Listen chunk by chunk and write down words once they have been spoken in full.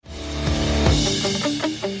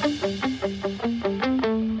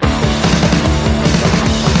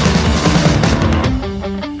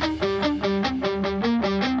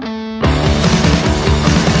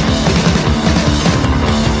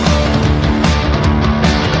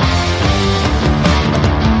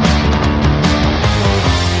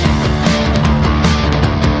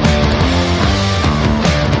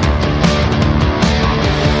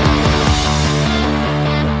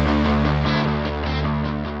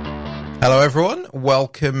Hello everyone,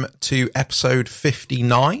 welcome to episode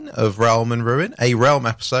 59 of Realm and Ruin, a Realm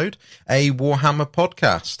episode, a Warhammer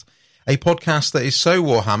podcast. A podcast that is so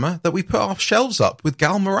Warhammer that we put our shelves up with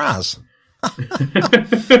Gal Maraz.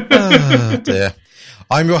 Oh dear.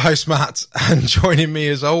 I'm your host Matt, and joining me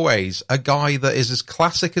as always, a guy that is as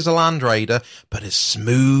classic as a Land Raider, but as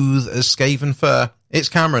smooth as Skaven fur. It's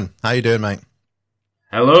Cameron. How you doing, mate?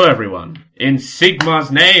 Hello, everyone. In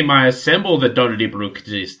Sigmar's name, I assemble the Donnelly-Brook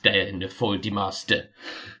this day in the Foldy Master.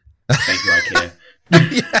 Thank you, IKEA.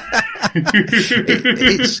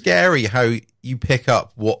 It's scary how you pick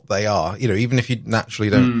up what they are. You know, even if you naturally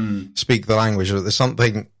don't speak the language, there's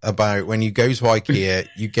something about when you go to IKEA,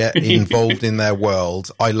 you get involved in their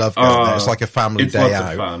world. I love going there. It's like a family day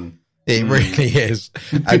out. Of fun. It really is.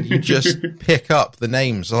 And you just pick up the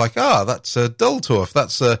names. Like, that's a Dultorf.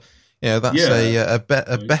 That's a... a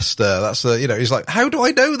Bester. That's a, he's like, how do I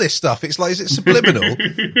know this stuff? It's like, is it subliminal?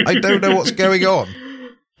 I don't know what's going on.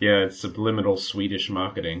 Yeah, it's subliminal Swedish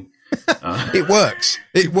marketing. It works.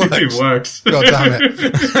 It works. It works. God damn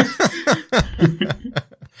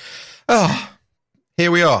it. Here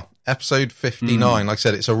we are. Episode 59. Like I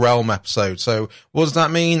said, it's a Realm episode. So what does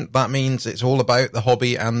that mean? That means it's all about the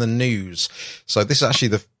hobby and the news. So this is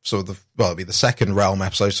actually it'll be the second Realm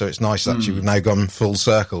episode. So it's nice that actually we've now gone full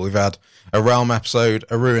circle. We've had a Realm episode,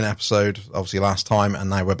 a Ruin episode, obviously last time,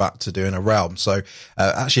 and now we're back to doing a Realm. So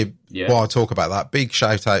while I talk about that, big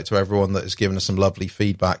shout out to everyone that has given us some lovely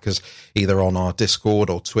feedback, because either on our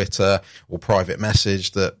Discord or Twitter or private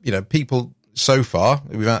message that, people so far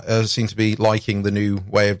we seem to be liking the new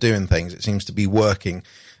way of doing things. It seems to be working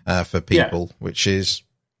for people, which is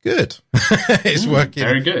good. It's working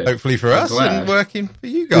very good, hopefully for us, and working for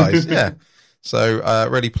you guys. Yeah. So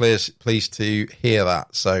really pleased to hear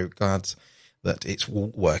that. So glad that it's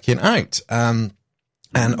all working out. And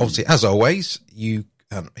obviously, as always, you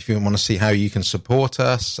if you want to see how you can support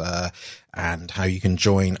us and how you can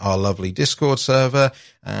join our lovely Discord server,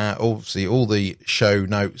 obviously all the show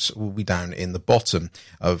notes will be down in the bottom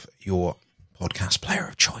of your podcast player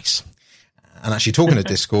of choice. And actually, talking to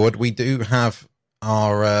Discord, we do have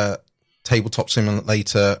our Tabletop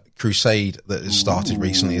Simulator Crusade that has started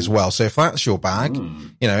recently as well. So if that's your bag,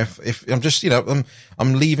 if I'm just, I'm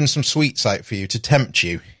leaving some sweets out for you to tempt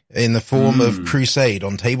you in the form of Crusade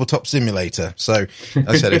on Tabletop Simulator. So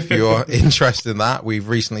I said, if you're interested in that, we've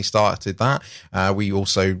recently started that. We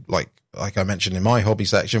also, like I mentioned in my hobby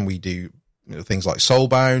section, we do things like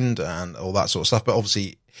Soulbound and all that sort of stuff. But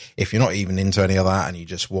obviously, if you're not even into any of that and you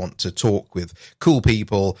just want to talk with cool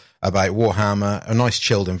people about Warhammer, a nice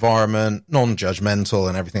chilled environment, non-judgmental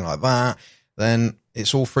and everything like that, then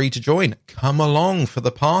it's all free to join. Come along for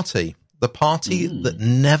the party that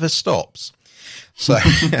never stops. So,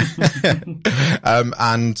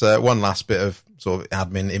 one last bit of sort of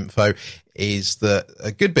admin info is that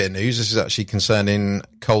a good bit of news. This is actually concerning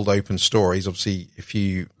Cold Open Stories. Obviously, if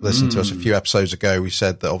you listened to us a few episodes ago, we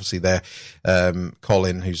said that obviously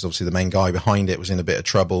Colin, who's obviously the main guy behind it, was in a bit of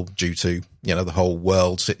trouble due to, the whole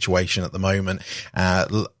world situation at the moment,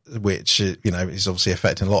 which, is obviously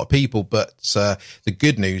affecting a lot of people. But the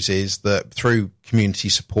good news is that through community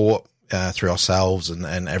support, through ourselves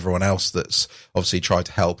and everyone else that's obviously tried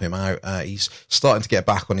to help him out, he's starting to get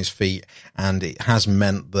back on his feet, and it has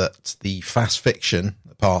meant that the fast fiction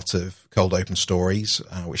part of Cold Open Stories,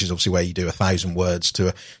 which is obviously where you do 1,000 words to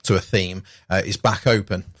a theme, is back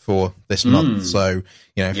open for this month. So,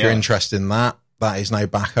 if you're interested in that is now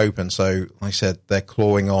back open. So, like I said, they're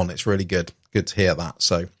clawing on. It's really good to hear that.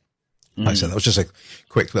 So, like I said, that was just a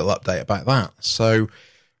quick little update about that. So,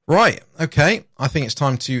 right, okay, I think it's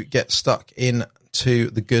time to get stuck into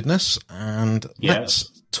the goodness, and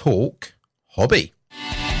let's talk hobby.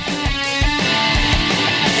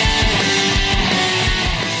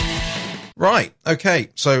 Right, okay,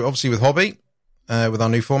 so obviously with hobby, with our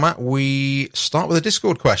new format, we start with a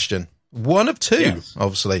Discord question. One of two,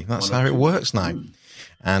 obviously. That's how it works now.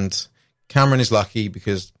 And Cameron is lucky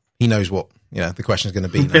because he knows what the question is going to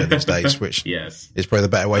be now these days, which is probably the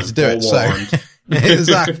better way to do it. So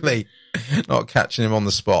exactly, not catching him on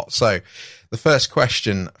the spot. So the first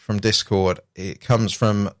question from Discord, it comes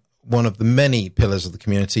from one of the many pillars of the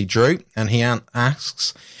community, Drew, and he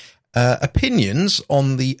asks, opinions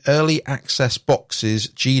on the early access boxes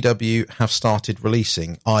GW have started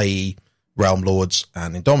releasing, i.e. Realm Lords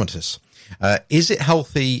and Indomitus. Is it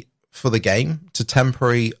healthy for the game to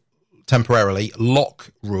temporarily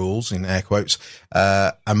lock rules, in air quotes,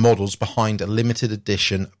 and models behind a limited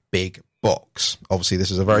edition big box? Obviously, this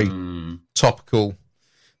is a very topical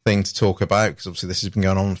thing to talk about, because obviously this has been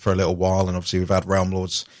going on for a little while, and obviously we've had Realm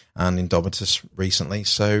Lords and Indomitus recently.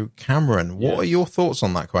 So, Cameron, what are your thoughts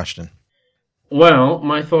on that question? Well,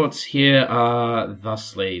 my thoughts here are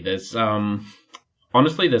thusly.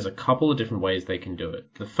 Honestly, there's a couple of different ways they can do it.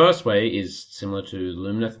 The first way is similar to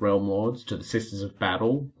Lumineth Realm Lords, to the Sisters of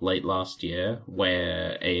Battle late last year,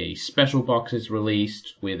 where a special box is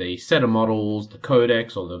released with a set of models, the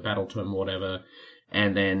Codex or the Battle Tome, whatever,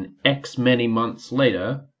 and then X many months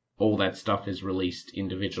later, all that stuff is released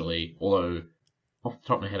individually. Although, off the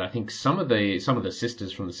top of my head, I think some of the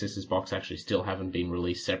Sisters from the Sisters box actually still haven't been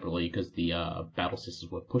released separately because the Battle Sisters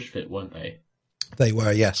were push fit, weren't they? They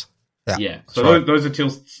were, yes. Yeah. So those are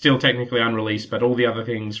still technically unreleased, but all the other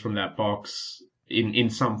things from that box, in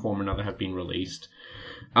some form or another, have been released.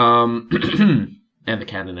 And the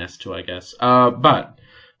Canon S too, I guess. But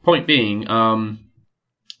point being,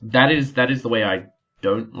 that is the way I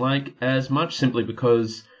don't like as much, simply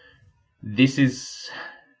because it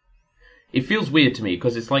feels weird to me,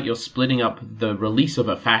 because it's like you're splitting up the release of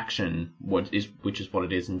a faction, which is what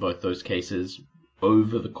it is in both those cases,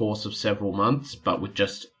 over the course of several months, but with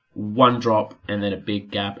just one drop and then a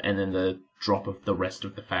big gap and then the drop of the rest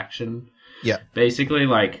of the faction. Yeah. Basically,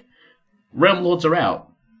 like, Realm Lords are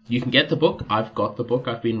out. You can get the book. I've got the book.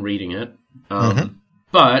 I've been reading it.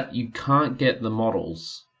 But you can't get the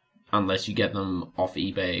models unless you get them off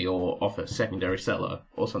eBay or off a secondary seller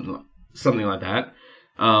or something like that.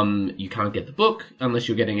 You can't get the book unless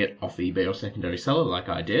you're getting it off eBay or secondary seller, like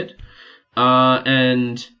I did.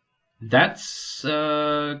 And that's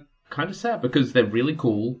kind of sad, because they're really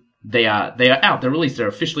cool. They are out. They're released. They're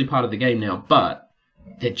officially part of the game now, but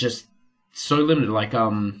they're just so limited. Like,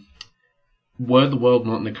 were the world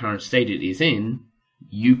not in the current state it is in,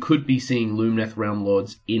 you could be seeing Lumineth Realm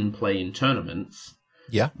Lords in play in tournaments.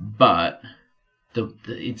 Yeah. But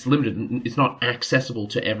it's limited. It's not accessible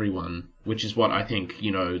to everyone, which is what I think,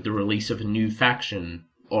 the release of a new faction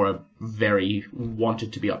or a very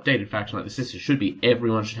wanted to be updated faction like the Sisters should be.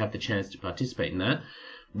 Everyone should have the chance to participate in that,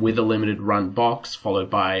 with a limited run box, followed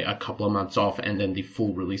by a couple of months off, and then the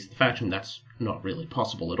full release of the faction. That's not really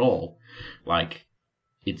possible at all. Like,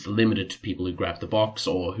 it's limited to people who grabbed the box,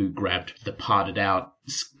 or who grabbed the parted out,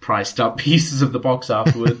 priced up pieces of the box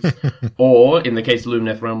afterwards. Or, in the case of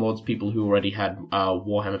Lumineth Realm Lords, people who already had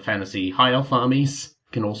Warhammer Fantasy High Elf armies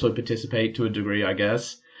can also participate to a degree, I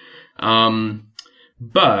guess.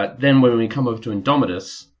 But then when we come over to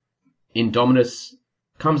Indomitus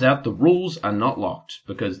comes out, the rules are not locked,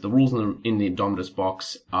 because the rules in the Indomitus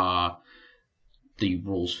box are the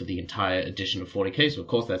rules for the entire edition of 40k, so of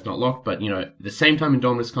course that's not locked. But, the same time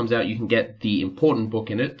Indomitus comes out, you can get the important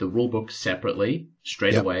book in it, the rule book, separately,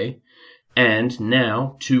 straight away. And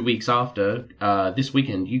now, 2 weeks after, this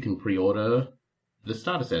weekend, you can pre-order the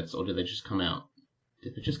starter sets. Or did they just come out?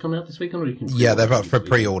 Did they just come out this weekend? Or you can they're out for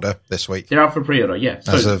pre-order this week. They're out for pre-order, yeah.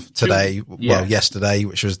 So as of today, yesterday,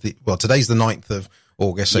 which was today's the 9th of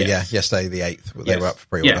August, so yesterday the 8th, they were up for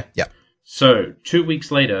pre-order. Yeah. So 2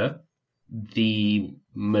 weeks later, the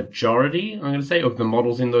majority, I'm going to say, of the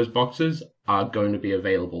models in those boxes are going to be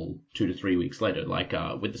available 2 to 3 weeks later. Like,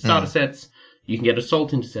 with the starter sets, you can get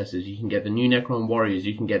Assault Intercessors, you can get the new Necron Warriors,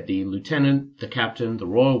 you can get the Lieutenant, the Captain, the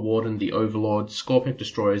Royal Warden, the Overlord, Scorpec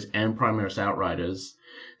Destroyers, and Primaris Outriders.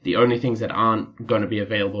 The only things that aren't going to be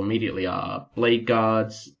available immediately are Blade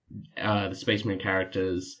Guards, the Space Marine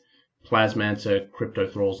characters, Plasmancer, Crypto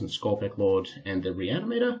Thralls, and Scorpec Lord, and the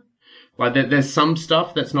Reanimator. Like, there's some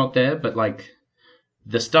stuff that's not there, but, like,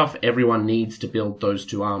 the stuff everyone needs to build those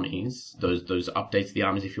two armies, those updates to the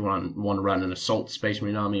armies, if you want to run an Assault Space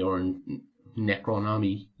Marine army or a Necron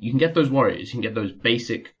army, you can get those warriors. You can get those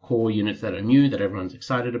basic core units that are new, that everyone's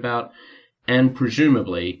excited about, and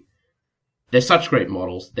presumably, they're such great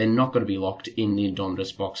models, they're not going to be locked in the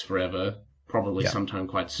Indomitus box forever. Probably sometime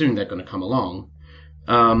quite soon they're going to come along.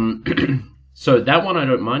 So that one I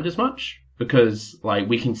don't mind as much, because, like,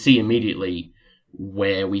 we can see immediately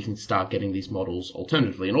where we can start getting these models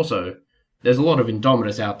alternatively. And also, there's a lot of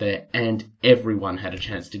Indomitus out there, and everyone had a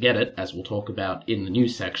chance to get it, as we'll talk about in the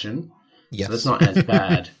news section. Yes. So that's not as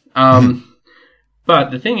bad.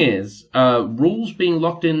 But the thing is, rules being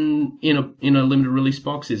locked in a limited release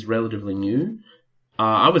box is relatively new.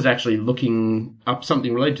 I was actually looking up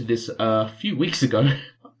something related to this a few weeks ago,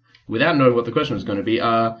 without knowing what the question was going to be.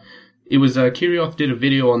 It was Kirioth did a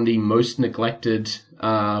video on the most neglected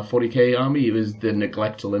 40k army. It was the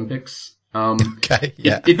Neglect Olympics. Okay,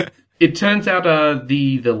 yeah. It turns out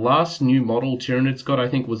the last new model Tyranids got, I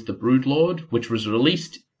think, was the Broodlord, which was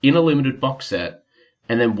released in a limited box set,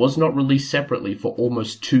 and then was not released separately for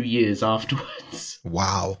almost 2 years afterwards.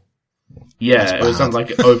 Wow. Yeah, it was something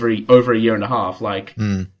like over a year and a half. Like,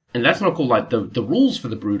 and that's not cool. Like, the rules for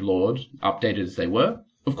the Broodlord, updated as they were,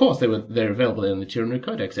 of course, they're available in the Tyranid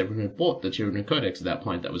Codex. Everyone had bought the Tyranid Codex at that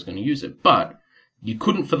point that was going to use it. But you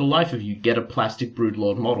couldn't, for the life of you, get a plastic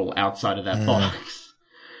Broodlord model outside of that box,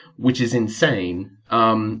 which is insane.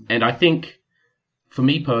 And I think, for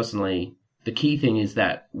me personally, the key thing is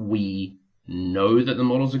that we know that the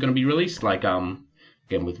models are going to be released. Like,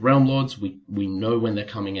 again, with Realm Lords, we know when they're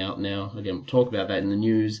coming out now. Again, we'll talk about that in the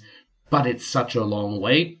news. But it's such a long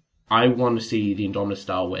wait. I want to see the Indominus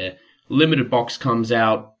style where limited box comes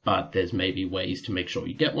out, but there's maybe ways to make sure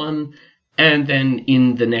you get one. And then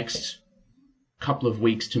in the next couple of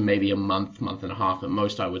weeks to maybe a month and a half at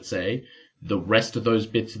most, I would say, the rest of those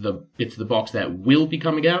bits of the box that will be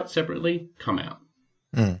coming out separately come out.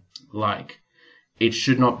 Like, it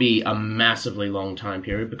should not be a massively long time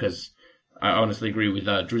period, because I honestly agree with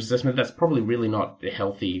Drew's assessment. That's probably really not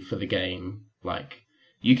healthy for the game. Like,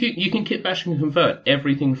 you can kit bash and convert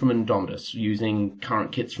everything from Indominus using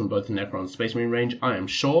current kits from both the Necron and Space Marine range, I am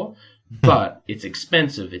sure, but it's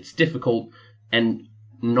expensive, it's difficult, and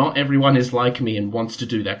not everyone is like me and wants to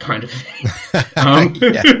do that kind of thing.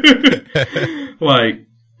 Like,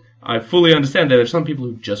 I fully understand that there are some people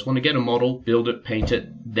who just want to get a model, build it, paint it,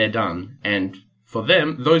 they're done. And for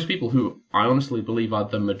them, those people who I honestly believe are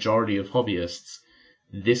the majority of hobbyists,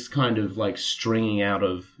 this kind of like stringing out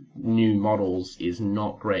of new models is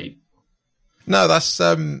not great. No, that's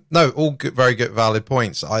all good, very good, valid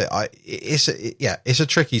points. It's a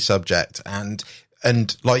tricky subject, and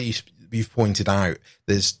like you've pointed out,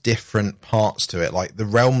 there's different parts to it. Like the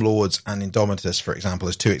Realm Lords and Indomitus, for example,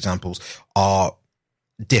 as two examples, are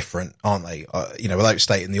different, aren't they? Without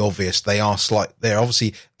stating the obvious, they're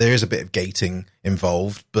obviously, there is a bit of gating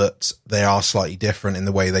involved, but they are slightly different in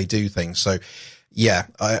the way they do things. So yeah,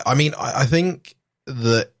 I think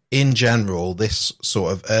that in general, this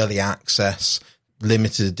sort of early access,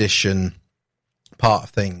 limited edition part of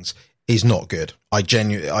things is not good. I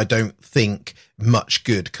don't think much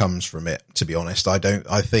good comes from it, to be honest. I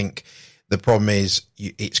think the problem is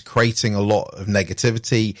it's creating a lot of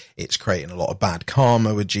negativity. It's creating a lot of bad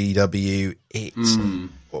karma with GW.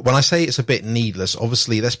 When I say it's a bit needless,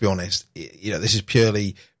 obviously, let's be honest, this is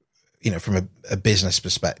purely, from a business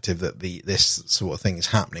perspective that this sort of thing is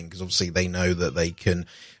happening, because obviously they know that they can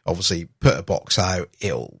obviously put a box out.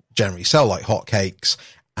 It'll generally sell like hotcakes,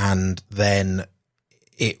 and then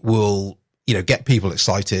it will, get people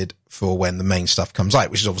excited for when the main stuff comes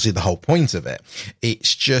out, which is obviously the whole point of it.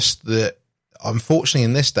 It's just that, unfortunately,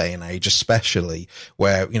 in this day and age, especially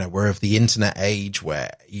where, we're of the internet age,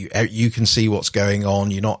 where you can see what's going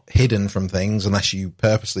on. You're not hidden from things unless you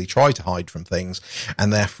purposely try to hide from things.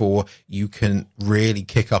 And therefore you can really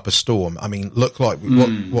kick up a storm. I mean, look like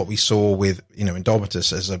what we saw with,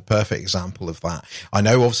 Indomitus as a perfect example of that. I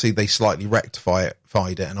know obviously they slightly rectified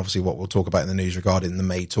it, and obviously what we'll talk about in the news regarding the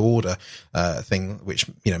made to order, thing, which,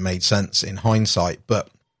 made sense in hindsight. But,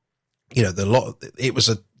 it was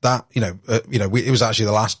it was actually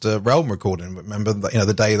the last Realm recording. Remember,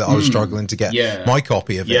 the day that I was struggling to get my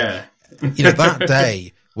copy of it. Yeah. That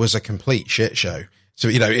day was a complete shit show. So,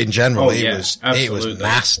 in general, it was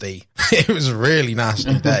nasty. It was a really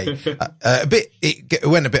nasty day. It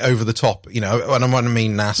went a bit over the top, and when I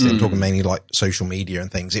mean nasty, I'm talking mainly like social media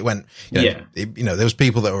and things. It went, there was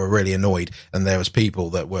people that were really annoyed, and there was people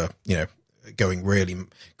that were, going really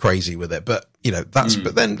crazy with it. But,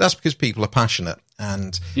 but then that's because people are passionate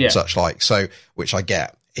and such like. So, which I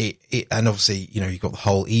get. And obviously, you've got the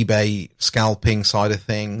whole eBay scalping side of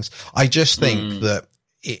things. I just think that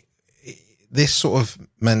this sort of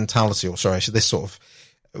mentality, this sort of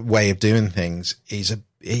way of doing things is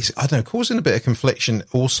I don't know, causing a bit of confliction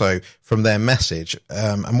also from their message.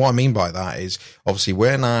 And what I mean by that is, obviously,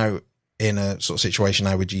 we're now in a sort of situation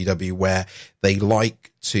now with GW where they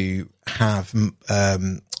like to have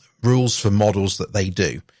rules for models that they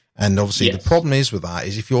do. And obviously the problem is with that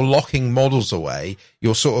is if you're locking models away,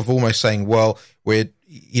 you're sort of almost saying, well, we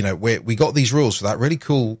got these rules for that really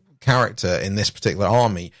cool character in this particular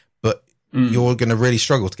army, but you're going to really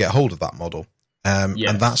struggle to get hold of that model. And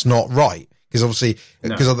that's not right. Because obviously,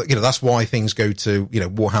 that's why things go to,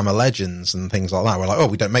 Warhammer Legends and things like that. We're like, oh,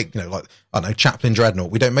 we don't make, Chaplain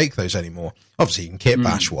Dreadnought. We don't make those anymore. Obviously, you can kit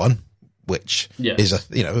bash one, which is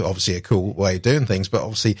obviously a cool way of doing things. But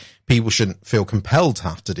obviously, people shouldn't feel compelled to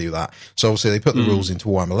have to do that. So obviously, they put the rules into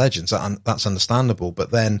Warhammer Legends. That's understandable.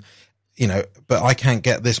 But then, but I can't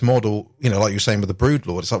get this model, like you're saying with the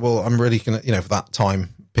Broodlord. It's like, well, I'm really going to, for that time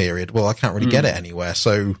period, well, I can't really get it anywhere.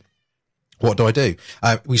 So what do I do?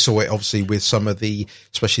 We saw it obviously with some of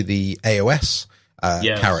especially the AOS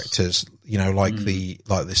characters, like the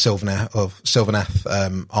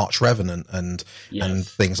Sylvaneth Arch Revenant and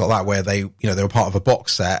things like that, where they were part of a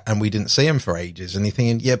box set and we didn't see them for ages. And you're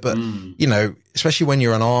thinking, but especially when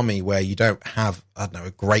you're an army where you don't have, I don't know,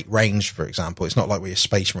 a great range, for example. It's not like we're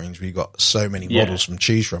Space Marines where you've got so many models from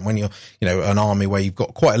choose from. When you're, an army where you've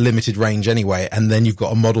got quite a limited range anyway, and then you've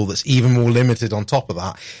got a model that's even more limited on top of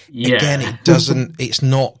that. Again, it's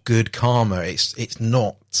not good karma. It's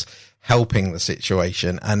not helping the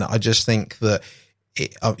situation. And I just think that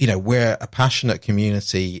we're a passionate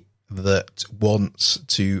community that wants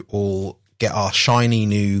to all get our shiny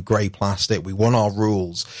new grey plastic. We want our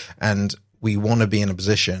rules, and we want to be in a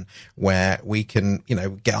position where we can,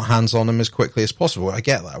 get our hands on them as quickly as possible. I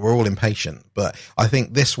get that. We're all impatient, but I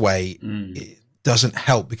think this way it doesn't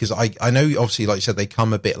help, because I know obviously, like you said, they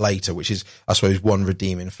come a bit later, which is, I suppose, one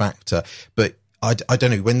redeeming factor, but I don't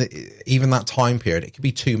know, even that time period, it could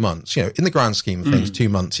be 2 months, in the grand scheme of things, 2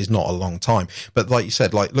 months is not a long time. But like you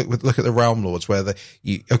said, look at the Realm Lords, where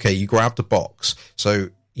you grabbed a box. So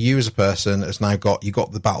you as a person has now got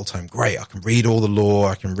the battle tome. Great. I can read all the lore.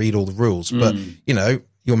 I can read all the rules, but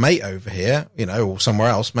your mate over here, or somewhere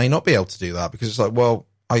else may not be able to do that, because it's like, well,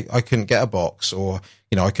 I couldn't get a box, or,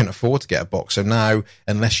 I couldn't afford to get a box. So now,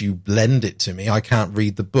 unless you lend it to me, I can't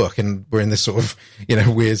read the book. And we're in this sort of,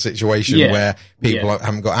 weird situation where people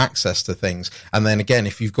haven't got access to things. And then again,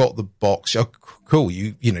 if you've got the box, cool,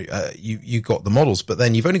 you got the models, but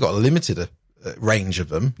then you've only got a limited range of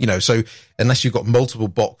them, so unless you've got multiple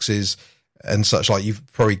boxes and such, like, you've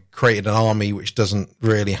probably created an army which doesn't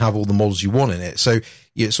really have all the models you want in it. So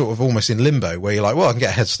you're sort of almost in limbo, where you're like, well, I can get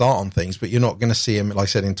a head start on things, but you're not going to see them, like I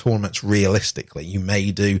said, in tournaments realistically. You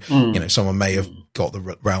may do, someone may have got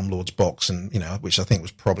the Realm Lords box, and, which I think was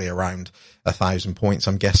probably around 1,000 points,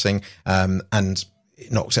 I'm guessing. And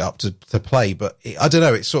it knocks it up to play, but I don't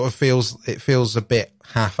know. It sort of feels a bit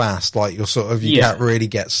half-assed, like you can't really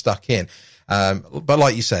get stuck in. But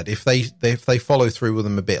like you said, if they follow through with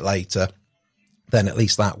them a bit later, then at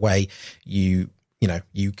least that way you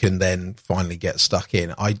can then finally get stuck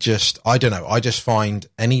in. I don't know. I just find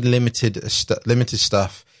any limited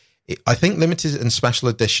stuff, I think limited and special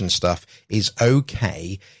edition stuff is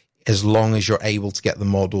okay, as long as you're able to get the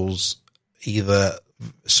models either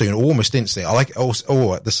soon or almost instantly. I like,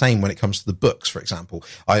 or the same when it comes to the books, for example.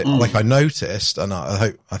 I noticed, and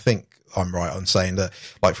I think I'm right on saying that,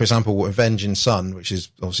 like, for example, Avenging Sun, which is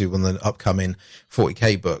obviously one of the upcoming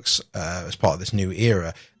 40k books as part of this new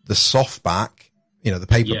era, the softback, the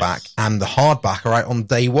paperback and the hardback are out on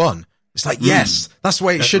day one. It's like, yes, that's the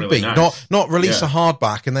way it should really be. Nice. Not release a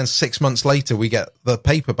hardback and then 6 months later we get the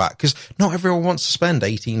paperback, because not everyone wants to spend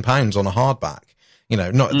 £18 on a hardback.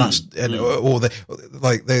 Or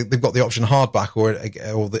they've got the option hardback or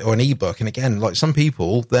an ebook. And again, like, some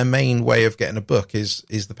people, their main way of getting a book is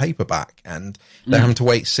the paperback, and they're having to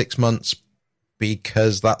wait 6 months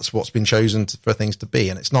because that's what's been chosen for things to be.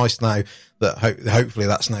 And it's nice now that hopefully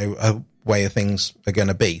that's now a way of things are going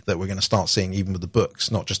to be, that we're going to start seeing, even with the books,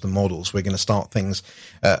 not just the models. We're going to start things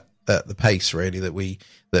at the pace really that we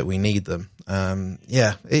need them.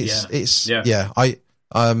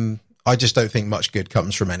 I just don't think much good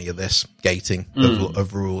comes from any of this gating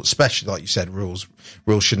of rules, especially, like you said, rules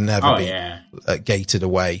should never be gated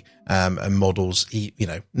away, and models,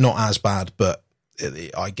 not as bad, but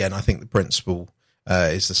again, I think the principle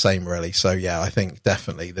is the same, really. So I think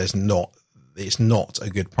definitely it's not a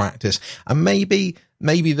good practice, and maybe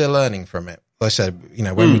they're learning from it. Like I said,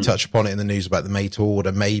 when we touch upon it in the news about the made to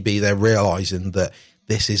order, maybe they're realizing that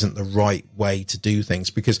this isn't the right way to do things,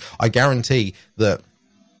 because I guarantee that,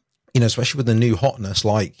 especially with the new hotness,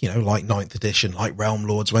 like 9th edition, like Realm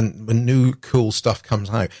Lords, when new cool stuff comes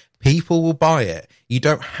out, people will buy it. You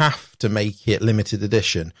don't have to make it limited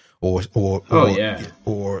edition or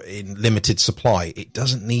in limited supply. It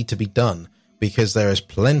doesn't need to be done, because there is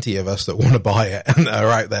plenty of us that want to buy it and are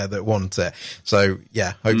out there that want it. So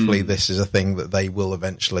hopefully this is a thing that they will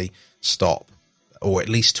eventually stop, or at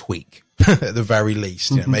least tweak. At the very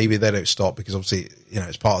least, maybe they don't stop, because obviously,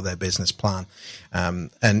 it's part of their business plan.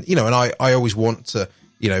 And I always want to,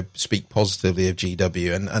 speak positively of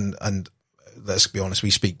GW, and let's be honest,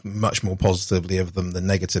 we speak much more positively of them than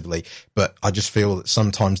negatively. But I just feel that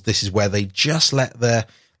sometimes this is where they just let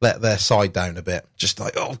their side down a bit, just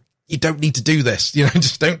like, oh, you don't need to do this,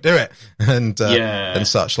 just don't do it. And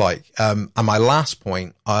such like, and my last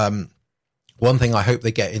point, one thing I hope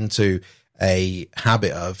they get into a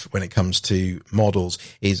habit of when it comes to models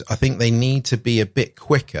is, I think they need to be a bit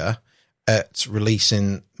quicker at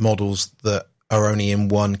releasing models that are only in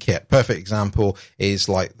one kit. Perfect example is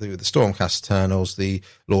like the Stormcast Eternals, the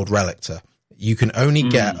Lord Relictor. You can only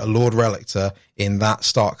get a Lord Relictor in that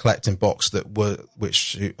Start Collecting box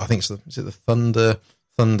which I think is it the Thunder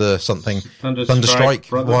something?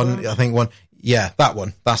 Thunderstrike one, I think one. Yeah, that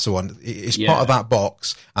one. That's the one. It's part of that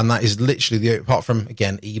box, and that is literally apart from,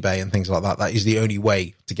 again, eBay and things like that, that is the only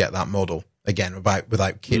way to get that model. Again,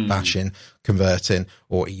 without kit bashing, converting,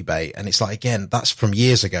 or eBay. And it's like, again, that's from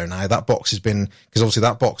years ago now. That box has been, because obviously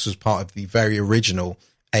that box was part of the very original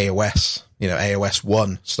AOS, AOS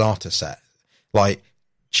 1 starter set. Like,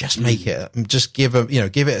 just make it, just give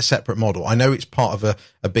it a separate model. I know it's part of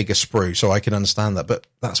a bigger sprue, so I can understand that, but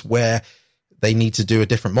that's where they need to do a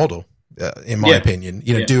different model. In my opinion,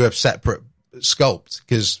 do a separate sculpt,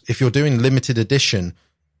 because if you're doing limited edition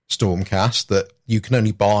Stormcast that you can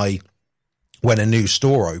only buy when a new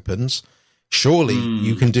store opens, surely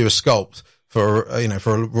you can do a sculpt for a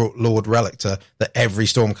Lord Relictor that every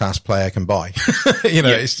Stormcast player can buy.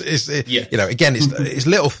 Again, it's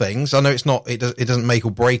little things. I know it doesn't make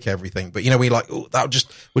or break everything, but we like, that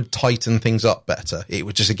would tighten things up better. It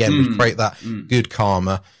would just, again, would create that good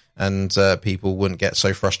karma. And people wouldn't get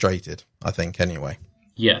so frustrated, I think, anyway.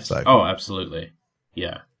 Yes. So. Oh, absolutely.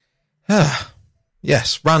 Yeah.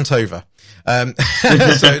 Yes, rant over.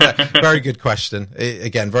 Very good question.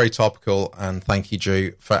 Again, very topical, and thank you,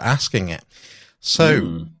 Drew, for asking it.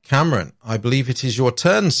 So, Cameron, I believe it is your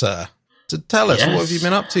turn, sir, to tell us, what have you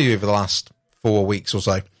been up to over the last 4 weeks or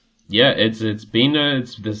so? Yeah, there's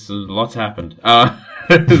a lot's happened.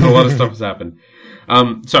 There's a lot of stuff has happened.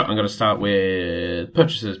 So I'm going to start with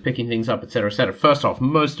purchases, picking things up, etc., etc. First off,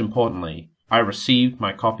 most importantly, I received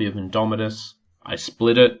my copy of Indomitus. I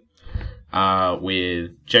split it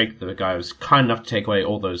with Jake, the guy who was kind enough to take away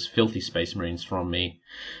all those filthy Space Marines from me.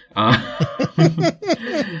 Yes,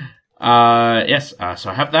 so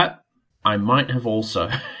I have that. I might have also,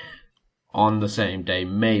 on the same day,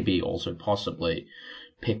 maybe also possibly,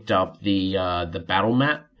 picked up the Battle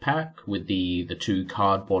Mat pack with the 2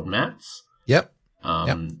 cardboard mats. Yep.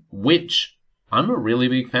 Which I'm a really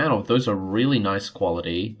big fan of. Those are really nice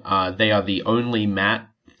quality. They are the only mat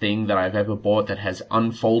thing that I've ever bought that has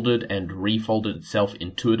unfolded and refolded itself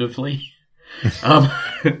intuitively. I've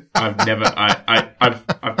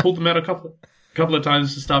pulled them out a couple of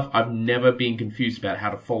times and stuff. I've never been confused about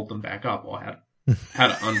how to fold them back up or how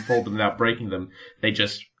to unfold them without breaking them. They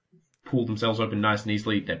just pull themselves open nice and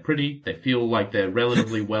easily. They're pretty. They feel like they're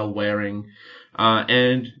relatively well wearing.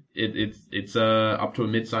 And it's up to a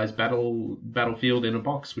mid-sized battlefield in a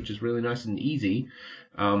box, which is really nice and easy.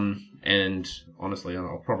 And honestly,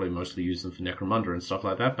 I'll probably mostly use them for Necromunda and stuff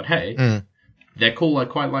like that. But hey, they're cool. I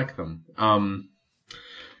quite like them.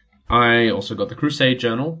 I also got the Crusade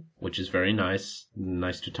Journal, which is very nice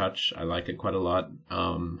to touch. I like it quite a lot.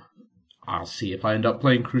 I'll see if I end up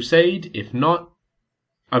playing Crusade. If not,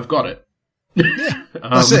 I've got it. Yeah,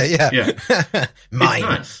 that's it. Yeah.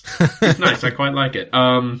 Mine. It's nice. I quite like it.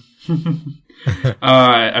 I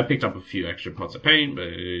picked up a few extra pots of paint, but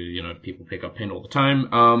people pick up paint all the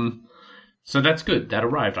time. So that's good. That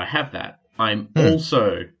arrived. I have that. I'm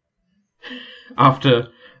also, after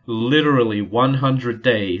literally 100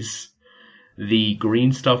 days, the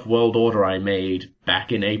Green Stuff World Order I made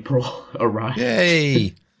back in April arrived.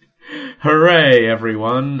 Yay! Hooray,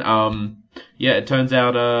 everyone! Yeah, it turns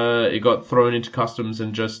out it got thrown into customs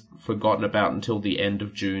and just forgotten about until the end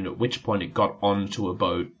of June, at which point it got onto a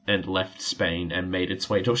boat and left Spain and made its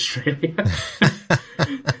way to Australia.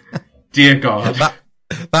 Dear God.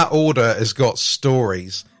 That order has got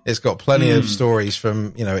stories. It's got plenty of stories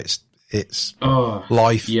from, its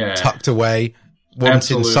life tucked away,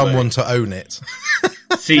 wanting someone to own it.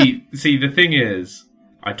 See, the thing is,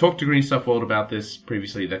 I talked to Green Stuff World about this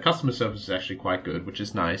previously. Their customer service is actually quite good, which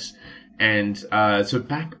is nice. And so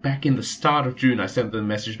back in the start of June, I sent them a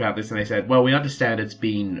message about this, and they said, "Well, we understand it's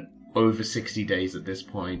been over 60 days at this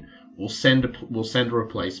point. We'll send a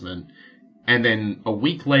replacement." And then a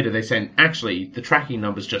week later, they said, "Actually, the tracking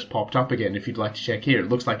number's just popped up again. If you'd like to check here, it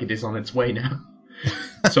looks like it is on its way now."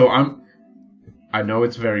 So I know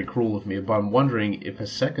it's very cruel of me, but I'm wondering if a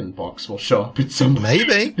second box will show up at some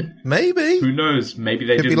point. Maybe. Who knows? Maybe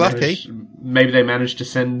they didn't manage. Maybe they managed to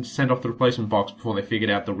send off the replacement box before they figured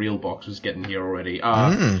out the real box was getting here already.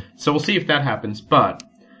 So we'll see if that happens. But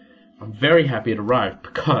I'm very happy it arrived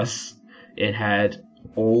because it had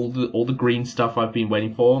all the green stuff I've been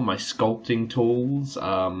waiting for, my sculpting tools,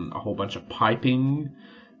 a whole bunch of piping,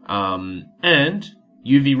 and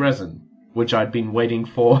UV resin, which I'd been waiting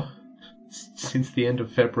for since the end of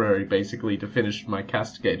February, basically, to finish my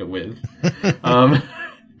Castigator with.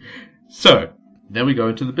 So, then we go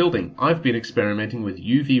into the building. I've been experimenting with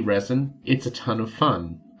UV resin. It's a ton of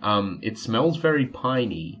fun. It smells very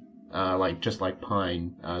piney, just like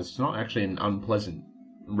pine. It's not actually an unpleasant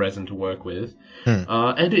resin to work with,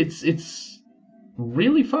 and it's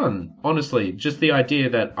really fun. Honestly, just the idea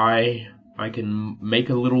that I can make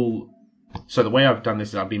a little. So the way I've done this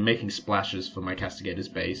is I've been making splashes for my Castigator's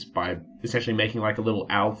base by essentially making like a little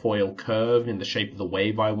alfoil curve in the shape of the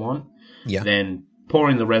wave I want. Yeah. Then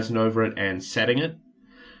pouring the resin over it and setting it.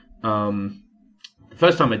 The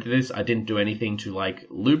first time I did this, I didn't do anything to like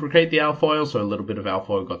lubricate the alfoil, so a little bit of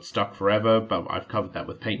alfoil got stuck forever, but I've covered that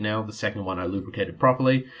with paint now. The second one I lubricated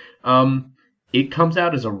properly. It comes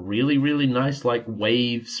out as a really, really nice like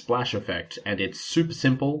wave splash effect, and it's super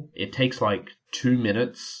simple. It takes like 2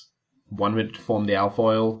 minutes. 1 minute to form the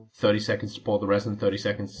alfoil, 30 seconds to pour the resin, 30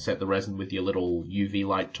 seconds to set the resin with your little UV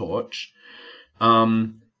light torch.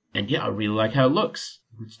 And yeah, I really like how it looks.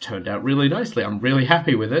 It's turned out really nicely. I'm really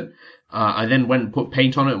happy with it. I then went and put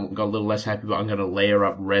paint on it and got a little less happy, but I'm going to layer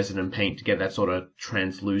up resin and paint to get that sort of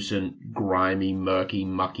translucent, grimy, murky,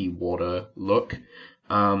 mucky water look.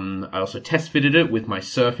 I also test fitted it with my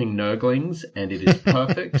surfing Nurglings, and it is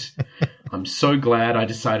perfect. I'm so glad I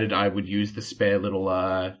decided I would use the spare little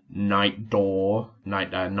night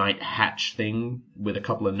hatch thing with a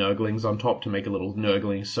couple of Nurglings on top to make a little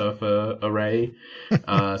Nurgling surfer array.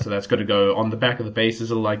 So that's got to go on the back of the base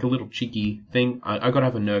as a little cheeky thing. I got to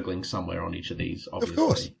have a Nurgling somewhere on each of these, obviously. Of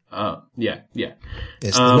course. Yeah.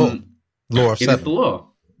 It's the law. Law of seven. It is the law.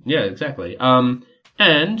 Yeah, exactly.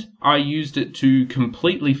 And I used it to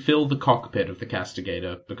completely fill the cockpit of the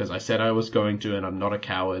Castigator because I said I was going to, and I'm not a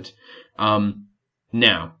coward.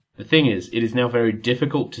 Now, the thing is, it is now very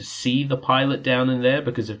difficult to see the pilot down in there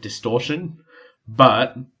because of distortion,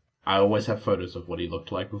 but I always have photos of what he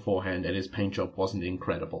looked like beforehand, and his paint job wasn't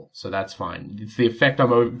incredible, so that's fine. It's the effect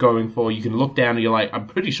I'm going for. You can look down and you're like, I'm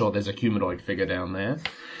pretty sure there's a humanoid figure down there.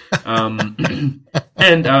 And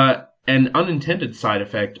an unintended side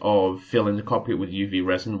effect of filling the cockpit with UV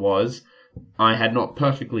resin was I had not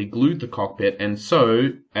perfectly glued the cockpit, and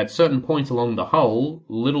so at certain points along the hull,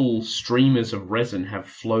 little streamers of resin have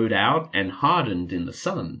flowed out and hardened in the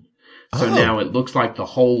sun. So now it looks like the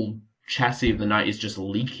whole chassis of the Knight is just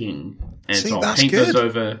leaking. And See, so I'll paint those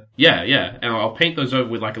over. Yeah. And I'll paint those over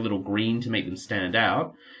with like a little green to make them stand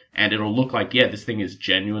out. And it'll look like, this thing is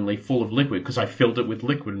genuinely full of liquid because I filled it with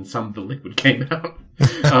liquid and some of the liquid came out.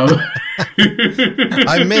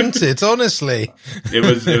 I meant it, honestly. It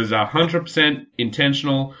was 100%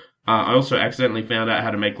 intentional. I also accidentally found out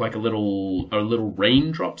how to make like a little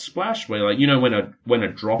raindrop splash where when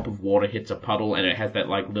a drop of water hits a puddle and it has that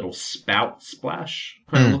like little spout splash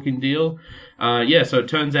kind of looking deal. So it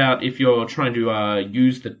turns out if you're trying to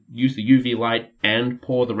use the UV light and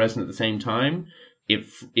pour the resin at the same time, it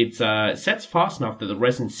sets fast enough that the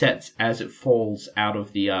resin sets as it falls out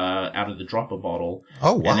of the dropper bottle.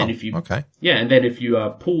 Oh wow! And then if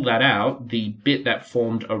you pull that out, the bit that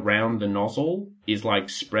formed around the nozzle is like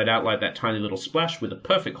spread out like that tiny little splash with a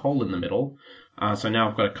perfect hole in the middle. So now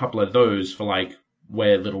I've got a couple of those for like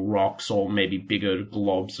where little rocks or maybe bigger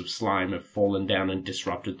globs of slime have fallen down and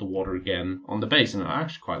disrupted the water again on the base, and I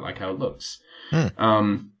actually quite like how it looks.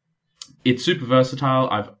 It's super versatile.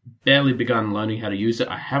 I've barely begun learning how to use it.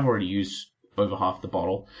 I have already used over half the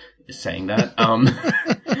bottle, saying that.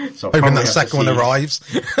 So hoping that second one arrives.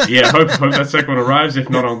 Yeah, hope that second one arrives.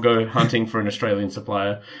 If not, I'll go hunting for an Australian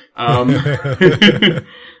supplier. But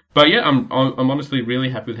yeah, I'm honestly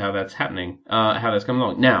really happy with how that's happening, how that's coming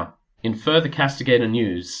along. Now, in further Castigator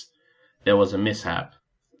news, there was a mishap.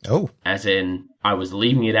 Oh. As in, I was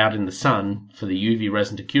leaving it out in the sun for the UV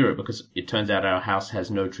resin to cure it because it turns out our house has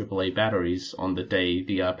no AAA batteries on the day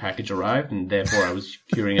the package arrived, and therefore I was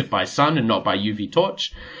curing it by sun and not by UV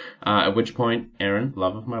torch. At which point, Erin,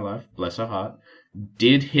 love of my life, bless her heart,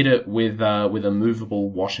 did hit it with a movable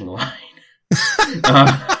washing line.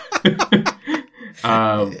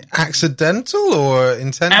 Accidental or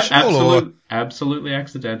intentional? Absolutely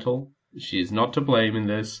accidental. She is not to blame in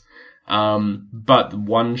this. But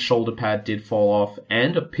one shoulder pad did fall off,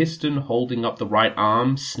 and a piston holding up the right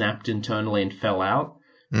arm snapped internally and fell out.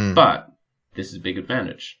 But this is a big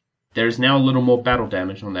advantage. There is now a little more battle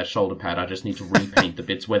damage on that shoulder pad. I just need to repaint the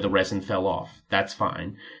bits where the resin fell off. That's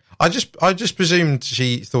fine. I just presumed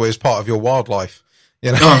she thought it was part of your wildlife.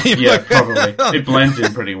 You know? Oh, yeah, probably. It blends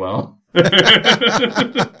in pretty well. And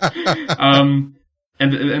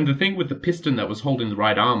the thing with the piston that was holding the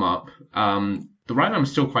right arm up, the right arm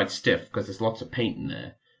is still quite stiff because there's lots of paint in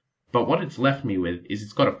there. But what it's left me with is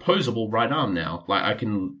it's got a posable right arm now. Like I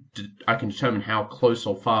can determine how close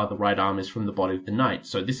or far the right arm is from the body of the Knight.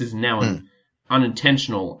 So this is now an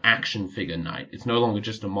unintentional action figure Knight. It's no longer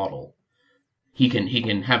just a model. he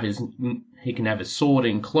can have his sword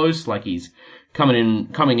in close, like he's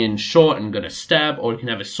coming in short and gonna stab, or he can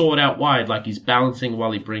have his sword out wide, like he's balancing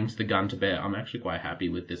while he brings the gun to bear. I'm actually quite happy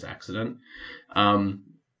with this accident.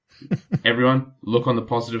 Everyone, look on the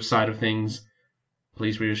positive side of things.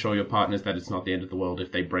 Please reassure your partners that it's not the end of the world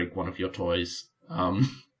if they break one of your toys. I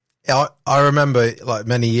remember like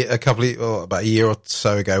about a year or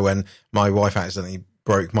so ago when my wife accidentally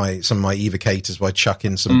broke some of my evocators by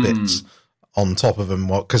chucking some bits on top of them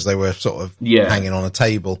because they were sort of hanging on a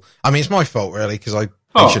table. I mean, it's my fault really because I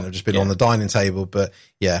shouldn't have just been on the dining table, but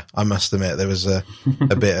yeah, I must admit there was a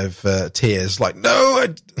bit of tears like, no,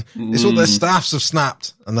 it's all their staffs have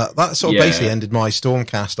snapped. And that sort of basically ended my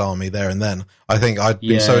Stormcast army there and then. I think I'd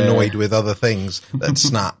been so annoyed with other things that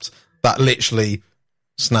snapped, that literally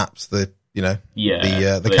snapped the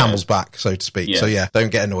camel's back, so to speak. So yeah,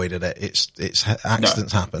 don't get annoyed at it. It's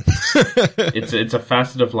accidents happen. It's a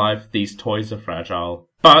facet of life. These toys are fragile,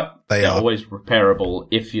 but they're always repairable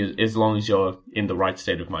as long as you're in the right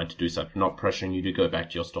state of mind to do so. I'm not pressuring you to go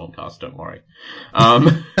back to your Stormcast. Don't worry.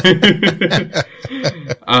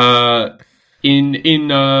 In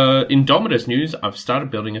Indomitus news, I've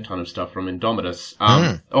started building a ton of stuff from Indomitus.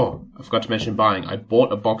 Oh, I forgot to mention buying. I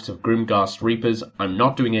bought a box of Grimghast Reapers. I'm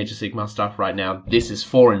not doing Age of Sigmar stuff right now. This is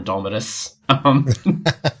for Indomitus.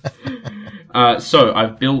 So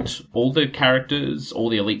I've built all the characters, all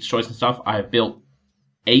the Elite's Choice and stuff. I have built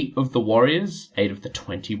 8 of the warriors, 8 of the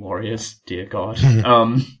 20 warriors, dear God.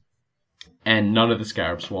 And none of the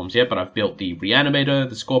Scarab Swarms yet, but I've built the Reanimator,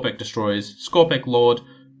 the Scorpek Destroyers, Scorpek Lord,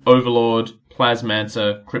 Overlord,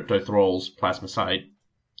 Plasmancer, Crypto Thralls, Plasmacite,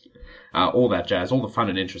 all that jazz, all the fun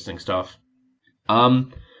and interesting stuff.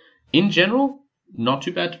 In general, not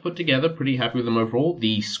too bad to put together, pretty happy with them overall.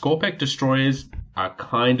 The Scorpek Destroyers are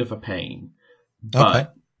kind of a pain.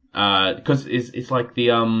 But, because it's like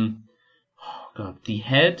the, the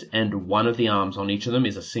head and one of the arms on each of them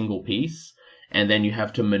is a single piece, and then you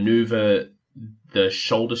have to maneuver the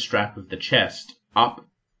shoulder strap of the chest up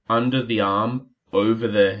under the arm, over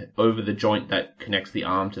the joint that connects the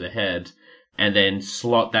arm to the head, and then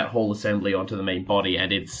slot that whole assembly onto the main body,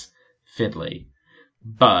 and it's fiddly.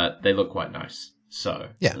 But they look quite nice. So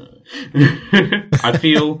yeah. I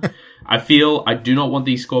feel I do not want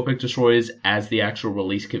these Scorpek Destroyers as the actual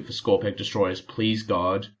release kit for Scorpek Destroyers. Please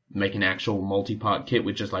God, make an actual multi-part kit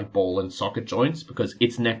with just like ball and socket joints, because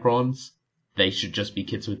it's Necrons. They should just be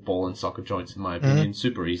kits with ball and socket joints, in my opinion.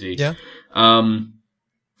 Super easy. Yeah.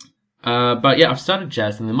 But yeah, I've started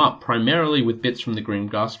jazzing them up, primarily with bits from the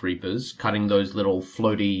Grimghast Reapers, cutting those little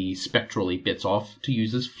floaty, spectrally bits off to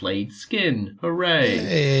use as flayed skin. Hooray!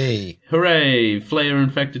 Hey. Hooray!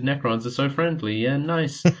 Flayer-infected Necrons are so friendly and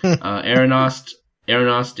nice. Aaron asked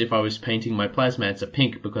if I was painting my Plasmancer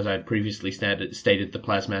pink because I had previously stated the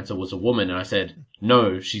Plasmancer was a woman, and I said,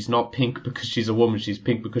 no, she's not pink because she's a woman, she's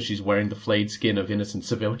pink because she's wearing the flayed skin of innocent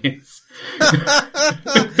civilians.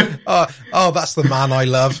 Oh, that's the man I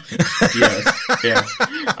love. yes.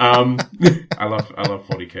 I love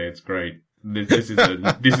 40k. It's great. This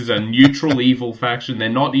is a neutral evil faction. They're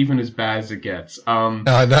not even as bad as it gets.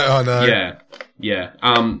 I know. Yeah.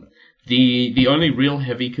 The only real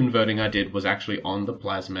heavy converting I did was actually on the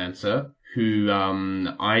Plasmancer, who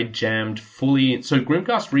I jammed fully. So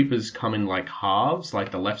Grimghast Reapers come in like halves,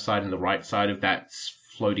 like the left side and the right side of that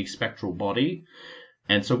floaty spectral body.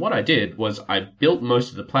 And so what I did was I built most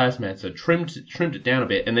of the Plasmancer, trimmed it down a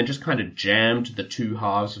bit, and then just kind of jammed the two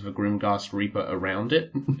halves of a Grimghast Reaper around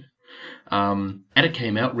it. And it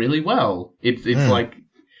came out really well. It's like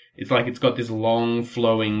it's got this long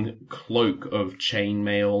flowing cloak of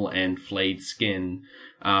chainmail and flayed skin.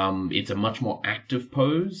 It's a much more active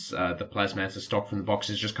pose. The Plasmancer stock from the box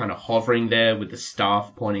is just kind of hovering there with the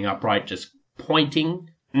staff pointing upright, just pointing.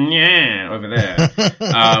 Yeah, over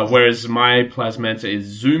there. Whereas my Plasmancer is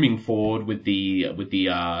zooming forward with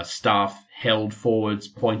the staff held forwards,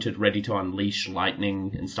 pointed, ready to unleash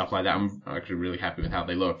lightning and stuff like that. I'm actually really happy with how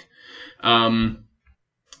they look.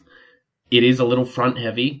 It is a little front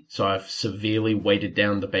heavy, so I've severely weighted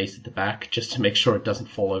down the base at the back just to make sure it doesn't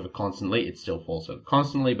fall over constantly. It still falls over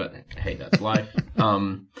constantly, but hey, that's life.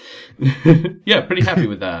 Yeah, pretty happy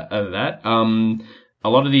with that. Other than that, a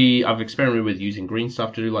lot of I've experimented with using green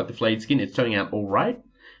stuff to do like the flayed skin. It's turning out alright.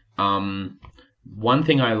 One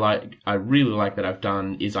thing I really like that I've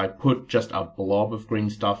done is I put just a blob of green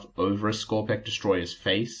stuff over a Scorpek Destroyer's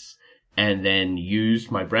face, and then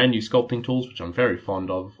used my brand new sculpting tools, which I'm very fond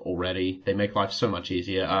of already. They make life so much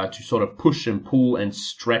easier, to sort of push and pull and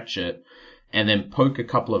stretch it, and then poke a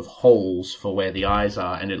couple of holes for where the eyes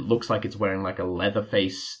are, and it looks like it's wearing like a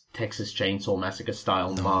Leatherface Texas Chainsaw Massacre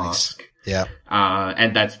style mask. Yeah.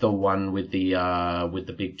 And that's the one with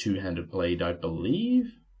the big two-handed blade, I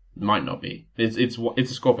believe. Might not be. It's a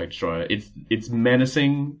Scorpex destroyer. It's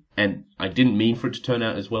menacing, and I didn't mean for it to turn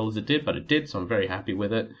out as well as it did, but it did, so I'm very happy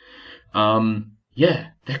with it. Yeah,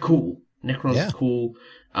 they're cool. Necron's cool.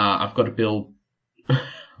 I've got to build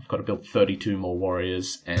 32 more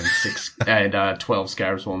warriors and 12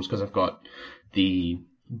 Scarab Swarms, because I've got the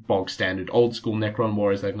bog standard old school Necron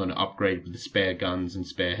warriors they're going to upgrade with the spare guns and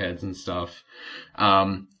spare heads and stuff.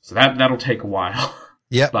 So that'll take a while.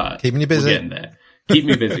 Yeah, but keeping you busy. We're getting there. Keep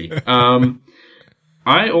me busy.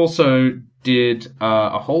 I also did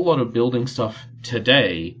a whole lot of building stuff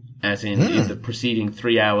today, as in the preceding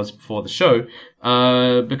 3 hours before the show,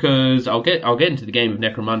 because I'll get into the game of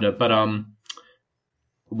Necromunda, but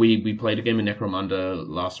we played a game of Necromunda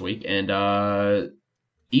last week, and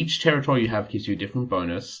each territory you have gives you a different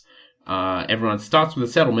bonus. Everyone starts with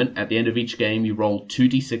a settlement. At the end of each game, you roll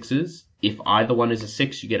 2d6s. If either one is a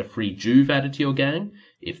 6, you get a free Juve added to your gang.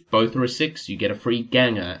 If both are a 6, you get a free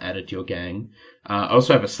Ganger added to your gang. I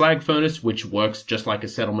also have a Slag Furnace, which works just like a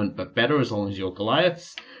settlement, but better as long as you're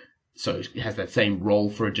Goliaths. So it has that same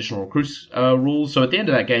roll for additional recruits rules. So at the end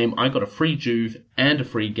of that game, I got a free Juve and a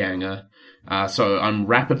free Ganger. So I'm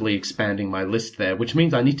rapidly expanding my list there, which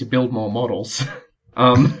means I need to build more models.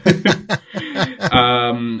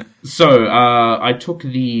 So I took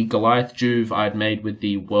the Goliath Juve I'd made with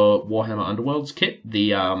the Warhammer Underworlds kit,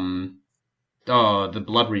 the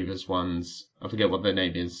Blood Reavers ones. I forget what their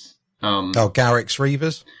name is. Garrick's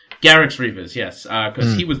Reavers? Garrick's Reavers, yes.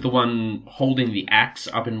 Because he was the one holding the axe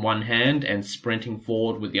up in one hand and sprinting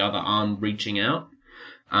forward with the other arm reaching out.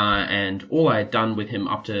 And all I had done with him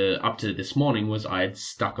up to this morning was I had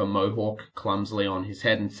stuck a mohawk clumsily on his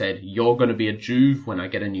head and said, "You're going to be a Juve when I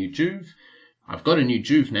get a new Juve." I've got a new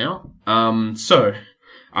Juve now. So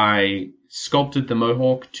I sculpted the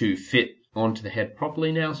mohawk to fit onto the head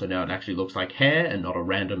properly now. So now it actually looks like hair and not a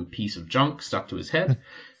random piece of junk stuck to his head.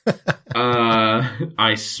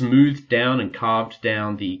 I smoothed down and carved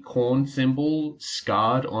down the corn symbol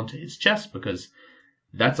scarred onto his chest, because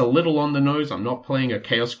that's a little on the nose. I'm not playing a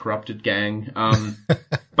Chaos Corrupted gang.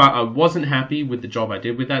 But I wasn't happy with the job I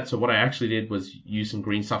did with that. So what I actually did was use some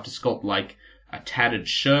green stuff to sculpt like a tattered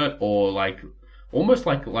shirt, or like almost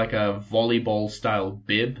like a volleyball style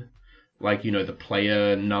bib. Like, you know, the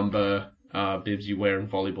player number bibs you wear in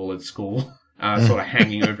volleyball at school. Sort of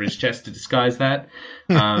hanging over his chest to disguise that.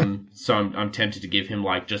 So I'm tempted to give him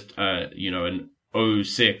like just, an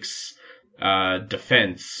 06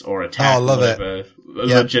 defense or attack. Oh, I love whatever.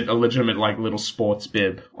 it. A legitimate like little sports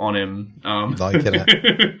bib on him. Liking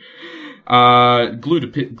it.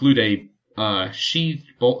 Glued a sheathed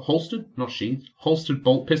bolt, holstered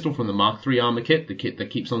bolt pistol from the Mark III armor kit, the kit that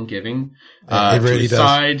keeps on giving. It really does.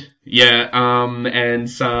 Side. Yeah, and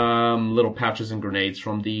some little pouches and grenades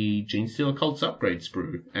from the Genestealer Cult's upgrade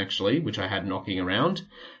sprue, actually, which I had knocking around,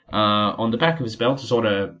 on the back of his belt to sort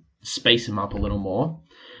of space him up a little more.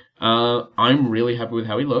 I'm really happy with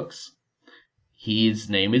how he looks. His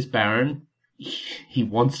name is Baron. He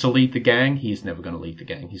wants to lead the gang. He's never going to lead the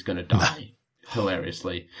gang. He's going to die.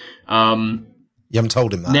 Hilariously. You haven't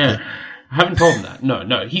told him that? No, I haven't told him that.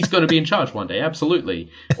 No. He's going to be in charge one day, absolutely.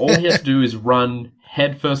 All he has to do is run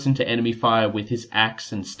headfirst into enemy fire with his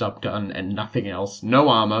axe and stub gun and nothing else. No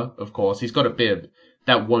armor, of course. He's got a bib.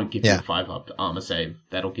 That won't give you a 5-up armor save.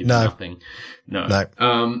 That'll give you nothing. No.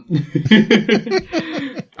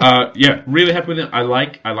 Yeah, really happy with it. I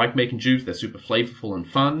like making Juves. They're super flavorful and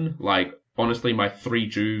fun. Like, honestly, my 3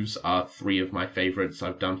 Juves are 3 of my favorites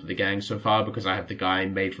I've done for the gang so far, because I have the guy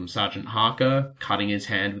made from Sergeant Harker cutting his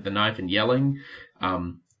hand with the knife and yelling.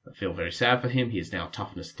 I feel very sad for him. He is now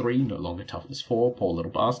toughness 3, no longer toughness 4. Poor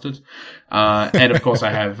little bastard. And of course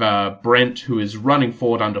I have Brent, who is running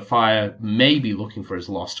forward under fire, maybe looking for his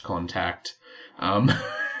lost contact. They're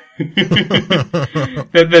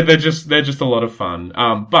just a lot of fun.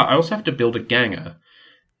 But I also have to build a Ganger.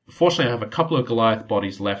 Fortunately, I have a couple of Goliath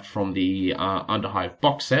bodies left from the Underhive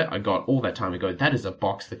box set I got all that time ago. That is a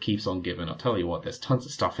box that keeps on giving. I'll tell you what, there's tons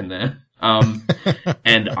of stuff in there.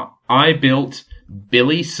 And I built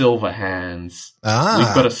Billy Silverhands.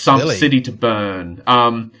 We've got a Sump City to burn.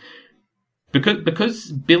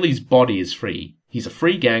 Because Billy's body is free. He's a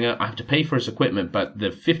free ganger. I have to pay for his equipment, but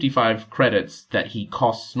the 55 credits that he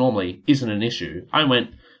costs normally isn't an issue. I went,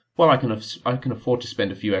 well, I can afford to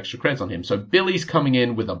spend a few extra credits on him. So Billy's coming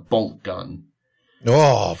in with a bolt gun.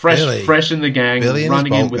 Oh, fresh in the gang, Billy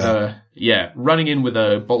running in with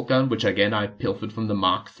a bolt gun, which again I pilfered from the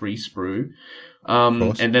Mark III sprue.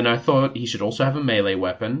 And then I thought he should also have a melee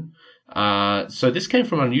weapon. So this came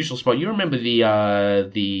from an unusual spot. You remember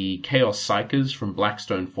the Chaos Psychers from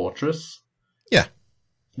Blackstone Fortress? Yeah.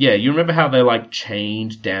 Yeah, you remember how they're like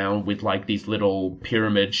chained down with like these little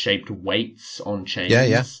pyramid-shaped weights on chains?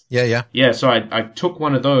 Yeah. Yeah, so I took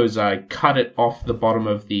one of those, I cut it off the bottom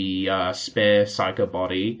of the spare Psyker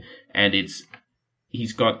body, and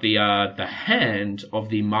he's got the hand of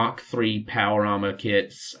the Mark III Power Armor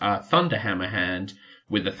Kit's Thunderhammer hand,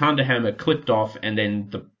 with the Thunderhammer clipped off, and then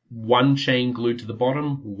the one chain glued to the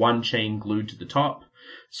bottom, one chain glued to the top,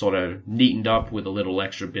 sort of neatened up with a little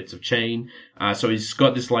extra bits of chain. So he's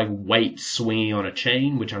got this like weight swinging on a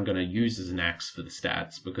chain, which I'm going to use as an axe for the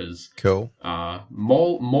stats, because cool.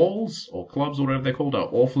 Mauls, or clubs, or whatever they're called, are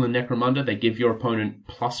awful in Necromunda. They give your opponent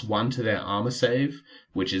 +1 to their armor save,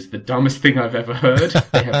 which is the dumbest thing I've ever heard.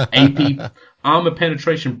 They have AP armor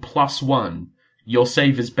penetration +1. Your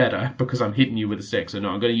save is better because I'm hitting you with a 6. So no,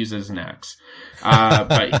 I'm going to use it as an axe.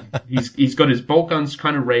 But he's got his bolt guns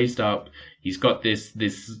kind of raised up. He's got this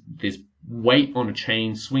weight on a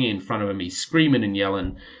chain swinging in front of him. He's screaming and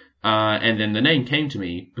yelling. And then the name came to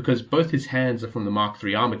me because both his hands are from the Mark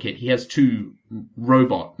III armor kit. He has 2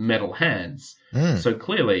 robot metal hands. So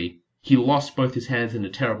clearly he lost both his hands in a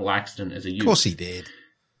terrible accident as a youth. Of course he did.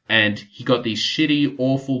 And he got these shitty,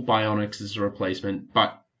 awful bionics as a replacement,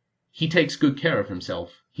 but he takes good care of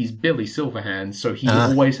himself. He's Billy Silverhand, so he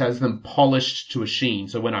always has them polished to a sheen.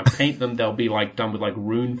 So when I paint them, they'll be like done with like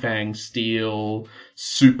Runefang steel,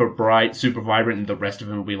 super bright, super vibrant, and the rest of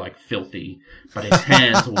them will be like filthy. But his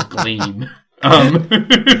hands will gleam.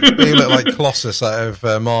 They look like Colossus out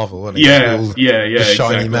of Marvel, and yeah, shiny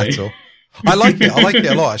exactly. metal. I like it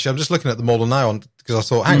a lot, actually. I'm just looking at the model now because I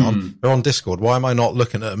thought, hang on, they're on Discord. Why am I not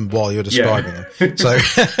looking at them while you're describing them? So,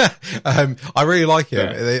 I really like it.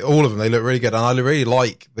 Yeah. All of them, they look really good. And I really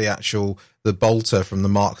like the bolter from the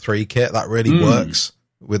Mark III kit. That really works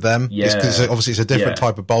with them. Yeah. Obviously it's a different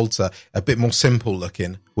type of bolter, a bit more simple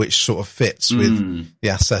looking, which sort of fits with the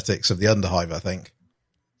aesthetics of the Underhive, I think.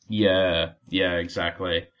 Yeah,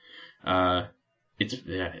 exactly. I'm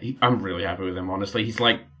really happy with him, honestly. He's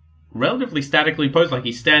like, relatively statically posed, like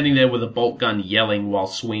he's standing there with a bolt gun yelling while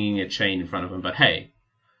swinging a chain in front of him, but hey,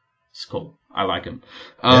 it's cool. I like him.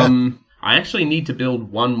 I actually need to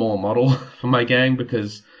build one more model for my gang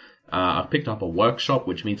because I've picked up a workshop,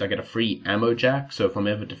 which means I get a free ammo jack, so if I'm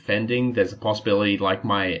ever defending, there's a possibility like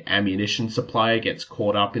my ammunition supply gets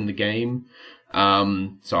caught up in the game.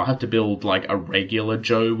 So I'll have to build like a regular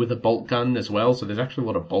Joe with a bolt gun as well. So there's actually a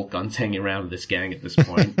lot of bolt guns hanging around this gang at this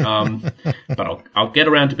point. But I'll get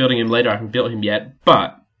around to building him later. I haven't built him yet.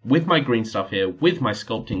 But with my green stuff here, with my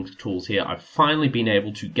sculpting tools here, I've finally been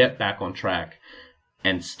able to get back on track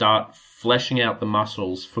and start fleshing out the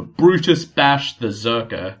muscles for Brutus Bash the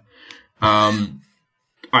Zerker.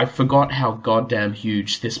 I forgot how goddamn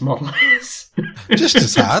huge this model is. Just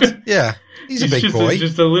as hard, yeah. He's a big boy.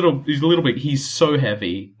 He's a little bit. He's so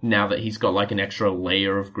heavy now that he's got like an extra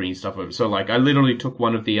layer of green stuff over. So like I literally took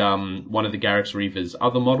one of the Garrix Reaver's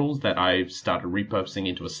other models that I started repurposing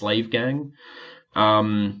into a slave gang.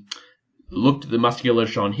 Looked at the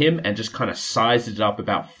musculature on him and just kind of sized it up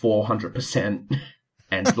about 400%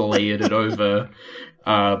 and layered it over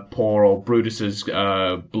poor old Brutus's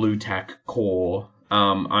blue tack core.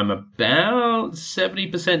 I'm about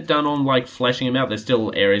 70% done on like fleshing him out. There's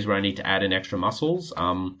still areas where I need to add in extra muscles.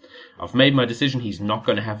 I've made my decision. He's not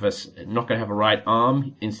going to have a right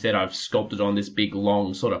arm. Instead, I've sculpted on this big,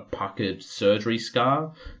 long, sort of puckered surgery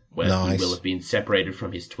scar where he will have been separated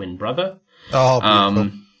from his twin brother. Oh,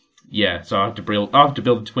 beautiful. Yeah. So I have to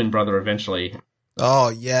build a twin brother eventually. Oh,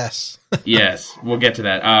 yes. Yes, we'll get to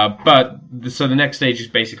that. So the next stage is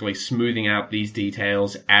basically smoothing out these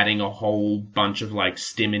details, adding a whole bunch of like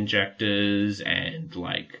stim injectors and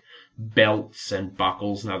like belts and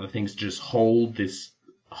buckles and other things to just hold this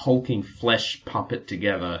hulking flesh puppet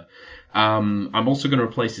together. I'm also going to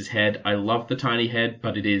replace his head. I love the tiny head,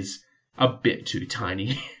 but it is a bit too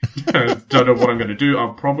tiny. Don't know what I'm going to do.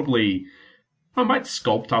 I might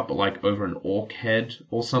sculpt up like over an orc head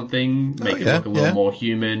or something, make it look a little more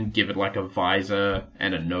human, give it like a visor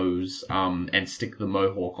and a nose, and stick the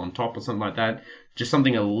mohawk on top or something like that. Just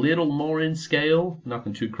something a little more in scale,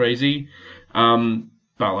 nothing too crazy. But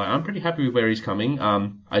like, I'm pretty happy with where he's coming.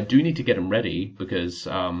 I do need to get him ready because,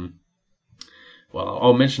 well,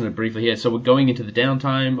 I'll mention it briefly here. So we're going into the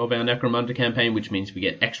downtime of our Necromunda campaign, which means we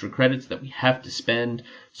get extra credits that we have to spend.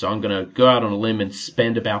 So I'm going to go out on a limb and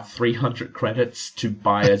spend about 300 credits to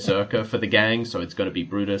buy a Zerker for the gang. So it's going to be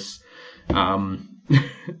Brutus. So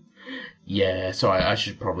I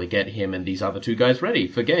should probably get him and these other two guys ready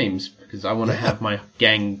for games because I want to have my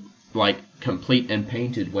gang like complete and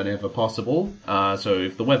painted whenever possible. So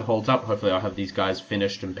if the weather holds up, hopefully I'll have these guys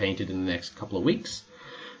finished and painted in the next couple of weeks.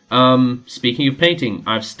 Speaking of painting,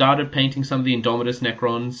 I've started painting some of the Indomitus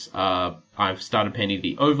Necrons. I've started painting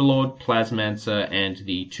the Overlord, Plasmancer, and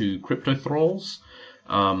the 2 Crypto Thralls.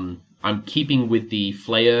 I'm keeping with the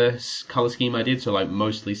Flare color scheme I did, so like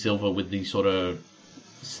mostly silver with the sort of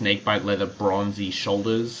snakebite leather bronzy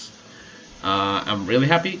shoulders. I'm really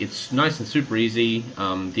happy. It's nice and super easy.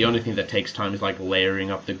 The only thing that takes time is like layering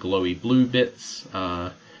up the glowy blue bits.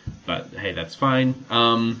 But hey, that's fine.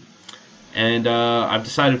 And I've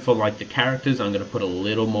decided for like the characters, I'm going to put a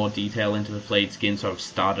little more detail into the flayed skin. So I've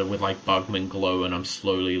started with like Bugman Glow and I'm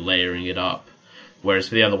slowly layering it up. Whereas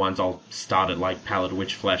for the other ones, I'll start at like Pallid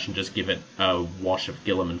Witch Flesh and just give it a wash of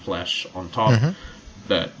Gilliman Flesh on top. Mm-hmm.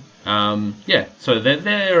 But yeah, so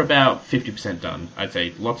they're about 50% done. I'd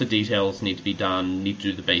say lots of details need to be done, need to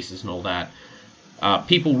do the bases and all that.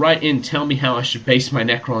 People write in, tell me how I should base my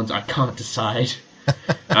Necrons. I can't decide.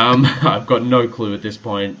 I've got no clue at this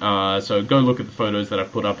point. So go look at the photos that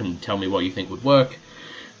I've put up and tell me what you think would work.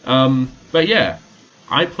 But yeah,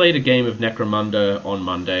 I played a game of Necromunda on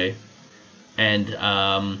Monday. And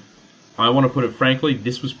I want to put it frankly,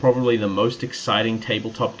 this was probably the most exciting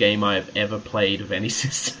tabletop game I have ever played of any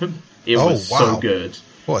system. It was so good.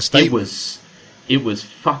 What a statement. It was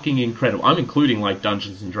fucking incredible. I'm including like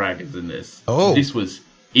Dungeons and Dragons in this. Oh. This was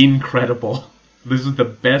incredible. This is the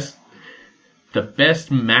best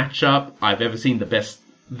matchup I've ever seen. The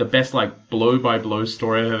best like blow by blow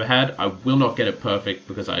story I've ever had. I will not get it perfect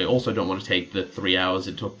because I also don't want to take the 3 hours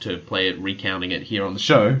it took to play it, recounting it here on the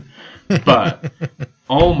show. But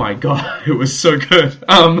oh my god, it was so good.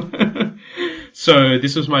 So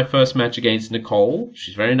this was my first match against Nicole.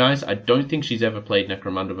 She's very nice. I don't think she's ever played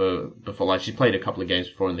Necromunda before. Like, she played a couple of games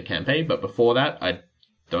before in the campaign, but before that, I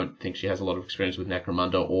don't think she has a lot of experience with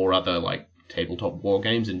Necromunda or other like tabletop war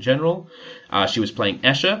games in general. She was playing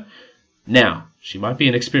Escher. Now, she might be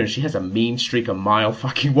inexperienced. She has a mean streak a mile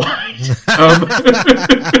fucking wide.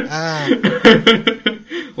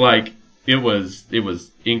 Like, it was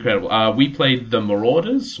incredible. We played the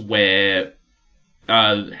Marauders, where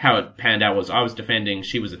how it panned out was I was defending,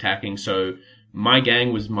 she was attacking, so my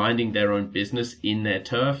gang was minding their own business in their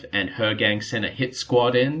turf, and her gang sent a hit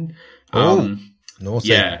squad in.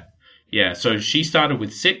 Naughty. Yeah, so she started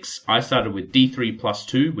with 6, I started with D3 plus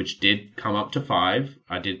 2, which did come up to 5.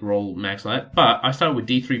 I did roll max on that, but I started with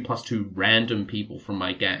D3 plus 2 random people from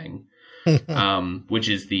my gang, which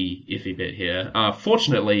is the iffy bit here.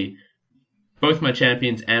 Fortunately, both my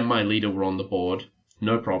champions and my leader were on the board.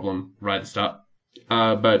 No problem, right at the start.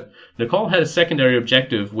 But Nicole had a secondary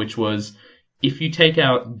objective, which was, if you take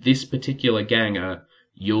out this particular ganger,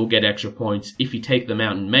 you'll get extra points. If you take them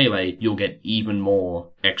out in melee, you'll get even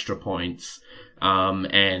more extra points.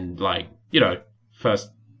 And like, you know,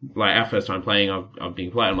 our first time playing, I'm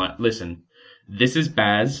being polite. I'm like, listen, this is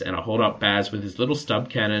Baz, and I hold up Baz with his little stub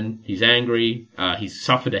cannon. He's angry. He's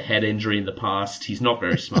suffered a head injury in the past. He's not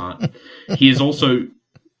very smart. He is also,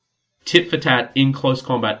 tit for tat, in close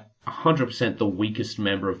combat, 100% the weakest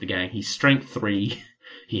member of the gang. He's strength 3.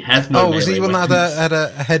 He has no melee was he one that weapons. had a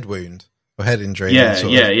head wound? Or head injury? Yeah.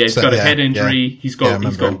 He's got a head injury. Yeah. He's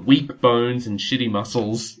got weak bones and shitty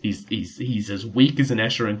muscles. He's as weak as an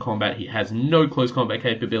Escher in combat. He has no close combat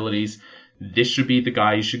capabilities. This should be the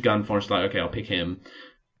guy you should gun for. It's like, okay, I'll pick him.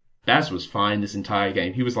 Baz was fine this entire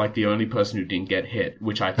game. He was like the only person who didn't get hit,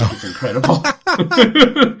 which I think is incredible.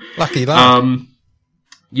 Lucky lad.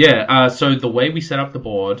 So the way we set up the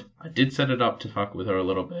board, I did set it up to fuck with her a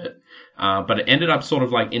little bit, but it ended up sort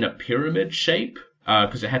of like in a pyramid shape,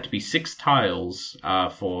 because it had to be 6 tiles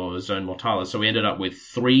for Zone Mortalis. So we ended up with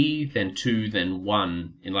 3, then 2, then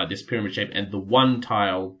 1 in like this pyramid shape, and the one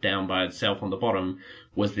tile down by itself on the bottom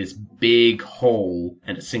was this big hole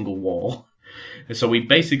and a single wall. And so we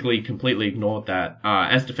basically completely ignored that.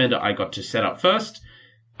 As defender, I got to set up first.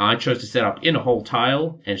 I chose to set up in a whole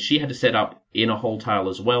tile, and she had to set up in a whole tile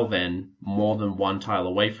as well then, more than 1 tile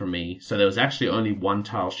away from me. So there was actually only 1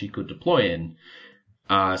 tile she could deploy in.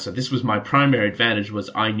 So this was my primary advantage, was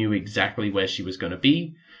I knew exactly where she was going to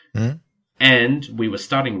be. Mm. And we were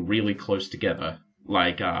starting really close together.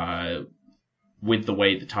 Like, with the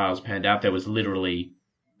way the tiles panned out, there was literally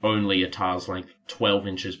only a tile's length, 12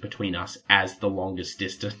 inches between us as the longest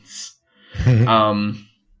distance.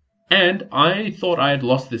 And I thought I had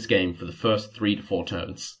lost this game for the first 3 to 4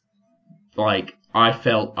 turns. Like, I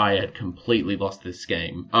felt I had completely lost this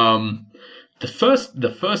game. The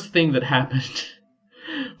first thing that happened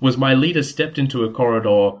was my leader stepped into a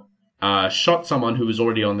corridor, shot someone who was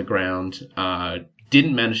already on the ground,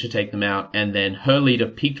 didn't manage to take them out, and then her leader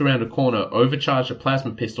peeked around a corner, overcharged a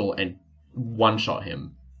plasma pistol, and one-shot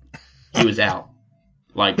him. He was out.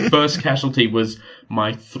 Like, first casualty was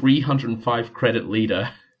my 305 credit leader.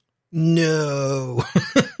 No.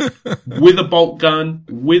 With a bolt gun,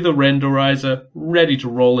 with a renderizer, ready to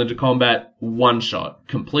roll into combat, one shot.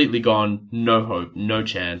 Completely gone, no hope, no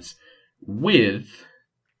chance. With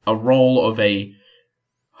a roll of a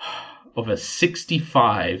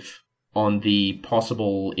 65 on the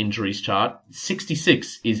possible injuries chart.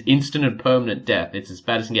 66 is instant and permanent death. It's as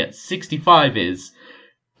bad as it can get. 65 is,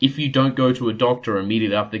 if you don't go to a doctor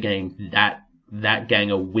immediately after the game, that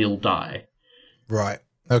ganger will die. Right.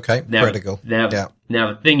 Okay. Critical. Now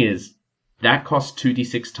the thing is, that costs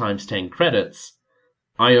 2d6 times 10 credits.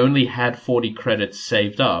 I only had 40 credits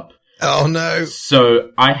saved up. Oh no.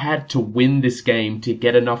 So I had to win this game to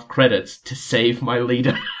get enough credits to save my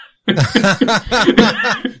leader. To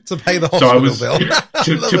pay the hospital bill.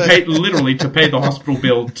 to pay the hospital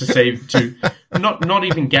bill to not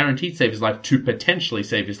even guaranteed save his life, to potentially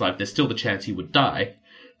save his life. There's still the chance he would die.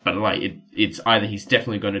 But, like, it's either he's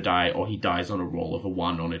definitely going to die or he dies on a roll of a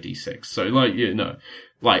 1 on a d6. So, like, you know,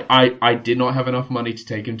 like, I did not have enough money to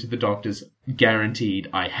take him to the doctors. Guaranteed.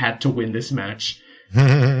 I had to win this match.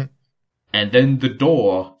 And then the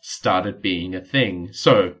door started being a thing.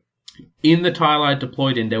 So, in the tile I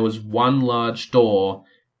deployed in, there was one large door,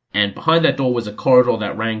 and behind that door was a corridor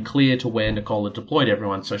that ran clear to where Nicole had deployed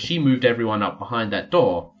everyone. So she moved everyone up behind that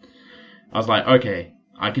door. I was like, okay,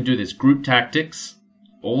 I can do this. Group tactics.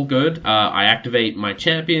 All good. I activate my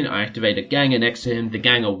champion, I activate a ganger next to him, the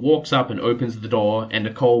ganger walks up and opens the door, and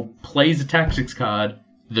Nicole plays a tactics card,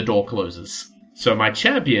 the door closes. So my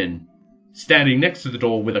champion, standing next to the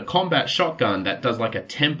door with a combat shotgun that does like a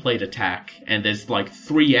template attack, and there's like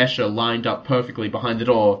 3 Escher lined up perfectly behind the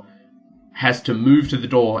door, has to move to the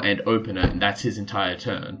door and open it, and that's his entire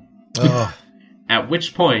turn. Oh. At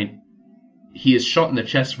which point, he is shot in the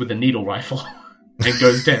chest with a needle rifle and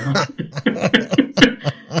goes down.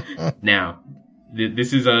 Now,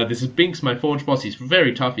 this is Binks, my Forge boss. He's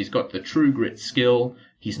very tough. He's got the true grit skill.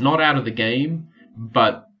 He's not out of the game,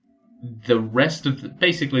 but the rest of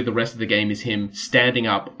the game is him standing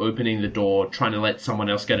up, opening the door, trying to let someone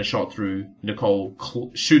else get a shot through, Nicole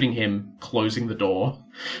shooting him, closing the door.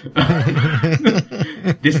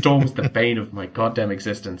 This door was the bane of my goddamn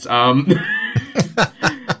existence.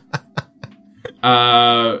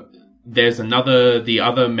 There's the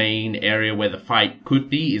other main area where the fight could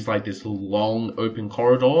be is like this long open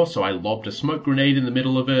corridor, so I lobbed a smoke grenade in the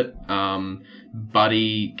middle of it.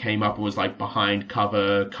 Buddy came up and was like behind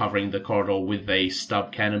cover, covering the corridor with a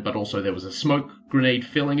stub cannon, but also there was a smoke grenade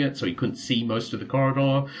filling it, so he couldn't see most of the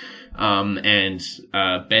corridor. And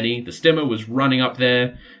Benny, the stimmer, was running up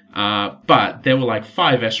there, but there were like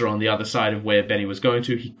 5 Escher on the other side of where Benny was going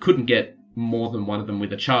to. He couldn't get more than one of them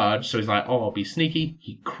with a charge, so he's like, oh, I'll be sneaky.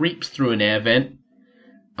 He creeps through an air vent.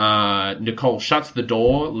 Nicole shuts the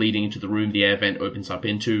door leading into the room the air vent opens up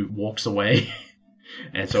into, walks away.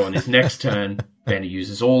 And so on his next turn, Benny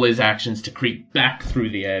uses all his actions to creep back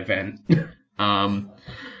through the air vent.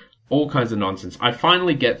 All kinds of nonsense. I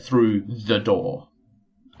finally get through the door.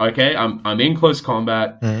 Okay, I'm in close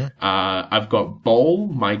combat. Mm-hmm. I've got Bowl,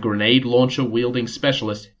 my grenade launcher wielding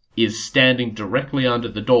specialist, is standing directly under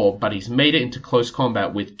the door, but he's made it into close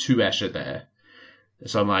combat with 2 Escher there.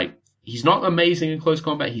 So I'm like, he's not amazing in close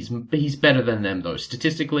combat. He's better than them though.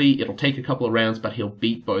 Statistically, it'll take a couple of rounds, but he'll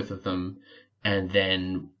beat both of them. And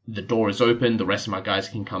then the door is open. The rest of my guys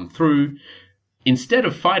can come through. Instead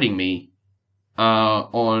of fighting me,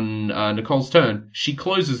 on Nicole's turn, she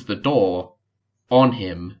closes the door on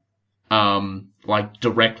him, like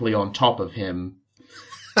directly on top of him.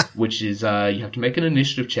 Which is, you have to make an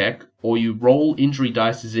initiative check, or you roll injury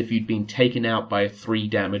dice as if you'd been taken out by a 3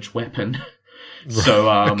 damage weapon. So,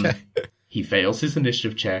 okay. He fails his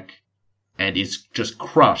initiative check, and is just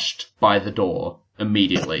crushed by the door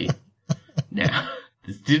immediately. Now,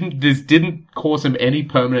 this didn't cause him any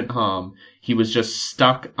permanent harm. He was just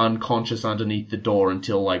stuck unconscious underneath the door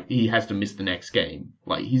until, like, he has to miss the next game.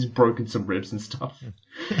 Like, he's broken some ribs and stuff.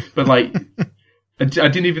 But, like, I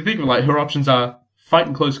didn't even think of it. Like, her options are fight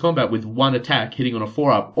in close combat with 1 attack hitting on a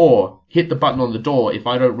 4-up, or hit the button on the door. If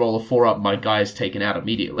I don't roll a 4-up, my guy is taken out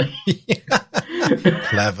immediately.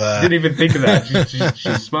 Clever. Didn't even think of that.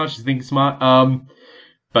 She's smart. She's thinking smart.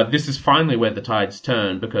 But this is finally where the tides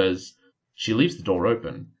turn, because she leaves the door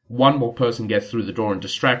open. One more person gets through the door and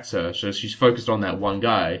distracts her, so she's focused on that one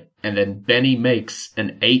guy. And then Benny makes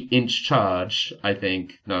an 8-inch charge, I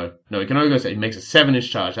think. No, he can only go, he makes a 7-inch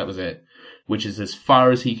charge, that was it. Which is as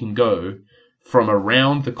far as he can go, from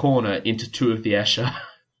around the corner into 2 of the Escher.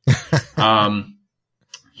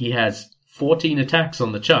 he has 14 attacks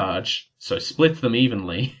on the charge, so splits them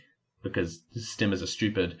evenly, because stimmers are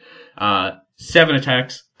stupid. 7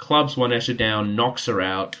 attacks, clubs one Escher down, knocks her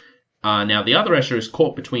out. Now, the other Escher is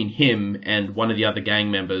caught between him and one of the other gang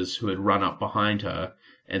members who had run up behind her.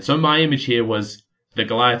 And so my image here was the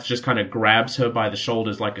Goliath just kind of grabs her by the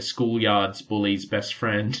shoulders like a schoolyard's bully's best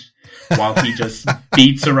friend, while he just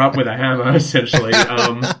beats her up with a hammer, essentially.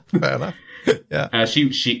 Fair enough. Yeah.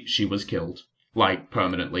 She was killed, like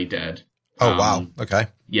permanently dead. Oh, wow. Okay.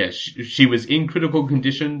 Yeah, she was in critical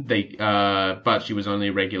condition. But she was only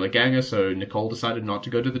a regular ganger, so Nicole decided not to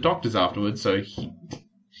go to the doctors afterwards. So she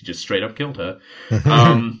just straight up killed her.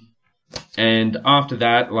 And after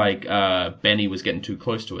that, like Benny was getting too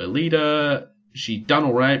close to her leader. She'd done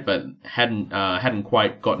all right, but hadn't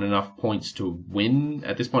quite gotten enough points to win.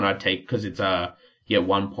 At this point, I'd take, because it's you get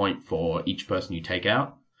 1 point for each person you take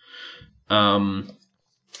out. And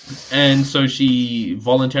so she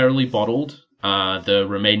voluntarily bottled. The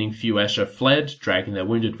remaining few Escher fled, dragging their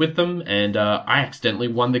wounded with them, and I accidentally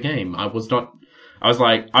won the game. I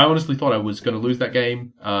honestly thought I was going to lose that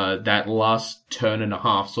game. That last turn and a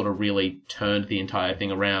half sort of really turned the entire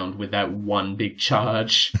thing around with that one big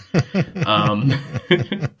charge.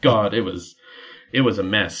 God, it was a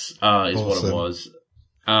mess, is awesome. What it was.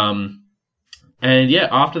 And yeah,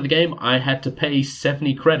 after the game, I had to pay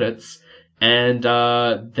 70 credits, and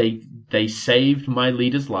they saved my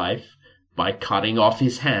leader's life by cutting off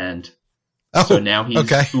his hand. Oh, so now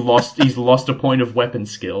he's lost a point of weapon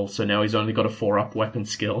skill, so now he's only got a 4-up weapon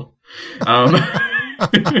skill.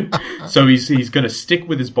 So he's gonna stick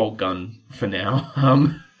with his bolt gun for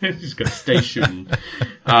now. He's gonna stay shooting.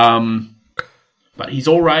 But he's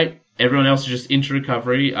alright. Everyone else is just into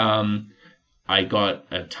recovery. I got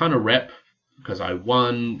a ton of rep because I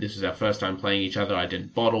won. This is our first time playing each other. I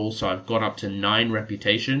didn't bottle, so I've got up to 9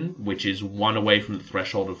 reputation, which is 1 away from the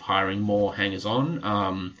threshold of hiring more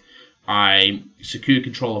hangers-on. I secure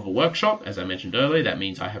control of a workshop, as I mentioned earlier. That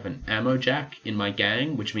means I have an ammo jack in my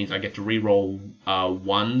gang, which means I get to re-roll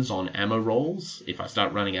 1s on ammo rolls if I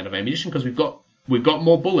start running out of ammunition, because we've got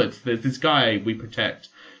more bullets. There's this guy we protect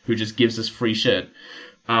who just gives us free shit.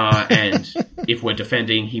 And if we're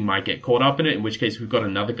defending, he might get caught up in it, in which case we've got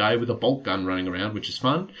another guy with a bolt gun running around, which is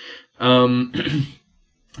fun. And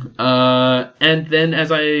then, as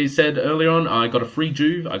I said earlier on, I got a free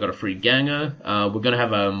Juve, I got a free Ganger. We're going to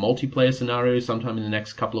have a multiplayer scenario sometime in the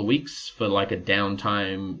next couple of weeks for like a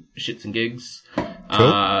downtime shits and gigs.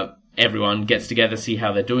 Cool. Everyone gets together, see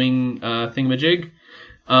how they're doing, thingamajig.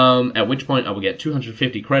 At which point I will get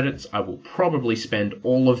 250 credits. I will probably spend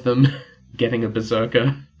all of them getting a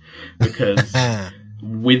Berserker, because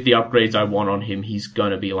with the upgrades I want on him, he's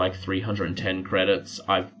going to be like 310 credits.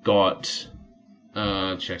 I've got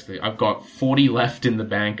 40 left in the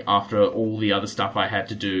bank after all the other stuff I had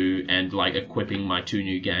to do and like equipping my 2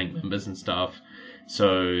 new gang members and stuff.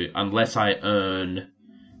 So unless I earn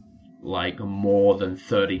like more than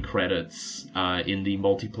 30 credits in the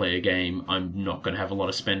multiplayer game, I'm not going to have a lot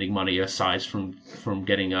of spending money aside from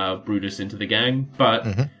getting Brutus into the gang. But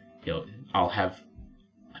you know, I'll actually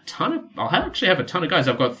have a ton of guys.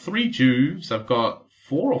 I've got 3 Juves, I've got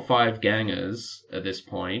 4 or 5 gangers at this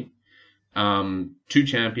point. 2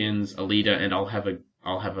 champions, a leader, and I'll have a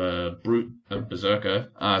berserker.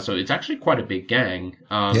 So it's actually quite a big gang.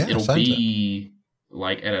 It'll be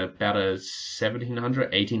like at about a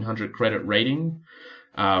 1,700, 1,800 credit rating.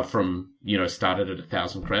 From, started at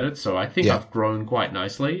 1,000 credits. So I think I've grown quite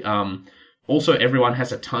nicely. Also, everyone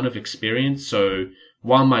has a ton of experience. So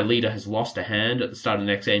while my leader has lost a hand at the start of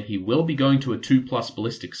the next game, he will be going to a 2+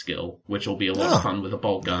 ballistic skill, which will be a lot of fun with a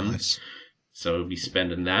bolt gun. Nice. So we'll be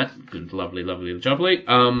spending that. Good, lovely, lovely, jubbly.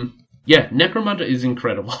 Necromunda is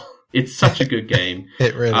incredible. It's such a good game.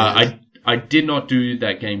 It really is. I did not do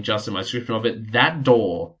that game justice in my description of it. That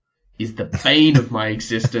door is the bane of my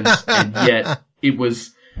existence, and yet it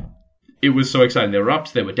was so exciting. There were ups,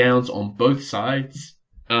 there were downs on both sides.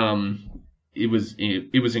 It was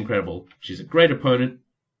incredible. She's a great opponent.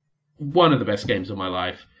 One of the best games of my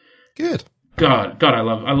life. Good. God, I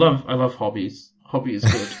love hobbies. Hobby is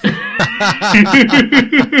good.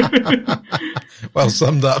 Well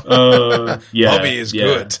summed up. Hobby is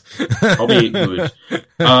good. Hobby good.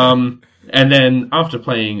 And then after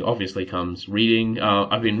playing, obviously comes reading.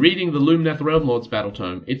 I've been reading the Lumineth Realm Lords Battle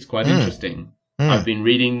Tome. It's quite interesting. I've been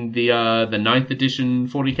reading the 9th edition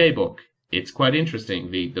 40k book. It's quite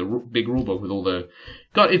interesting. The big rule book with all the...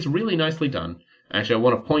 God, it's really nicely done. Actually, I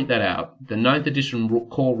want to point that out. The 9th edition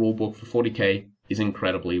core rule book for 40k is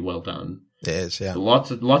incredibly well done. It is, yeah.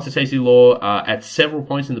 Lots of tasty lore. At several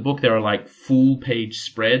points in the book, there are like full-page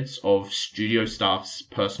spreads of studio staff's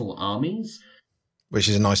personal armies. which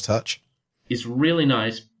is a nice touch. Is really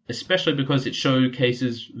nice, especially because it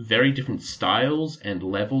showcases very different styles and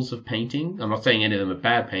levels of painting. I'm not saying any of them are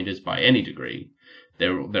bad painters by any degree.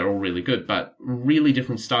 They're all really good, but really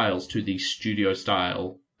different styles to the studio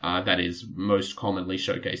style that is most commonly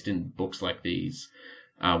showcased in books like these,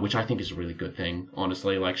 which I think is a really good thing,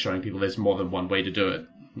 honestly, like showing people there's more than one way to do it.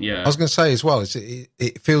 Yeah. I was going to say as well,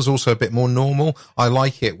 it feels also a bit more normal. I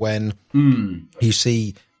like it when you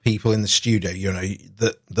see people in the studio, you know,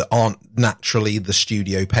 that aren't naturally the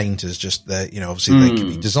studio painters, just they're, you know, obviously they could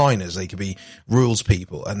be designers, they could be rules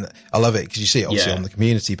people. And I love it because you see it obviously on the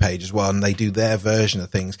community page as well, and they do their version of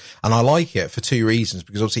things. And I like it for two reasons,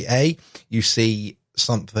 because obviously you see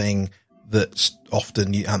something that's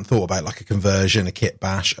often you hadn't thought about, like a conversion, a kit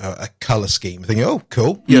bash, a color scheme, thinking, oh,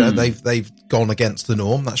 cool. You know, they've gone against the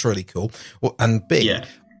norm. That's really cool. And B,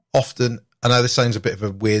 often, I know this sounds a bit of a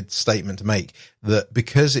weird statement to make, that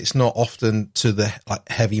because it's not often to the like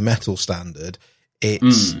heavy metal standard,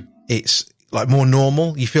 it's like more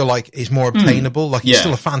normal. You feel like it's more obtainable. Like it's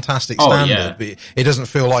still a fantastic standard, but it doesn't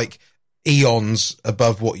feel like eons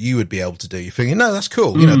above what you would be able to do. You're thinking, no, that's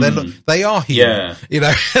cool. You know, they are human. You know,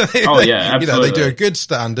 absolutely. You know, they do a good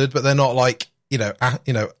standard, but they're not like, you know,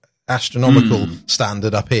 astronomical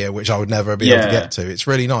standard up here, which I would never be able to get to. It's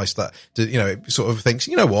really nice that, you know, it sort of thinks,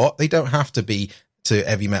 you know what, they don't have to be to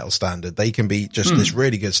heavy metal standard. They can be just this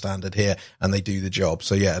really good standard here, and they do the job.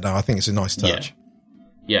 So yeah, no, I think it's a nice touch.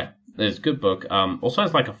 Yeah, it's a good book. Also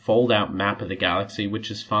has like a fold out map of the galaxy,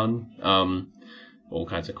 which is fun. All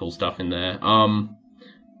kinds of cool stuff in there.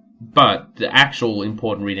 But the actual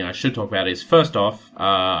important reading I should talk about is, first off,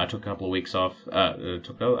 I took a couple of weeks off.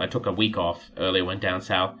 I took a week off earlier, went down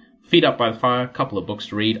south. Feet up by the fire, a couple of books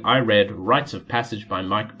to read. I read Rites of Passage by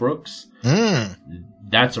Mike Brooks.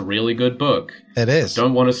 That's a really good book. It is.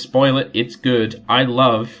 Don't want to spoil it. It's good. I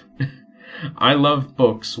love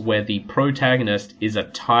books where the protagonist is a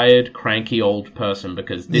tired, cranky old person,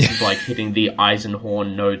 because this is like hitting the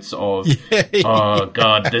Eisenhorn notes of, oh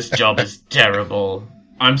god, this job is terrible.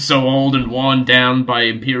 I'm so old and worn down by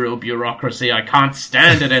imperial bureaucracy, I can't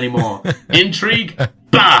stand it anymore. Intrigue?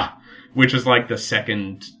 Bah! Which is like the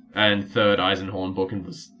second and third Eisenhorn book, and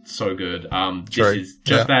was so good. This is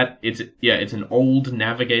just that. It's an old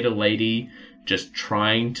navigator lady just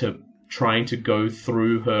trying to go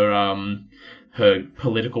through her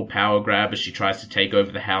political power grab as she tries to take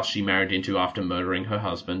over the house she married into after murdering her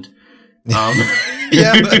husband.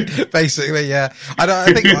 Basically, yeah.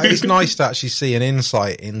 I think like, it's nice to actually see an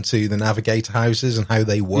insight into the navigator houses and how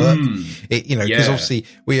they work. You know, because obviously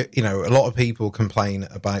a lot of people complain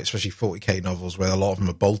about, especially 40k novels, where a lot of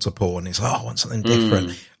them are bolter porn. It's like, oh, I want something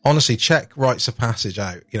different. Honestly, check Rites of Passage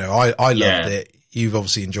out. You know, I loved it. You've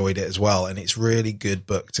obviously enjoyed it as well, and it's really good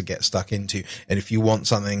book to get stuck into. And if you want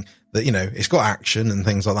something that, you know, it's got action and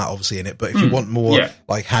things like that obviously in it, but if you want more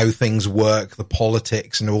like how things work, the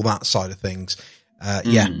politics and all that side of things,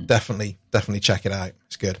 definitely check it out.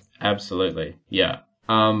 It's good. Absolutely. Yeah.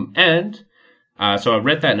 So I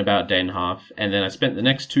read that in about a day and a half, and then I spent the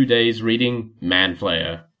next 2 days reading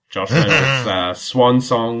Manflayer, Josh Reynolds' swan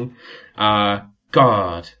song. God,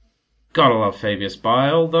 I love Fabius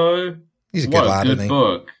Bile, though. He's a good lad, isn't he?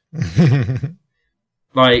 Book.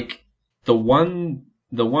 Like, the one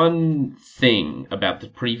thing about the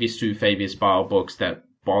previous two Fabius Bile books that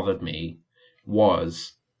bothered me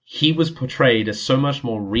was he was portrayed as so much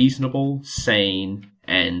more reasonable, sane,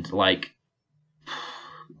 and, like,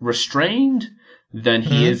 restrained than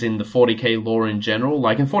he is in the 40k lore in general.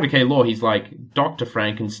 Like, in 40k lore, he's like, Dr.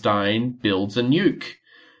 Frankenstein builds a nuke.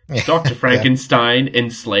 Dr. Frankenstein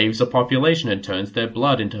enslaves a population and turns their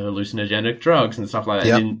blood into hallucinogenic drugs and stuff like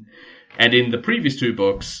that. And in the previous two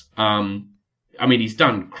books, I mean, he's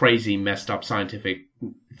done crazy, messed up scientific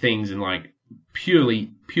things and, like, pure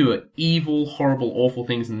evil, horrible, awful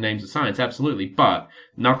things in the names of science, absolutely, but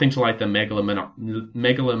nothing to, like, the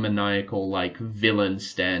megalomaniacal, like, villain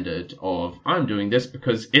standard of, I'm doing this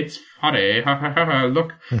because it's funny,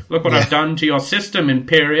 look what I've done to your system,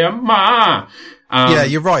 Imperium,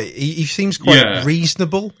 you're right. He seems quite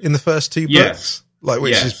reasonable in the first two books, like,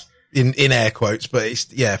 which is in air quotes, but it's,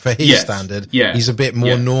 for his standard, he's a bit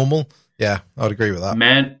more normal. Yeah, I'd agree with that.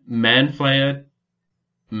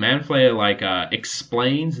 Manflayer, like,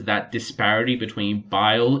 explains that disparity between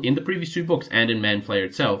Bile in the previous two books and in Manflayer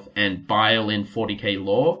itself, and Bile in 40k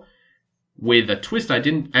lore, with a twist I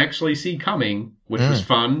didn't actually see coming, which was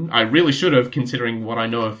fun. I really should have, considering what I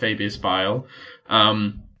know of Fabius Bile.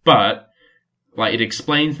 But, like, it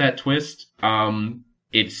explains that twist.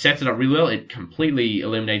 It sets it up really well. It completely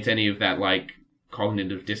eliminates any of that, like,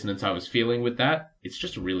 cognitive dissonance I was feeling with that. It's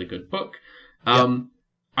just a really good book.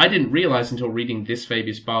 I I didn't realize until reading this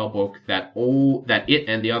Fabius Bile book that it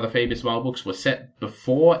and the other Fabius Bile books were set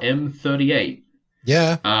before M38.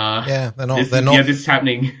 Yeah. They're not. Yeah, this is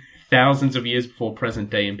happening thousands of years before present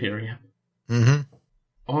day Imperium. Mm-hmm.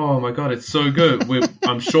 Oh my god, it's so good.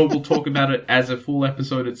 I'm sure we'll talk about it as a full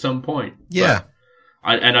episode at some point. Yeah.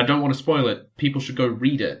 And I don't want to spoil it. People should go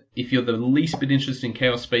read it. If you're the least bit interested in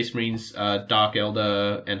Chaos Space Marines, Dark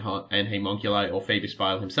Elder, and Homunculi, or Fabius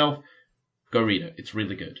Bile himself, go read it. It's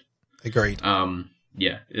really good. Agreed.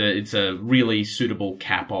 Yeah, it's a really suitable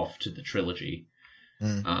cap off to the trilogy.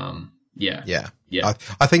 Yeah.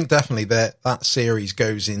 I think definitely that series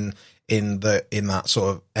goes in that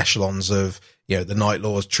sort of echelons of, you know, the Night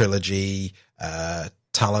Lords trilogy,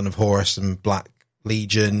 Talon of Horus and Black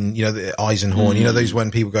Legion, you know, the Eisenhorn, you know, those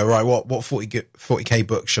when people go, right, what 40k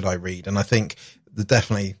book should I read? And I think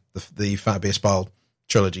definitely the Fabius Bile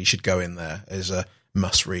trilogy should go in there as a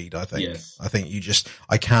must read, I think. Yes. I think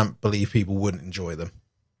I can't believe people wouldn't enjoy them.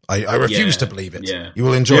 I refuse to believe it. Yeah. You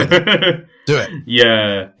will enjoy them. Do it.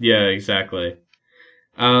 Yeah, exactly.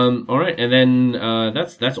 All right, and then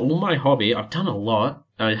that's all my hobby. I've done a lot.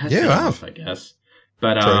 It has been enough, I guess.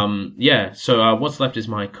 But so what's left is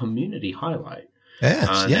my community highlight.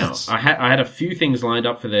 Yes. Now, I had a few things lined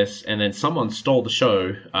up for this, and then someone stole the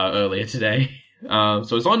show earlier today. So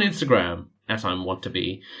it's on Instagram, as I want to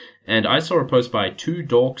be, and I saw a post by Two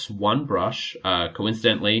Dorks, One Brush,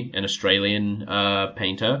 coincidentally an Australian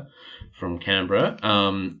painter from Canberra,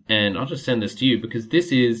 and I'll just send this to you because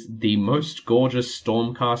this is the most gorgeous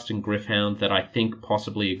Stormcast Gryph-hound that I think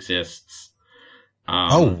possibly exists.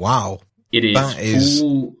 Oh wow! It is that is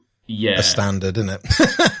full, a standard, isn't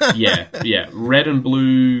it? yeah. Red and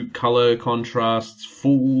blue color contrasts,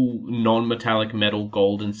 full non-metallic metal,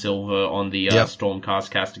 gold and silver on the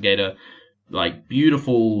Stormcast Castigator. Like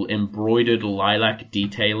beautiful embroidered lilac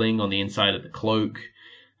detailing on the inside of the cloak.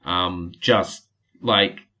 Just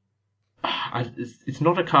like it's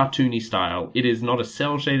not a cartoony style. It is not a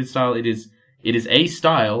cell shaded style. It is a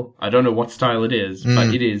style. I don't know what style it is,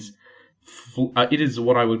 but it is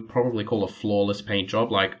what I would probably call a flawless paint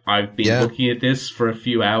job. Like I've been looking at this for a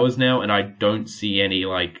few hours now, and I don't see any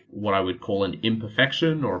like what I would call an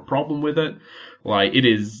imperfection or a problem with it. Like it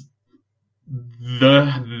is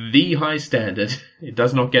the high standard. It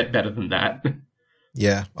does not get better than that.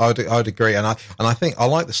 Yeah, I'd agree, and I think I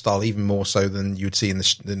like the style even more so than you'd see in the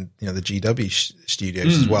GW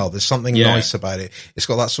studios as well. There's something nice about it. It's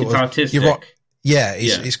got that sort of artistic. You're right. Yeah,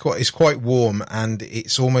 it's quite warm and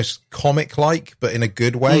it's almost comic like, but in a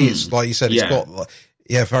good way. It's like you said, it's got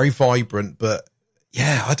very vibrant, but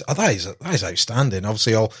that is outstanding.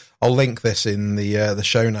 Obviously, I'll link this in the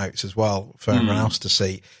show notes as well for everyone else to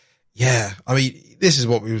see. Yeah, I mean, this is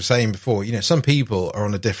what we were saying before. You know, some people are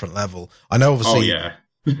on a different level. I know, obviously,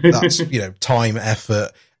 that's time,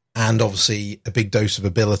 effort, and obviously a big dose of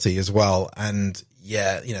ability as well. And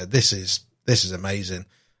this is amazing.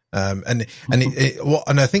 And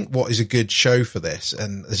I think what is a good show for this,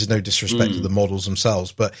 and this is no disrespect to the models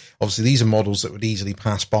themselves, but obviously these are models that would easily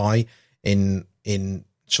pass by in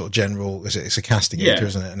sort of general, it's a castigator,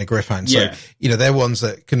 isn't it? And a Gryph-hound. So, they're ones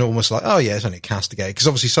that can almost like, oh yeah, it's only a castigator. Because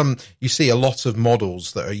obviously you see a lot of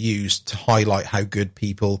models that are used to highlight how good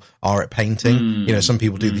people are at painting. Some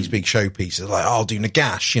people do these big show pieces, like, I'll do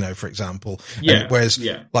Nagash, for example. Yeah. Whereas,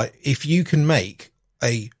 like, if you can make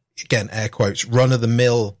again, air quotes,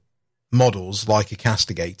 run-of-the-mill models like a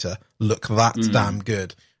castigator look that damn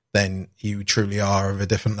good, then you truly are of a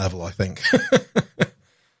different level, I think.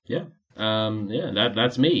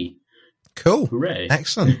 That's me. Cool. Hooray.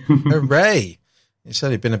 Excellent. Hooray. You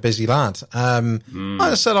said you've been a busy lad. Like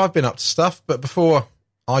I said, I've been up to stuff, but before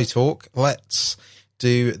I talk, let's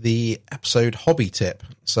do the episode hobby tip.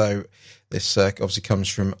 So this obviously comes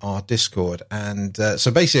from our Discord. And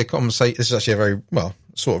so basically a conversation, this is actually a very,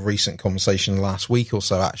 sort of recent conversation last week or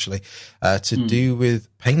so, actually, to do with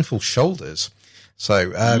painful shoulders.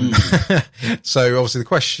 So, so obviously the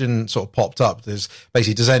question sort of popped up. There's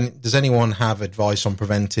basically, does anyone have advice on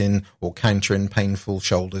preventing or countering painful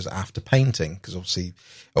shoulders after painting? Because obviously,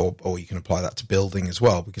 or you can apply that to building as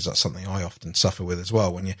well, because that's something I often suffer with as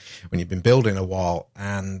well. When you've been building a while,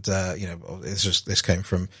 and this came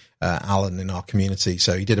from Alan in our community.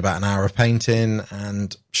 So he did about an hour of painting,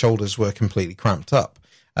 and shoulders were completely cramped up.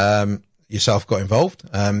 Yourself got involved,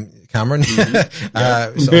 Cameron. So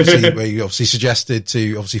obviously, where you obviously suggested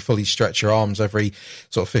to obviously fully stretch your arms every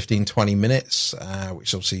sort of 15, 20 minutes,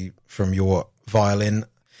 which obviously from your violin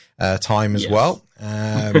time as well.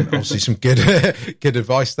 Obviously some good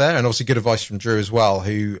advice there, and obviously good advice from Drew as well,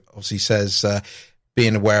 who obviously says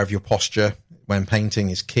being aware of your posture when painting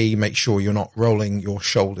is key. Make sure you're not rolling your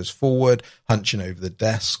shoulders forward, hunching over the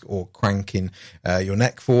desk, or cranking your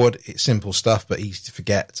neck forward. It's simple stuff, but easy to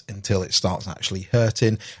forget until it starts actually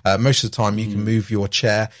hurting. Most of the time you can move your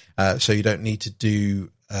chair, so you don't need to do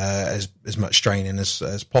as much straining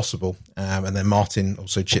as possible. And then Martin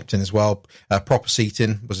also chipped in as well. Proper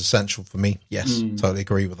seating was essential for me. Yes, totally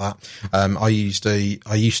agree with that. I used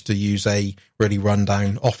to use a really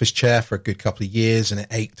rundown office chair for a good couple of years, and it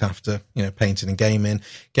ached after, painting and gaming.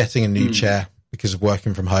 Getting a new chair because of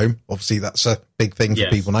working from home. Obviously that's a big thing for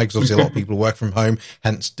people now, because obviously a lot of people work from home,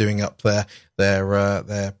 hence doing up their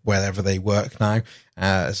wherever they work now.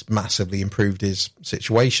 Has massively improved his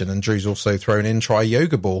situation. And Drew's also thrown in, try a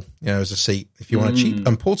yoga ball, as a seat if you want a cheap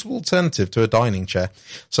and portable alternative to a dining chair.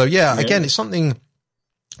 So again, it's something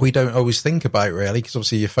we don't always think about, really, because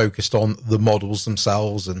obviously you're focused on the models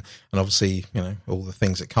themselves and obviously, all the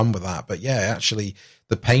things that come with that. But actually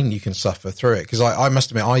the pain you can suffer through it. Because I must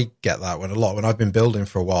admit, I get that when I've been building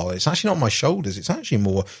for a while. It's actually not my shoulders. It's actually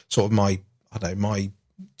more sort of my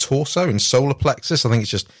torso and solar plexus. I think it's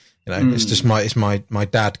just, it's just my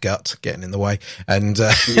dad gut getting in the way. And,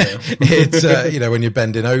 it's, when you're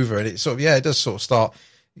bending over, and it's sort of, it does sort of start,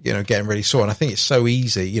 getting really sore. And I think it's so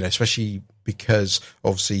easy, especially because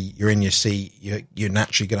obviously you're in your seat, you're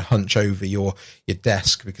naturally going to hunch over your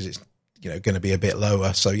desk because it's, going to be a bit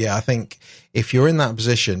lower. So I think if you're in that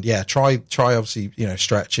position, try obviously,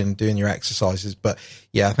 stretching, doing your exercises. But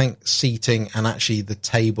I think seating and actually the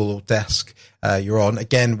table or desk you're on,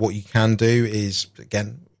 again, what you can do is,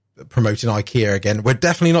 again, promoting IKEA again. We're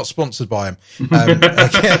definitely not sponsored by them.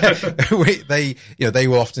 They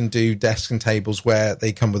will often do desks and tables where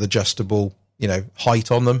they come with adjustable,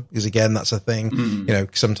 height on them, because again, that's a thing.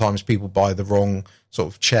 Sometimes people buy the wrong sort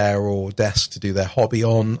of chair or desk to do their hobby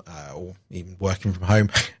on, or even working from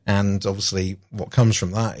home. And obviously what comes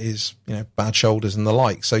from that is, bad shoulders and the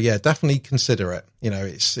like. So definitely consider it.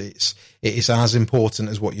 It is as important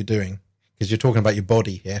as what you're doing, because you're talking about your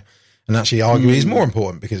body here. And actually, arguably, is more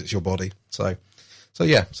important because it's your body. So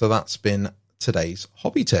that's been today's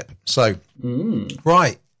hobby tip. So,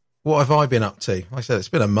 right, what have I been up to? Like I said, it's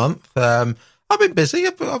been a month. I've been busy.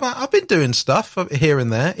 I've been doing stuff here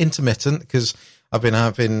and there, intermittent, because I've been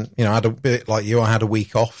having, I had a bit like you. I had a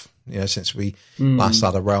week off, since we last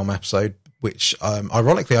had a Realm episode, which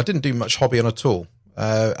ironically I didn't do much hobby on at all.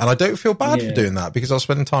 And I don't feel bad for doing that, because I was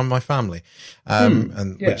spending time with my family,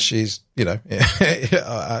 which is,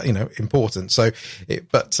 important. So,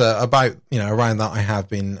 about, around that, I have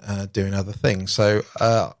been doing other things. So,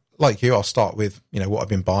 like you, I'll start with, what I've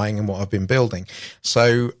been buying and what I've been building.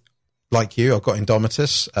 So, like you, I've got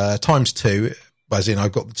Indomitus, ×2, as in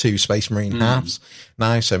I've got the 2 Space Marine halves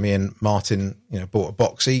now. So me and Martin, bought a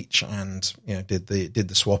box each and, did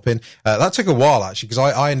the swap in. That took a while, actually, because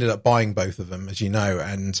I ended up buying both of them, as you know.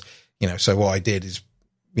 And, so what I did is,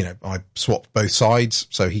 I swapped both sides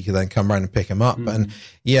so he could then come around and pick them up. And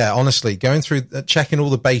honestly, going through, checking all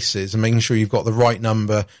the bases and making sure you've got the right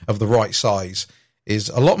number of the right size is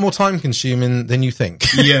a lot more time consuming than you think.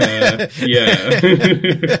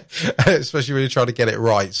 Especially when you try to get it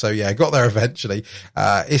right. So I got there eventually.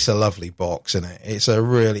 It's a lovely box, isn't it? It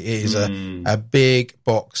is a big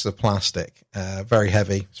box of plastic, very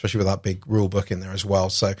heavy, especially with that big rule book in there as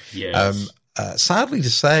well. So, sadly to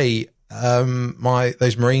say,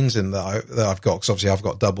 those Marines that I've got, because obviously I've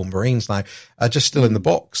got double Marines now, are just still in the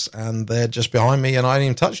box, and they're just behind me, and I haven't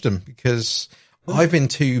even touched them because I've been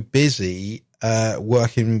too busy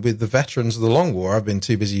working with the veterans of the Long War. I've been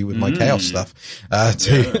too busy with my Chaos stuff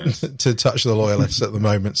to touch the Loyalists at the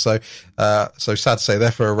moment. So sad to say,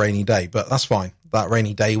 they're for a rainy day, but that's fine. That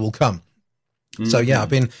rainy day will come. So I've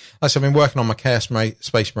been working on my Chaos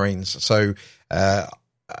Space Marines. So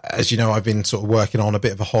as you know, I've been sort of working on a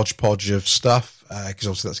bit of a hodgepodge of stuff, because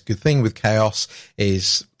obviously that's a good thing with Chaos,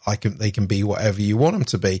 is they can be whatever you want them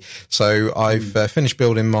to be. So I've finished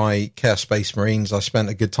building my Chaos Space Marines. I spent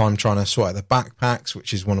a good time trying to sort out the backpacks,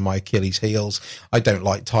 which is one of my Achilles heels. I don't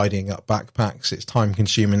like tidying up backpacks. It's time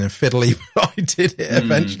consuming and fiddly, but I did it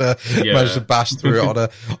eventually. Managed to bash through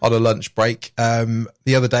it on a lunch break.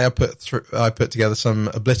 The other day I put together some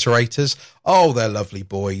obliterators. Oh, they're lovely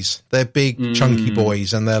boys. They're big, chunky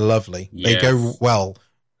boys, and they're lovely. Yes. They go well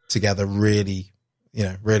together, really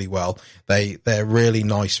well. They're really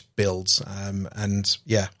nice builds. And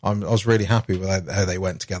I was really happy with how they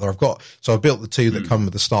went together. I built the 2 that come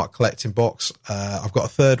with the Start Collecting box. I've got a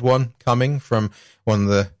third one coming from one of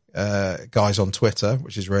the guys on Twitter,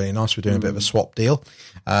 which is really nice. We're doing a bit of a swap deal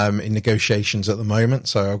in negotiations at the moment.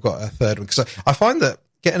 So I've got a third one, because I find that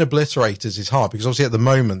getting obliterators is hard because obviously at the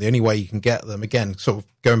moment the only way you can get them, again, sort of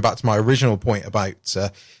going back to my original point about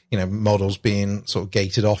models being sort of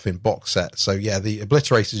gated off in box sets. So yeah, the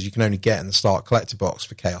obliterators you can only get in the start collector box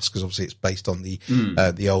for Chaos because obviously it's based on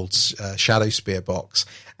the old Shadow Spear box,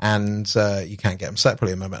 and you can't get them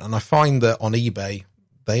separately at the moment. And I find that on eBay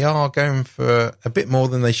they are going for a bit more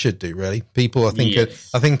than they should do, really. People, I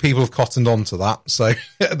think people have cottoned on to that. So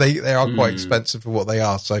they are quite expensive for what they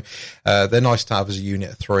are. So they're nice to have as a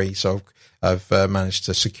unit of 3. So I've managed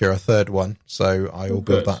to secure a third one. So I will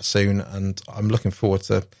build that soon. And I'm looking forward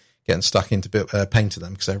to getting stuck into painting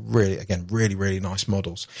them because they're really, again, really, really nice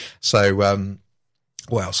models. So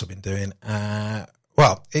what else I've been doing?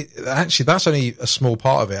 Actually, that's only a small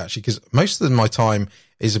part of it, actually, because most of my time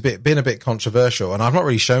is been a bit controversial, and I've not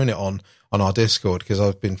really shown it on our Discord because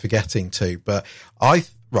I've been forgetting to. But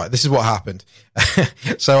this is what happened.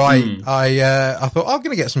 So I thought I'm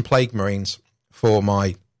going to get some Plague Marines for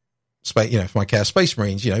my space, for my Chaos Space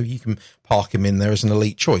Marines. You can park them in there as an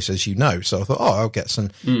elite choice, as you know. So I thought, I'll get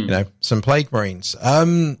some, some Plague Marines.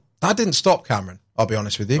 That didn't stop, Cameron. I'll be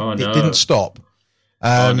honest with you, It didn't stop.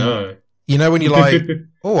 No. When you're like,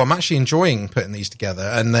 I'm actually enjoying putting these together,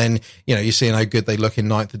 and then you're seeing how good they look in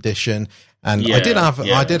 9th edition. And I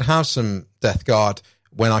did have some Death Guard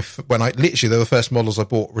when I literally, they were the first models I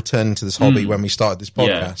bought returning to this hobby when we started this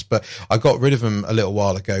podcast. But I got rid of them a little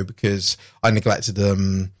while ago because I neglected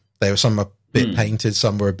them. They were some a bit painted,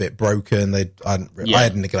 some were a bit broken. I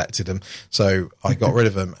had neglected them, so I got rid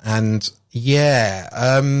of them. And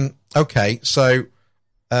okay, so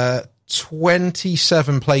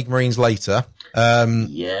 27 Plague Marines later.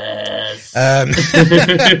 Yes. From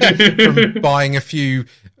buying a few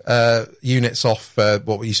units off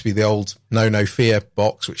what used to be the old No Fear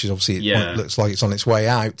box, which is obviously it looks like it's on its way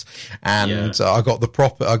out. And I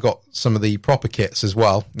got some of the proper kits as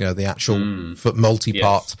well. The actual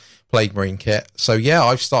multi-part Plague Marine kit. So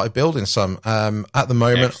I've started building some. At the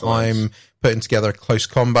moment, excellent. I'm putting together a close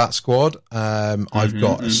combat squad. I've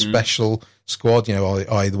got a special squad,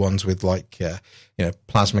 the ones with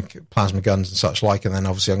plasma guns and such like, and then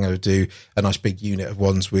obviously I'm going to do a nice big unit of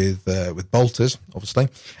ones with bolters, obviously.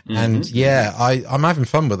 And I'm having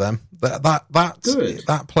fun with them.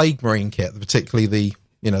 That Plague Marine kit, particularly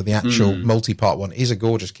the actual multi-part one, is a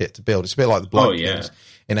gorgeous kit to build. It's a bit like the Blight Kings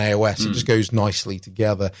in AOS. It just goes nicely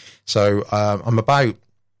together. So I'm about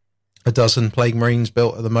a dozen Plague Marines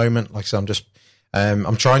built at the moment. Like I said,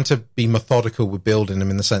 I'm trying to be methodical with building them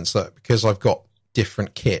in the sense that because I've got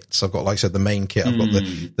different kits, I've got, like I said, the main kit, I've got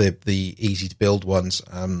the easy to build ones.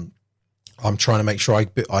 I'm trying to make sure I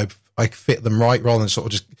fit them right rather than sort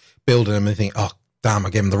of just building them and think, oh damn,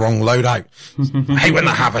 I gave them the wrong loadout. I hate when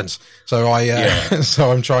that happens. So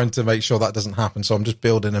so I'm trying to make sure that doesn't happen. So I'm just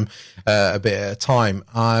building them a bit at a time.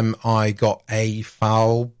 I got a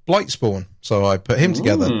Foul Blightspawn, so I put him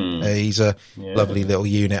together. He's a lovely little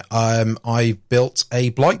unit. I built a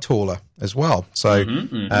Blight Hauler as well. So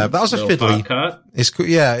that was a fiddly. It's cool.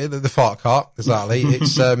 Yeah, the fart cart, exactly.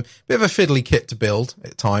 It's a bit of a fiddly kit to build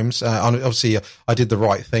at times. Obviously, I did the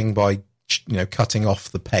right thing by cutting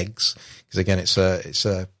off the pegs, because again it's a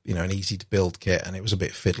an easy to build kit, and it was a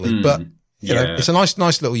bit fiddly, but it's a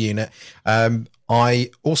nice little unit. I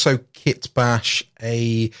also kit bash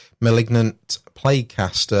a Malignant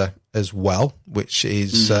Plaguecaster as well, which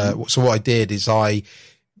is so what I did is I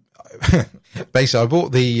basically I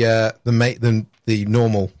bought the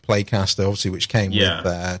normal Plaguecaster, obviously, which came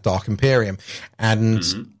with Dark Imperium, and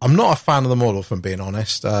I'm not a fan of the model, if I'm being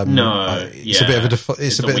honest. It's a bit of a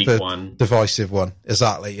divisive one,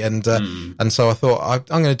 exactly. And so I thought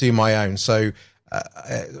I'm going to do my own. So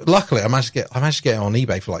luckily, I managed to get it on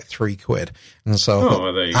eBay for like £3, and so I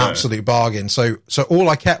thought absolute bargain. So all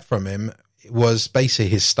I kept from him was basically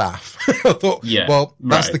his staff. I thought,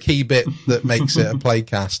 that's the key bit that makes it a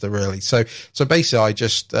Plaguecaster, really. So basically, I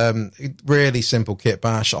just really simple kit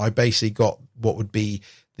bash. I basically got what would be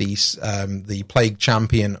the Plague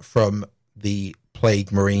Champion from the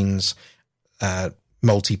Plague Marines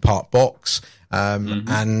multi-part box,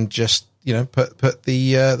 and just put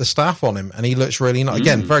the staff on him, and he looks really nice.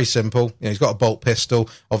 Again, very simple. He's got a bolt pistol.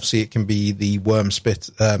 Obviously, it can be the worm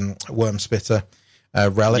spitter.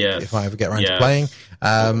 Relic, if I ever get around to playing.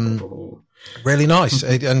 Really nice.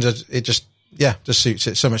 It just suits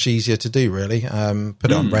it so much easier to do, really.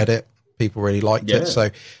 Put it on Reddit. People really liked it, so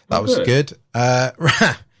that was good.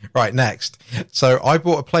 Right, next. So I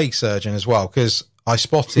bought a Plague Surgeon as well, because I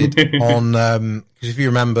spotted on, because if you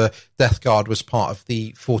remember, Death Guard was part of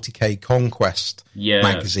the 40k Conquest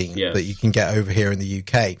magazine that you can get over here in the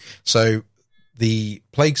UK. So the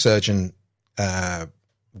Plague Surgeon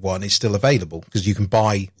one is still available because you can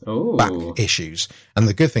buy back issues. And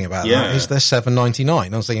the good thing about that is they're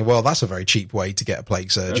 $7.99. I was thinking, well, that's a very cheap way to get a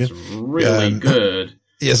Plague Surgeon. That's really good.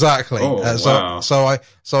 Exactly. Wow. So I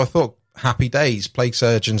thought, happy days. Plague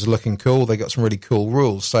Surgeons are looking cool. They got some really cool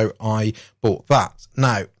rules. So I bought that.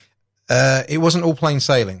 Now, it wasn't all plain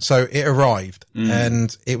sailing. So it arrived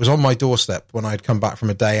and it was on my doorstep when I'd come back from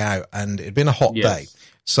a day out, and it'd been a hot day.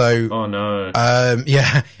 So, oh no.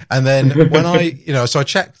 Yeah. And then when so I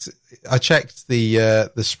checked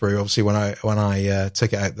the sprue, obviously when I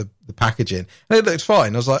took it out the packaging, and it looked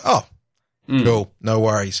fine. I was like, oh, cool. No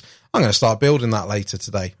worries. I'm going to start building that later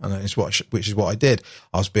today. And which is what I did.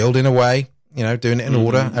 I was building away, doing it in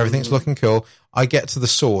order. Everything's looking cool. I get to the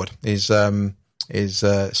sword, his sword,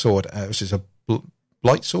 which is a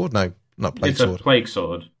blight sword. No, not plague sword. It's a plague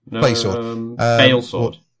sword. No, plague sword. Bale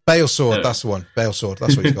sword. Bale sword, that's the one. Bale sword,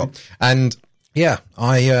 that's what he's got. And yeah,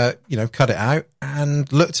 I cut it out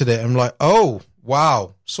and looked at it and I'm like, oh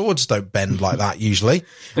wow, swords don't bend like that usually.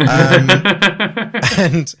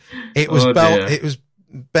 And it was it was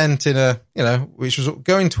bent in a which was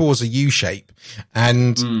going towards a U shape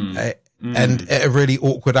and at a really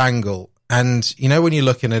awkward angle. And when you're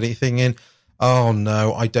looking at it thinking, oh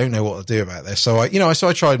no, I don't know what to do about this. So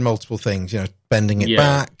I tried multiple things, bending it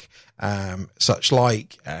back, such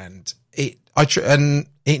like, and it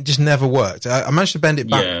just never worked. I managed to bend it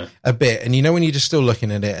back a bit, and when you're just still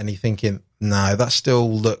looking at it and you're thinking, no, that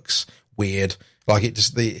still looks weird. Like it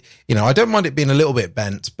just I don't mind it being a little bit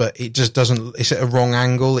bent, but it just doesn't. It's at a wrong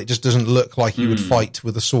angle. It just doesn't look like you would fight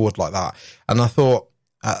with a sword like that. And I thought,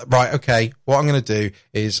 right, okay, what I'm going to do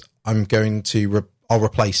is I'm going to I'll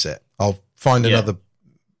replace it. I'll find another,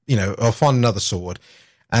 I'll find another sword.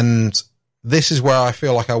 And this is where I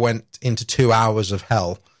feel like I went into 2 hours of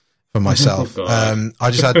hell for myself. I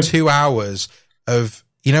just had 2 hours of,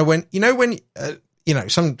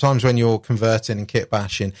 sometimes when you're converting and kit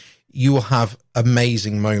bashing, you will have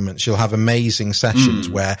amazing moments. You'll have amazing sessions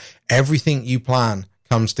where everything you plan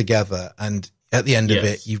comes together. And at the end of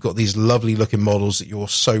it, you've got these lovely looking models that you're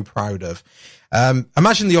so proud of.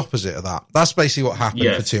 Imagine the opposite of that. That's basically what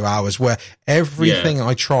happened for 2 hours, where everything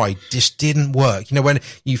I tried just didn't work. When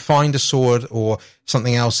you find a sword or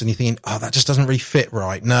something else and you're thinking, oh, that just doesn't really fit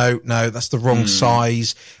right. No, that's the wrong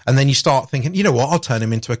size. And then you start thinking, you know what? I'll turn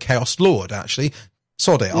him into a Chaos Lord, actually.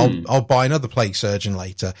 Sod it. I'll buy another Plague Surgeon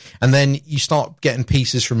later. And then you start getting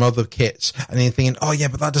pieces from other kits and then you're thinking, oh yeah,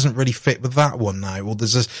 but that doesn't really fit with that one now. Or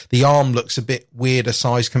the arm looks a bit weirder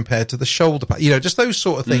size compared to the shoulder pad. Just those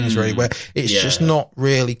sort of things really where it's just not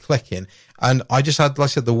really clicking. And I just had, like I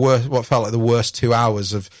said, what felt like the worst 2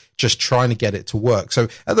 hours of just trying to get it to work. So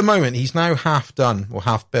at the moment, he's now half done or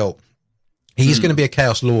half built. He's going to be a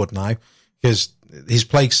Chaos Lord now because his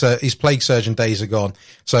plague surgeon days are gone.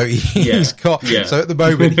 So so at the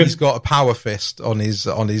moment he's got a power fist on his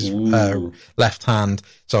left hand.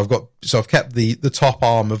 So I've kept the top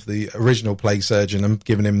arm of the original plague surgeon and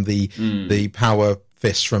given him the power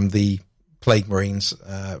fist from the Plague Marines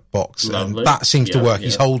box. Lovely. And that seems to work.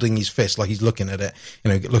 He's holding his fist like he's looking at it,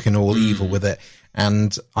 looking all evil with it.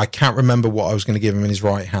 And I can't remember what I was going to give him in his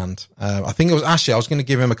right hand. I think I was going to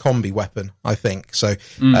give him a combi weapon, I think. So,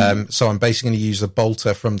 so I'm basically going to use the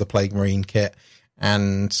bolter from the Plague Marine kit.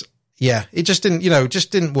 And yeah, it just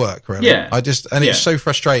didn't work really. Yeah. It's so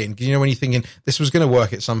frustrating. When you're thinking this was going to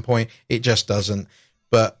work at some point, it just doesn't.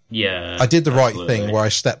 But I did the right thing where I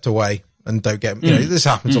stepped away and don't get, this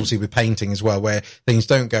happens obviously with painting as well, where things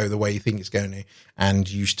don't go the way you think it's going to, and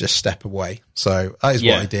you just step away. So that is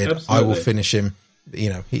what I did. Absolutely. I will finish him.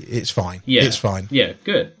 It's fine. Yeah. It's fine. Yeah,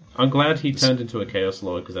 good. I'm glad he turned into a Chaos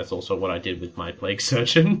Lord because that's also what I did with my Plague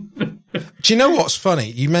Surgeon. Do you know what's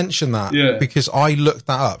funny? You mentioned that because I looked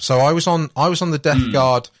that up. So I was on the Death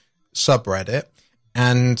Guard subreddit,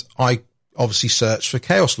 and I obviously searched for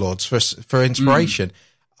Chaos Lords for inspiration.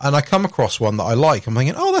 And I come across one that I like. I'm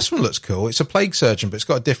thinking, oh, this one looks cool. It's a Plague Surgeon, but it's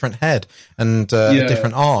got a different head and a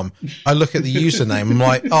different arm. I look at the username. I'm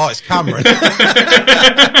like, oh, it's Cameron.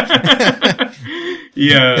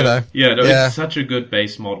 It's such a good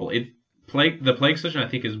base model. The Plague Surgeon, I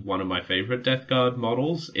think, is one of my favorite Death Guard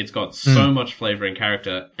models. It's got so much flavor and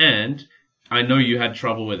character. And I know you had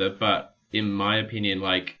trouble with it, but in my opinion,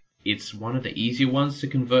 it's one of the easier ones to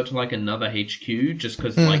convert to another HQ just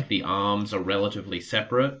because the arms are relatively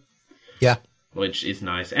separate. Yeah. Which is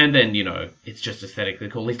nice. And then, it's just aesthetically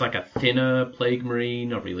cool. He's like a thinner Plague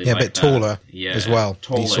Marine. I really like that. Yeah, a bit taller as well.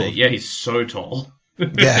 Taller. He's so tall.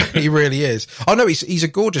 Yeah, he really is. Oh no, he's a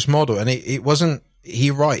gorgeous model, and it wasn't,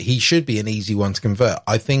 he should be an easy one to convert.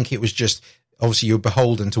 I think it was just obviously you're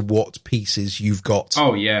beholden to what pieces you've got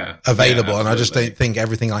available. And I just don't think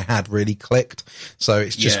everything I had really clicked. So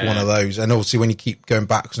it's just one of those. And obviously when you keep going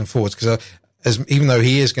backwards and forwards, because even though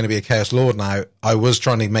he is going to be a Chaos Lord now, I was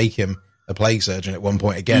trying to make him a Plague Surgeon at one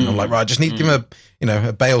point again. I'm like, right, I just need to give him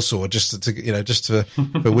a Bale Sword just for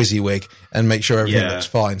WYSIWYG and make sure everything looks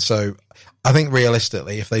fine. So I think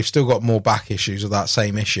realistically, if they've still got more back issues of that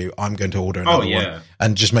same issue, I'm going to order another one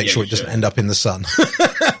and just make sure it doesn't end up in the sun.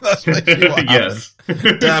 That's basically what happens.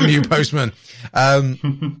 Damn you, postman.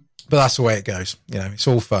 But that's the way it goes. It's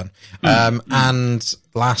all fun. And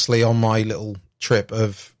lastly, on my little trip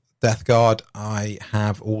of Death Guard, I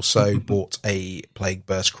have also bought a Plague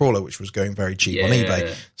Burst Crawler, which was going very cheap on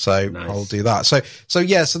eBay. So nice. I'll do that. So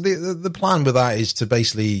the plan with that is to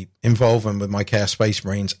basically involve them with my Chaos Space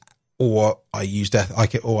Marines, or I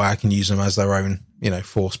can use them as their own,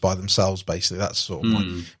 force by themselves. Basically, that's sort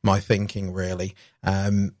of my thinking, really.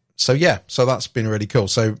 So that's been really cool.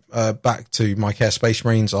 So back to my Chaos Space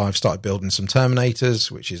Marines, I've started building some Terminators,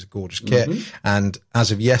 which is a gorgeous kit. And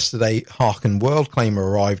as of yesterday, Harken Worldclaimer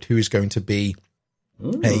arrived, who is going to be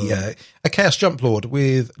a Chaos Jump Lord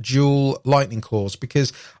with dual Lightning Claws,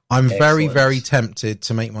 because I'm very, very tempted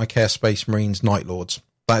to make my Chaos Space Marines Night Lords.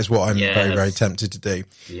 That is what I'm very, very tempted to do.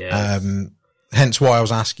 Yes. Hence why I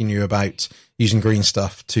was asking you about using green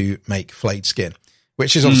stuff to make flayed skin,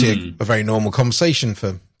 which is obviously a very normal conversation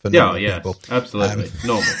for people. Absolutely.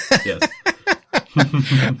 Normal. Yes.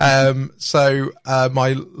 So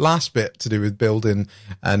my last bit to do with building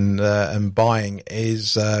and buying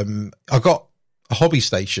is I got a hobby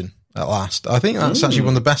station at last. I think that's actually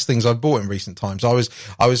one of the best things I've bought in recent times. I was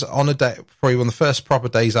on a day, probably one of the first proper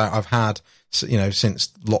days out I've had, since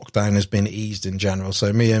lockdown has been eased in general.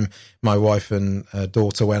 So me and my wife and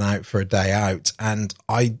daughter went out for a day out, and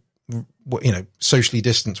I, socially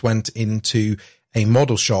distanced, went into a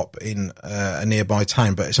model shop in a nearby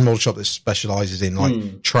town, but it's a model shop that specializes in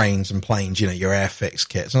like trains and planes, your Airfix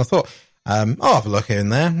kits. And I thought, I'll have a look in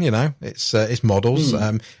there. It's models.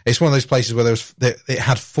 It's one of those places where it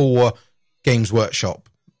had 4 Games Workshop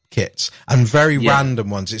kits and very random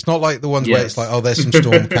ones. It's not like the ones where it's like, oh, there's some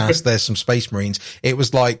Stormcast, there's some Space Marines. It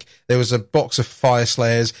was like there was a box of Fire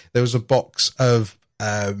Slayers, there was a box of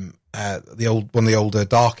one of the older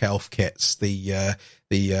Dark Elf kits, the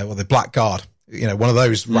Black Guard. One of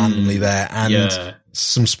those randomly there, and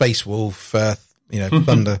some Space Wolf,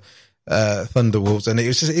 Thunder Wolves, and it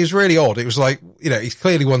was really odd. It was like, it's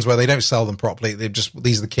clearly ones where they don't sell them properly.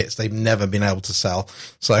 These are the kits they've never been able to sell,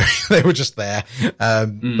 so they were just there.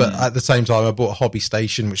 But at the same time, I bought a hobby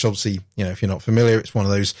station, which obviously, if you're not familiar, it's one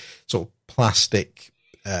of those sort of plastic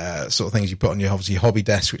sort of things you put on your hobby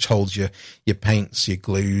desk, which holds your paints, your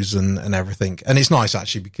glues and everything. And it's nice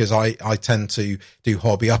actually, because I tend to do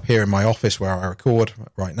hobby up here in my office where I record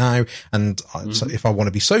right now. And so if I want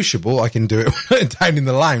to be sociable, I can do it down in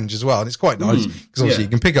the lounge as well. And it's quite nice because obviously you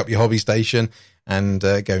can pick up your hobby station and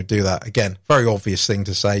go do that. Again, very obvious thing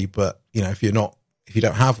to say, but if you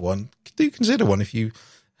don't have one, do consider one if you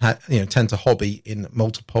tend to hobby in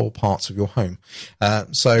multiple parts of your home.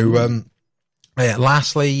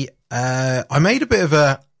 Lastly, I made a bit of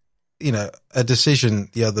a decision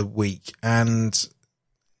the other week, and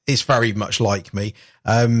it's very much like me.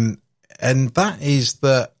 And that is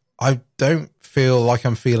that I don't feel like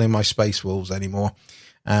I'm feeling my Space Wolves anymore.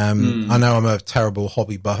 I know I'm a terrible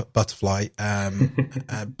hobby butterfly.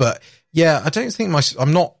 But I don't think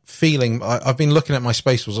I'm not feeling, I've been looking at my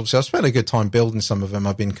Space Wolves. Obviously I've spent a good time building some of them.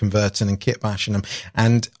 I've been converting and kit bashing them,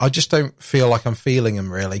 and I just don't feel like I'm feeling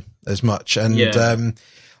them really as much. And,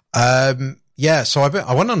 so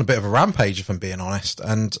I went on a bit of a rampage, if I'm being honest,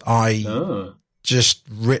 and I just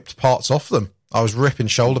ripped parts off them. I was ripping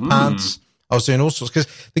shoulder pads. I was doing all sorts,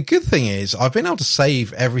 because the good thing is I've been able to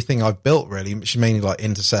save everything I've built really, which is mainly like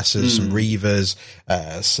intercessors, some reavers,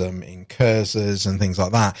 some incursors and things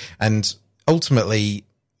like that. And ultimately,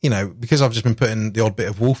 because I've just been putting the odd bit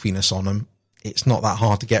of wolfiness on them, it's not that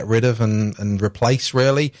hard to get rid of and replace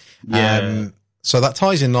really. So that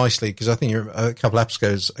ties in nicely, because I think a couple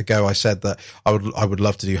episodes ago I said that I would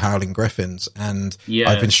love to do Howling Griffins, and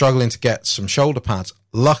I've been struggling to get some shoulder pads.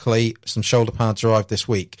 Luckily, some shoulder pads arrived this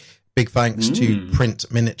week. Big thanks to Print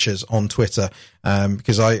Miniatures on Twitter,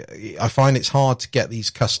 because I find it's hard to get these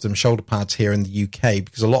custom shoulder pads here in the UK,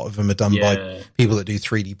 because a lot of them are done by people that do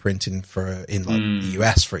 3D printing in the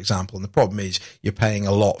US, for example. And the problem is you're paying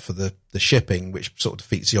a lot for the shipping, which sort of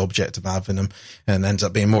defeats the object of having them, and ends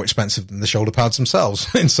up being more expensive than the shoulder pads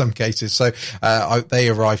themselves in some cases. So they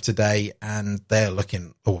arrived today, and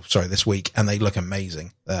this week, and they look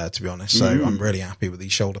amazing, to be honest. So I'm really happy with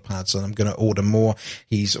these shoulder pads, and I'm going to order more.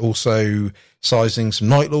 He's also sizing some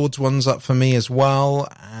Night Lords ones up for me as well.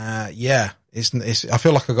 Yeah. I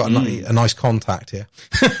feel like I got a nice contact here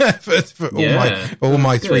for all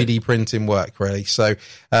my 3D printing work, really. So,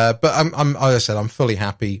 but I'm, as I said, I'm fully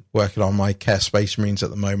happy working on my Chaos Space Marines at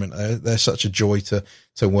the moment. They're such a joy to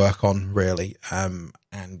work on, really. And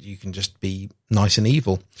you can just be nice and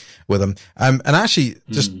evil with them. And actually,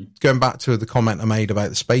 just going back to the comment I made about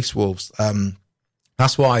the Space Wolves,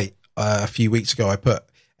 that's why a few weeks ago I put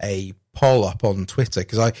a poll up on Twitter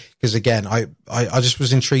because again, I just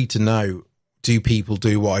was intrigued to know, do people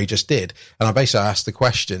do what I just did? And I basically asked the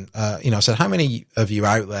question, I said, how many of you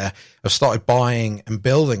out there have started buying and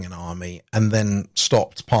building an army and then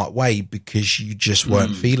stopped part way because you just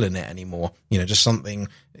weren't feeling it anymore? Just something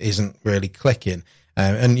isn't really clicking.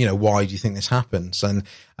 And why do you think this happens? And,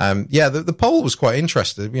 the poll was quite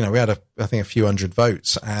interesting. We had I think a few hundred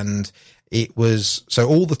votes, and it was, so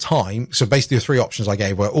all the time. So basically the three options I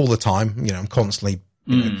gave were all the time, I'm constantly,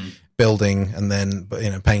 building and then,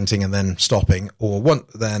 painting and then stopping, or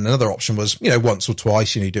then another option was, once or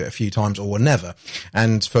twice, you do it a few times, or never.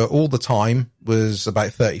 And for all the time was about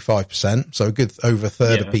 35%. So a good over a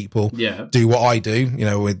third of people do what I do,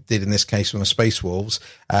 we did in this case with the Space Wolves.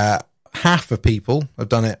 Half of people have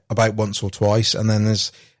done it about once or twice, and then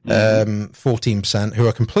there's 14% who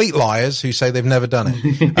are complete liars who say they've never done it.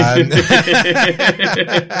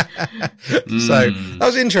 So that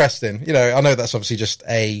was interesting. I know that's obviously just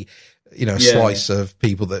a slice of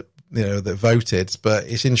people that that voted, but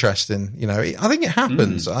it's interesting. I think it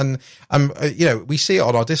happens, and we see it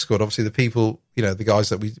on our Discord. Obviously, the people, the guys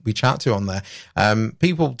that we chat to on there,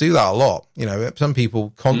 people do that a lot. Some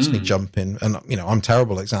people constantly jump in, and I'm a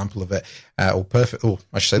terrible example of it, or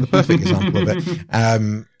I should say the perfect example of it.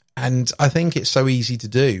 And I think it's so easy to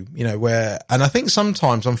do, and I think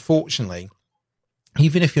sometimes, unfortunately,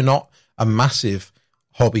 even if you're not a massive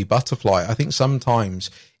hobby butterfly, I think sometimes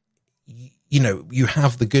you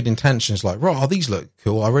have the good intentions, like, right, these look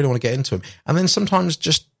cool, I really want to get into them. And then sometimes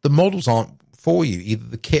just the models aren't for you. Either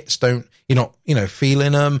the kits you're not,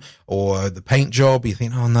 feeling them, or the paint job, you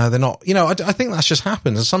think, oh no, they're not, I think that's just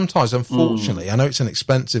happens. And sometimes, unfortunately, I know it's an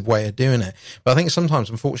expensive way of doing it, but I think sometimes,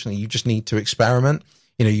 unfortunately, you just need to experiment.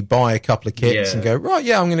 You buy a couple of kits and go, right,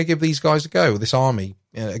 I'm going to give these guys a go, this army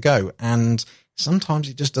a go. And sometimes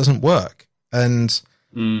it just doesn't work. And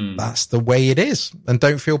that's the way it is. And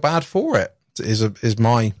don't feel bad for it. Is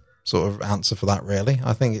my sort of answer for that, really.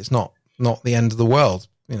 I think it's not the end of the world.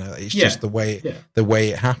 It's just the way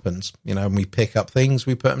it happens. And we pick up things,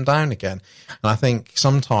 we put them down again. And I think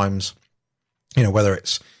sometimes, whether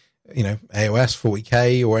it's AOS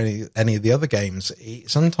 40k or any of the other games,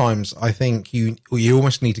 sometimes I think you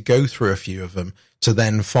almost need to go through a few of them to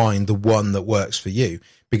then find the one that works for you.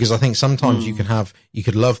 Because I think sometimes you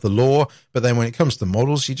could love the lore, but then when it comes to the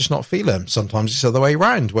models, you're just not feeling them. Sometimes it's the other way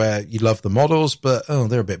around, where you love the models, but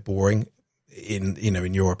they're a bit boring in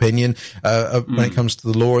your opinion, when it comes to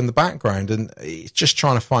the lore and the background. And it's just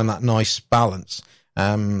trying to find that nice balance.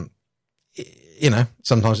 Sometimes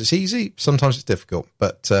it's easy, sometimes it's difficult,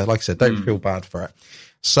 but like I said, don't feel bad for it.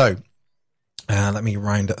 So let me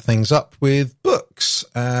round things up with books.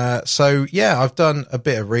 I've done a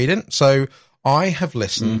bit of reading. So I have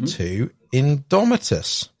listened to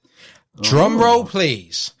Indomitus. Drum roll,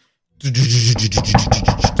 please. That's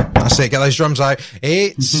it. Get those drums out.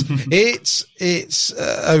 It's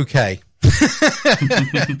okay.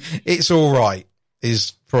 It's all right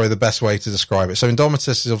is probably the best way to describe it. So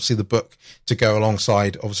Indomitus is obviously the book to go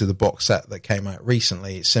alongside, obviously, the box set that came out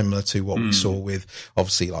recently. It's similar to what we saw with,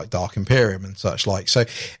 obviously, like Dark Imperium and such like. So,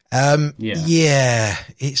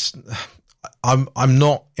 it's, I'm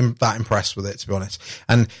not that impressed with it, to be honest.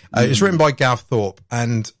 And it's written by Gav Thorpe,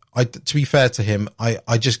 and to be fair to him,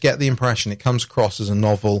 I just get the impression it comes across as a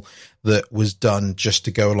novel that was done just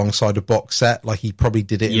to go alongside a box set. Like, he probably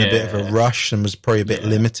did it in a bit of a rush and was probably a bit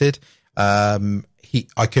limited. I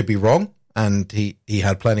could be wrong, and he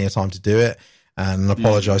had plenty of time to do it, and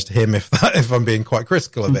apologize to him if I'm being quite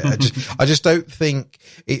critical of it. I just don't think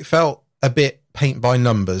it felt a bit paint by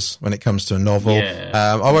numbers when it comes to a novel.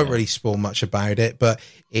 I won't really spoil much about it, but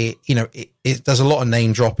it does a lot of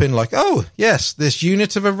name dropping, like, oh yes, this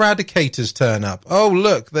unit of eradicators turn up. Oh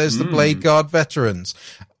look, there's the Blade Guard veterans,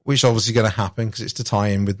 which obviously going to happen because it's to tie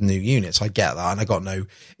in with new units. I get that, and I got no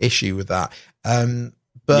issue with that.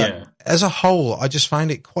 But as a whole, I just find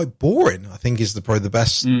it quite boring, I think is probably the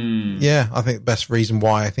best. I think the best reason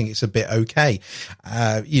why I think it's a bit okay.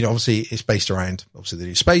 Obviously it's based around, obviously the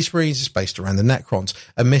new Space Marines, it's based around the Necrons.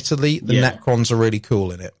 Admittedly, the Necrons are really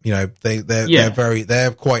cool in it.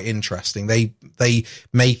 They're quite interesting. They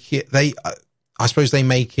make it, I suppose they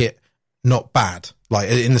make it not bad. Like,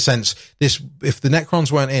 in the sense, this, if the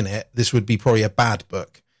Necrons weren't in it, this would be probably a bad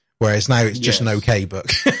book. Whereas now it's just an okay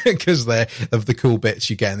book because they're of the cool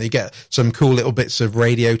bits you get. And you get some cool little bits of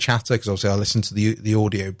radio chatter, because obviously I listened to the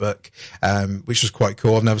audio book, which was quite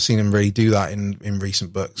cool. I've never seen them really do that in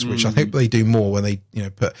recent books, which I think they do more when they,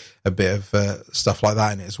 put a bit of stuff like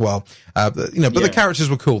that in it as well. But the characters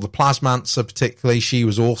were cool. The Plasmancer particularly, she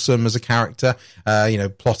was awesome as a character,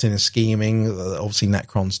 plotting and scheming. Obviously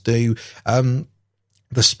Necrons do.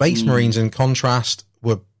 The Space Marines, in contrast,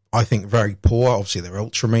 were, I think, very poor. Obviously, they're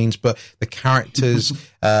Ultramarines, but the characters,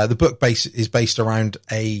 the book is based around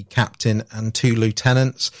a captain and 2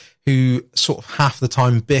 lieutenants who sort of half the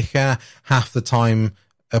time bicker, half the time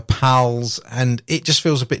are pals, and it just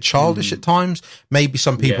feels a bit childish at times. Maybe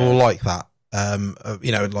some people will like that.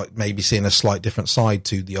 Like maybe seeing a slight different side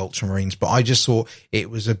to the Ultramarines, but I just thought it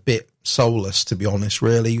was a bit soulless, to be honest,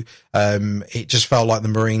 really. It just felt like the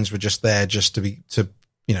Marines were just there just to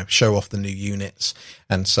show off the new units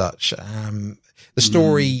and such. The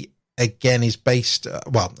story, again, is based,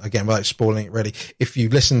 again, without spoiling it really, if you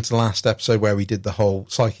listen to the last episode where we did the whole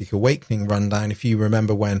Psychic Awakening rundown, if you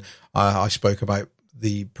remember when I spoke about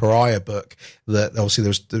the Pariah book, that obviously there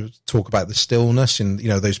was talk about the stillness and,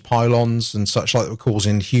 those pylons and such like that were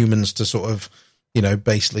causing humans to sort of,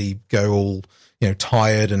 basically go all,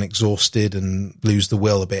 tired and exhausted and lose the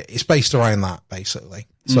will a bit. It's based around that, basically.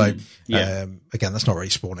 So, again, that's not really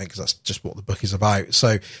spoiling because that's just what the book is about.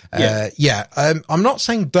 So, I'm not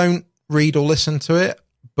saying don't read or listen to it,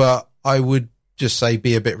 but I would just say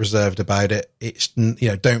be a bit reserved about it. It's,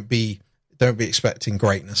 don't be expecting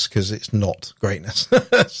greatness, because it's not greatness.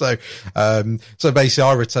 So basically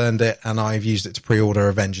I returned it and I've used it to pre-order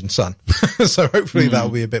Avenging Sun. So hopefully that'll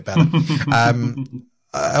be a bit better.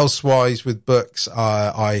 Elsewise with books,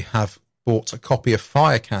 I have bought a copy of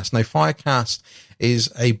Firecast. Now, Firecast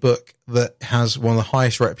is a book that has one of the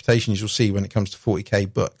highest reputations you'll see when it comes to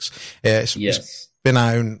 40k books. It's been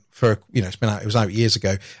out for, it was out years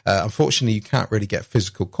ago. Unfortunately, you can't really get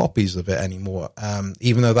physical copies of it anymore,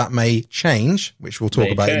 even though that may change, which we'll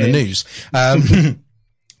talk about in the news.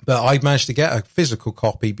 But I managed to get a physical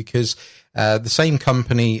copy because the same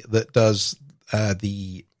company that does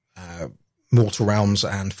the Mortal Realms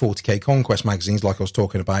and 40k Conquest magazines, like I was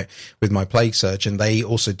talking about with my Plague Surgeon, they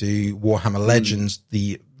also do Warhammer Legends,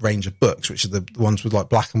 the range of books, which are the ones with like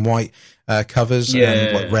black and white covers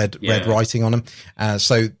and like red writing on them.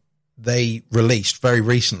 So they released very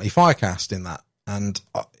recently Firecast in that, and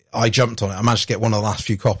I jumped on it. I managed to get one of the last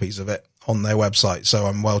few copies of it on their website, so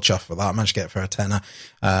I'm well chuffed for that. I managed to get it for a tenner.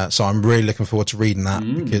 So I'm really looking forward to reading that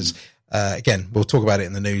because again, we'll talk about it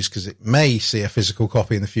in the news because it may see a physical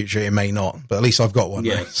copy in the future. It may not, but at least I've got one.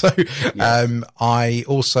 Now. So, I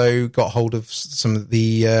also got hold of some of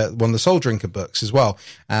the, one of the Soul Drinker books as well,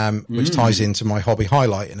 which ties into my hobby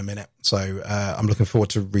highlight in a minute. So, I'm looking forward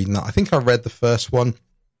to reading that. I think I read the first one,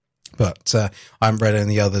 but, I haven't read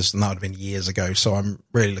any others, and that would have been years ago. So I'm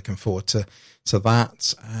really looking forward to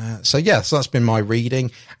that. So that's been my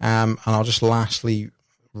reading. And I'll just lastly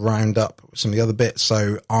round up some of the other bits.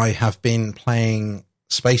 So I have been playing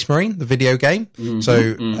Space Marine, the video game.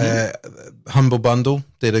 Humble Bundle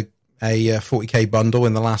did a 40k bundle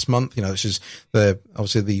in the last month, which is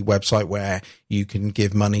obviously the website where you can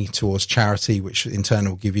give money towards charity, which in turn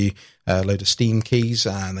will give you a load of Steam keys,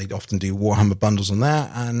 and they often do Warhammer bundles on there.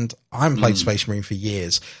 And I haven't played Space Marine for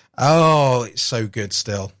years. Oh, it's so good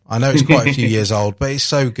still. I know it's quite a few years old, but it's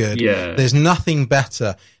so good. Yeah. There's nothing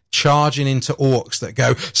better charging into orcs that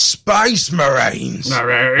go Space Marines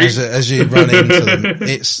as you run into them.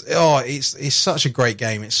 It's such a great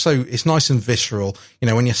game. It's nice and visceral.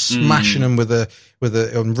 When you're smashing them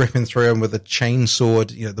and ripping through them with a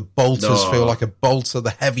chainsaw, the bolters feel like a bolter.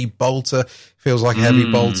 The heavy bolter feels like a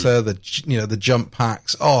heavy bolter. The jump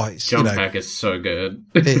packs. Jump pack is so good.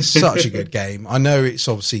 It's such a good game. I know it's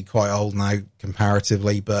obviously quite old now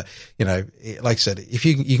comparatively, but like I said, if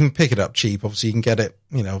you can pick it up cheap, obviously you can get it,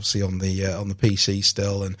 obviously on the PC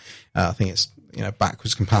still, and I think it's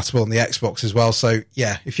backwards compatible on the Xbox as well. So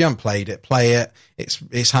yeah, if you haven't played it, play it.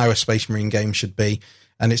 It's how a Space Marine game should be.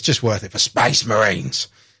 And it's just worth it for Space Marines.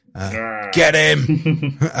 Get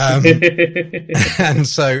him! And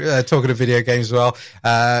so, talking of video games as well,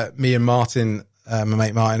 me and Martin, my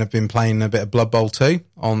mate Martin, have been playing a bit of Blood Bowl 2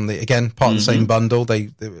 on part of the same bundle.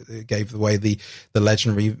 They gave away the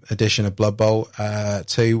legendary edition of Blood Bowl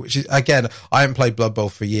 2, which is, again, I haven't played Blood Bowl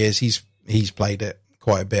for years. He's played it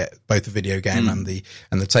quite a bit, both the video game and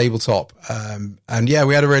the tabletop. And yeah,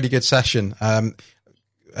 we had a really good session.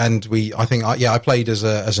 And I played as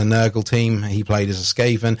a Nurgle team. He played as a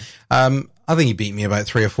Skaven. And I think he beat me about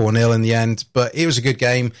 3 or 4-0 in the end, but it was a good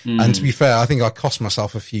game. And to be fair, I think I cost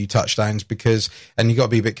myself a few touchdowns and you got to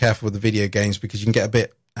be a bit careful with the video games because you can get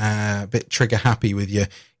a bit trigger happy with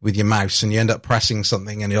your mouse, and you end up pressing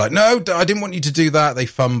something and you're like, no, I didn't want you to do that. They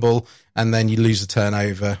fumble and then you lose the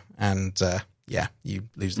turnover and, you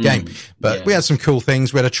lose the game. But we had some cool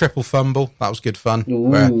things. We had a triple fumble. That was good fun.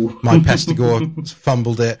 Where my Pestigore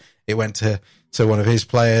fumbled it. It went to one of his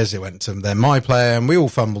players. It went to then my player, and we all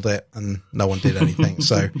fumbled it, and no one did anything.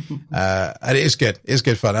 So, and it is good. It's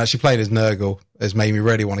good fun. Actually, playing as Nurgle has made me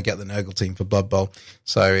really want to get the Nurgle team for Blood Bowl.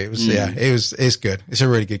 So it was, it's good. It's a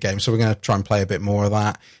really good game. So we're going to try and play a bit more of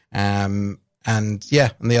that. And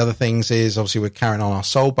the other things is obviously we're carrying on our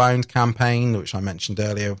Soulbound campaign, which I mentioned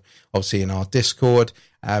earlier, obviously in our Discord.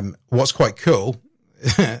 What's quite cool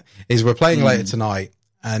is we're playing later tonight,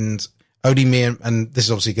 and only me and this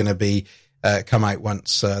is obviously going to be come out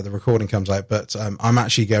once the recording comes out, but I'm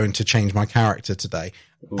actually going to change my character today.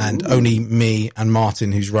 And only me and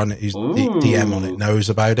Martin, who's the DM on it, knows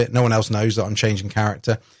about it. No one else knows that I'm changing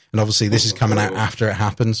character. And obviously this is coming out after it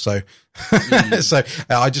happens. So,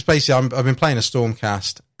 I just basically, I've been playing a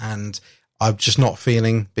Stormcast, and I'm just not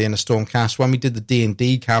feeling being a Stormcast. When we did the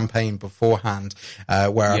D&D campaign beforehand,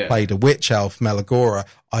 where I played a witch elf, Melagora,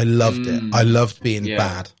 I loved it. I loved being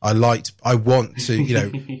bad. I want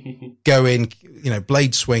to, go in,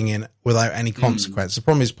 blade swinging without any consequence. The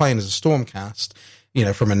problem is playing as a Stormcast,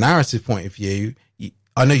 from a narrative point of view,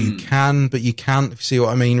 I know you can, but you can't, if you see what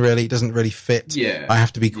I mean, really. It doesn't really fit. Yeah. I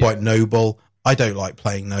have to be quite noble. I don't like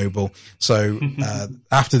playing noble. So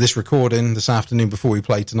after this recording this afternoon, before we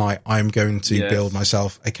play tonight, I'm going to build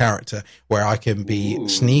myself a character where I can be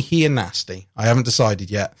sneaky and nasty. I haven't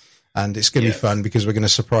decided yet. And it's going to be fun because we're going to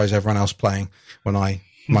surprise everyone else playing when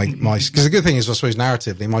because the good thing is, I suppose,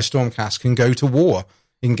 narratively, my Stormcast can go to war.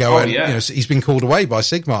 He can go he's been called away by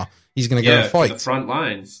Sigmar. He's going to go and fight. The front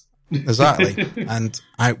lines. Exactly. And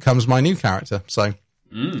out comes my new character. So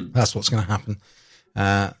that's what's going to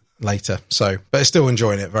happen later. So, but I'm still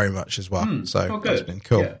enjoying it very much as well. So that's been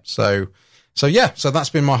cool. Yeah. So that's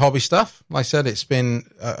been my hobby stuff. Like I said, it's been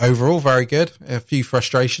overall very good. A few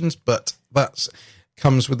frustrations, but that's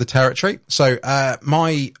comes with the territory. So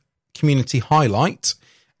my community highlight,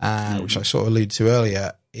 which I sort of alluded to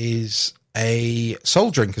earlier, is a Soul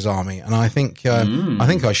Drinkers army, and I think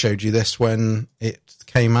I showed you this when it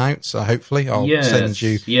came out. So hopefully I'll send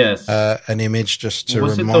you an image just to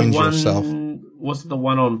remind yourself. Was it the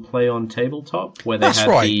one on Play on Tabletop where they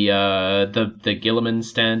had the Gilliman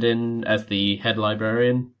stand in as the head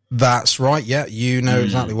librarian? That's right. Yeah, you know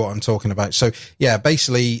exactly what I'm talking about. So yeah,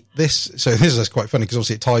 basically this is quite funny because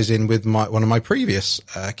obviously it ties in with one of my previous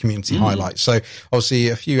community highlights. So obviously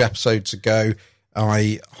a few episodes ago,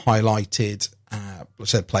 I highlighted,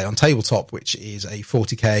 said Play on Tabletop, which is a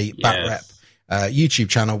 40k bat rep YouTube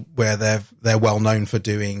channel where they're well known for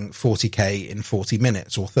doing 40k in 40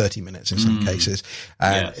 minutes or 30 minutes in some cases.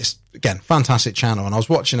 It's again fantastic channel. And I was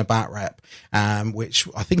watching a bat rep, which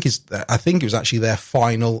I think it was actually their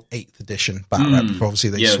final 8th edition bat rep before obviously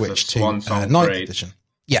they switched to 9th edition.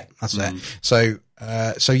 Yeah, that's it.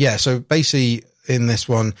 So basically in this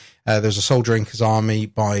one, there's a Soul Drinkers army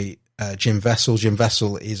by Jim Vessel. Jim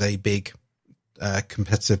Vessel is a big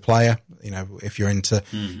competitive player. If you're into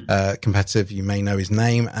competitive, you may know his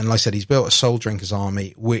name. And like I said, he's built a Soul Drinkers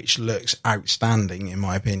army, which looks outstanding in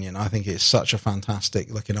my opinion. I think it's such a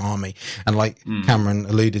fantastic looking army. And like Cameron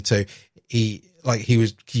alluded to, he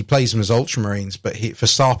plays them as Ultramarines, but for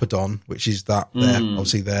Sarpedon, which is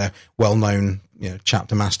obviously their well-known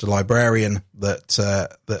chapter master librarian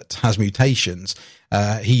that has mutations.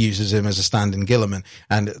 He uses him as a stand-in Gilliman,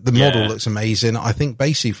 and the model looks amazing. I think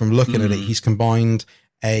basically from looking at it, he's combined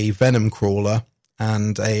a Venom Crawler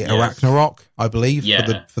and a Arachnarok, I believe,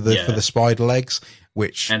 for the spider legs,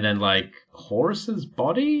 and then like Horus's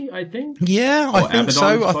body, I think. Yeah, I think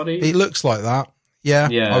so. It looks like that. Yeah,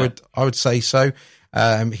 I would say so.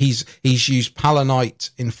 He's used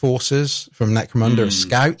Palanite Enforcers from Necromunda as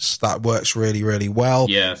scouts. That works really, really well.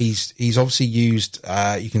 Yeah. He's obviously used,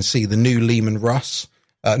 you can see the new Leman Russ.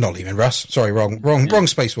 Not Leman Russ. Sorry, wrong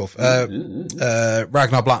Space Wolf.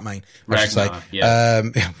 Ragnar Blackmane, I should say. Yeah.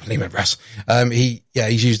 Leman Russ.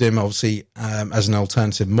 He's used him obviously, as an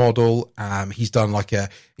alternative model. He's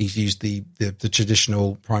used the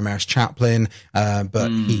traditional Primaris Chaplain,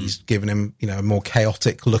 but he's given him, a more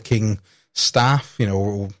chaotic looking staff,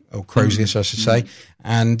 or Crozius, I should say.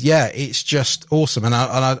 And it's just awesome.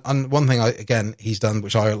 And one thing he's done,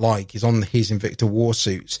 which I like, is on his Invicta war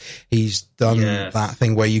suits, he's done that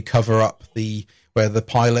thing where you cover up where the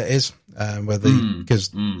pilot is.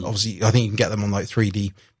 because obviously I think you can get them on like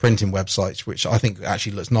 3D printing websites, which I think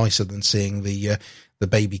actually looks nicer than seeing the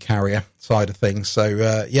baby carrier side of things.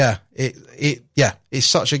 So it's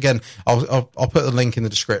such, again, I'll put the link in the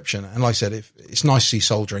description. And like I said, it's nice to see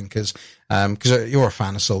soldering because you're a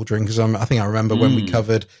fan of soldering, because I think I remember when we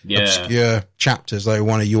covered obscure chapters, they were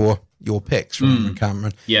one of your picks from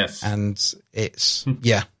Cameron. Yes. And it's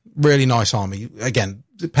really nice army. Again,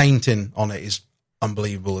 the painting on it is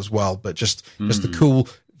unbelievable as well, but just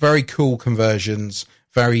the very cool conversions,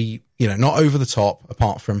 very, not over the top,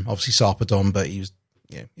 apart from obviously Sarpedon, but he was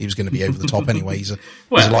going to be over the top anyway. He's a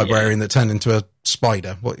librarian that turned into a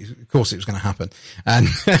spider. Well, of course it was going to happen.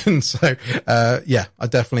 And so, I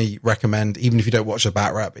definitely recommend, even if you don't watch the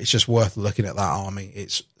Bat Rep, it's just worth looking at that army.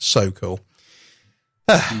 It's so cool.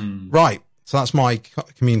 Right. So that's my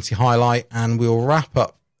community highlight, and we'll wrap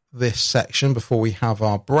up this section before we have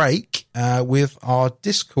our break with our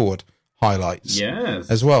Discord highlights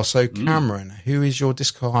as well. So Cameron, who is your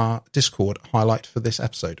Discord highlight for this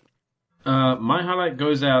episode? My highlight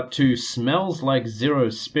goes out to Smells Like Zero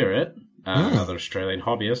Spirit, another Australian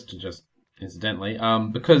hobbyist, just incidentally,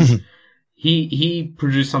 because he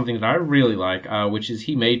produced something that I really like, which is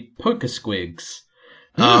he made Poker Squigs,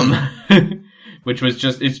 which was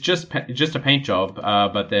just a paint job,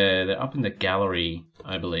 but they're up in the gallery,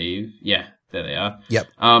 I believe. Yeah, there they are. Yep.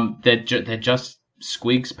 They're just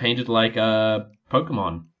squigs painted like a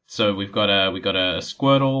Pokemon. So we've got a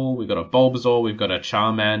Squirtle, we've got a Bulbasaur, we've got a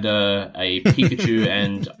Charmander, a Pikachu,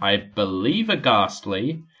 and I believe a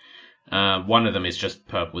Ghastly. One of them is just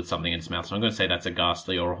purple with something in its mouth, so I'm going to say that's a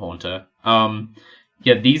Ghastly or a Haunter.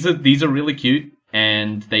 These are really cute,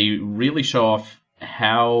 and they really show off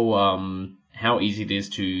how easy it is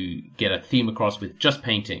to get a theme across with just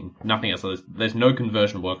painting, nothing else. There's no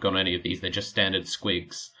conversion work on any of these. They're just standard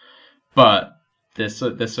squigs, but they're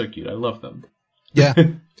so cute. I love them. Yeah.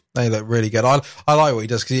 They look really good. I like what he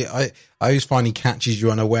does, because I always find he catches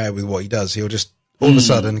you unaware with what he does. He'll just all of a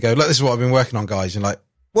sudden go, look, this is what I've been working on, guys. And like,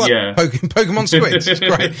 what? Yeah. Pokemon squids. It's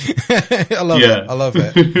great. I love it. I love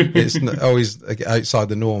it. It's always outside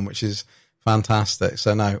the norm, which is fantastic.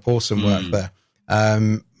 So no, awesome work there.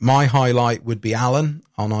 My highlight would be Alan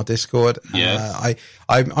on our Discord. Yes.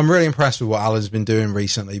 I'm really impressed with what Alan's been doing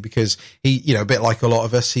recently, because he, a bit like a lot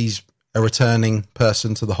of us, he's a returning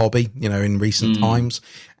person to the hobby, in recent times.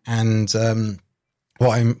 And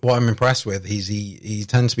what I'm impressed with is he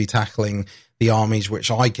tends to be tackling the armies which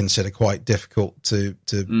I consider quite difficult to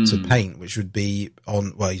paint, which would be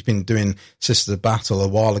he's been doing Sisters of Battle a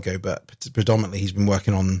while ago, but predominantly he's been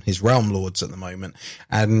working on his Realm Lords at the moment.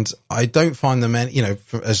 And I don't find them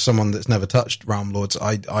as someone that's never touched Realm Lords,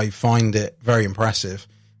 I find it very impressive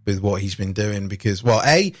with what he's been doing, because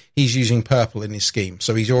he's using purple in his scheme,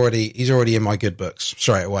 so he's already in my good books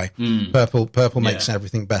straight away. Purple makes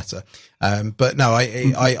everything better. But no,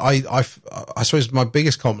 I suppose my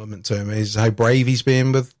biggest compliment to him is how brave he's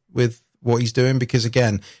being with what he's doing, because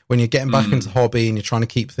again, when you're getting back into the hobby and you're trying to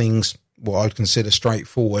keep things what I'd consider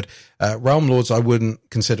straightforward, Realm Lords I wouldn't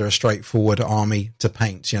consider a straightforward army to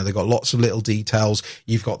paint. They've got lots of little details.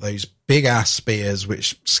 You've got those big ass spears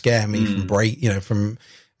which scare me from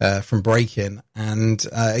breaking, and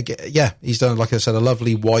he's done, like I said, a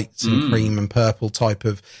lovely white and cream and purple type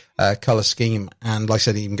of color scheme. And like I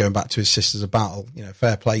said, even going back to his Sisters of Battle,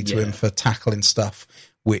 fair play to him for tackling stuff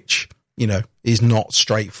which is not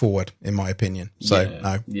straightforward, in my opinion.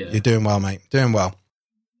 So you're doing well, mate, doing well.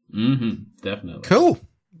 Definitely. Cool.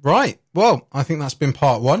 Right, well, I think that's been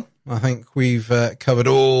part one. I think we've covered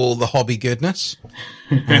all the hobby goodness,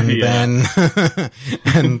 and then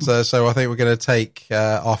so I think we're going to take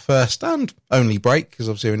our first and only break, because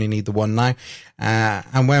obviously we only need the one now.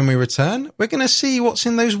 And when we return, we're going to see what's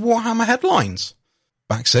in those Warhammer headlines.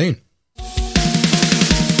 Back soon.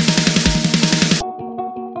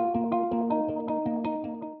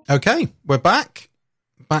 Okay, we're back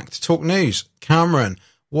to talk news. Cameron,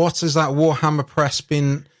 what has that Warhammer press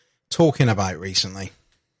been talking about recently?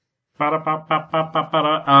 Well,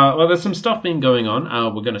 there's some stuff been going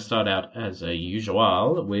on. We're going to start out as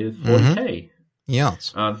usual with 40k.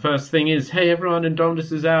 Yes. The first thing is, hey everyone,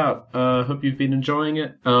 Indominus is out. Hope you've been enjoying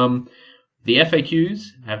it. The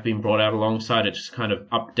FAQs have been brought out alongside it, just kind of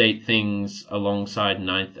update things alongside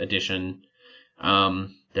 9th edition.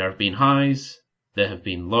 There have been highs, there have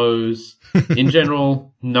been lows. In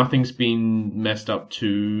general, nothing's been messed up too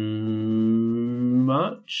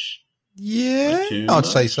much. Yeah, I'd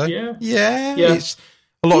say so. Yeah. It's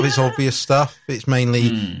a lot of it's obvious stuff. It's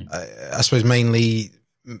mainly, I suppose,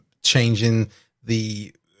 changing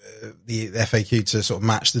the FAQ to sort of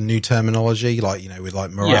match the new terminology, like with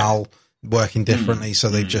like morale working differently. So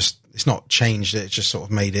they've it's not changed it. It's just sort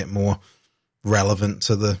of made it more relevant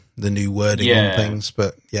to the new wording on things.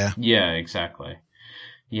 But yeah. Yeah, exactly.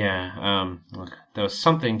 Yeah, look, there was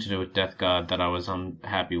something to do with Death Guard that I was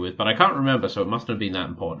unhappy with, but I can't remember, so it must have been that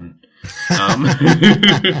important.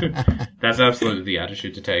 That's absolutely the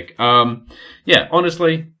attitude to take. Yeah,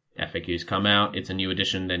 honestly, FAQs come out. It's a new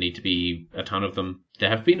edition. There need to be a ton of them. There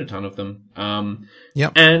have been a ton of them.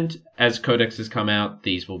 Yep. And as codexes come out,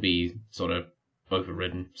 these will be sort of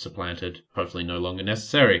overridden, supplanted, hopefully no longer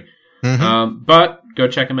necessary. Mm-hmm. But go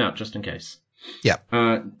check them out just in case. Yeah.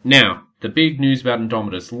 Now, the big news about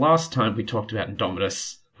Indomitus. Last time we talked about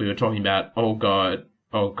Indomitus, we were talking about, oh god,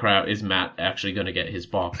 oh crap, is Matt actually going to get his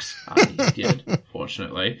box? He did,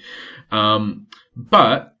 fortunately.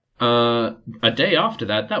 But a day after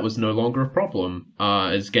that, that was no longer a problem,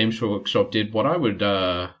 as Games Workshop did what I would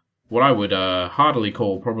heartily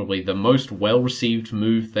call probably the most well-received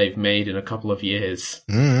move they've made in a couple of years.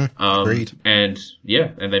 Agreed. And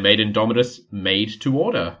they made Indomitus made to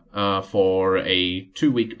order for a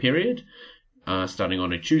 2-week period, starting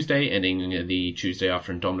on a Tuesday, ending the Tuesday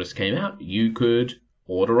after Indomitus came out. You could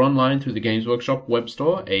order online through the Games Workshop web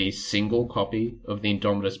store a single copy of the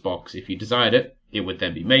Indomitus box. If you desired it, it would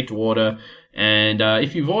then be made to order. And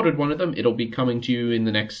if you've ordered one of them, it'll be coming to you in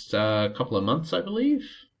the next couple of months, I believe.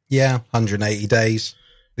 Yeah, 180 days.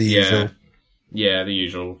 The usual. Yeah, the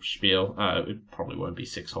usual spiel. It probably won't be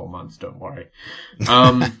 6 whole months, don't worry.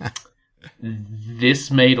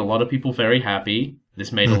 This made a lot of people very happy.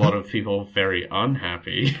 This made a lot of people very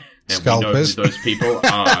unhappy. And Scalpers. we know who those people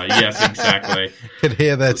are. Yes, exactly. Could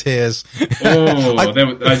hear their tears.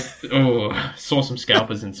 I saw some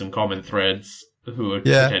scalpers in some common threads who are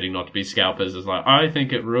pretending not to be scalpers. It's like, I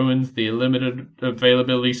think it ruins the limited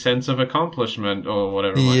availability sense of accomplishment or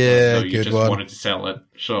whatever. Yeah, so you just one. wanted to sell it.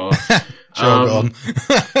 Sure. Jog on.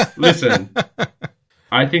 Listen,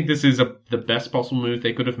 I think this is the best possible move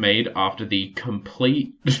they could have made after the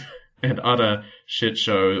complete and utter shit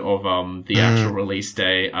show of the actual release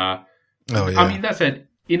day. I mean, that said,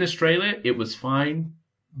 in Australia, it was fine.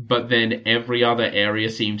 But then every other area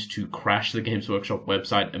seemed to crash the Games Workshop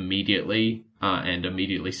website immediately, and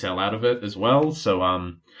immediately sell out of it as well.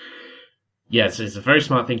 So, yes, it's a very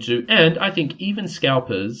smart thing to do. And I think even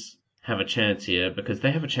scalpers have a chance here because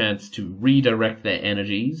they have a chance to redirect their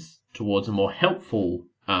energies towards a more helpful,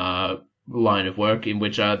 line of work in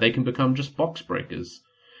which, they can become just box breakers.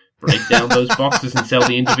 Break down those boxes and sell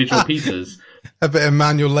the individual pieces. A bit of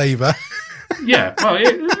manual labour. Yeah, well,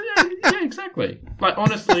 yeah, exactly. Like,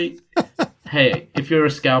 honestly, hey, if you're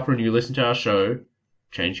a scalper and you listen to our show,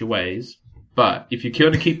 change your ways. But if you're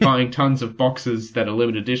going to keep buying tons of boxes that are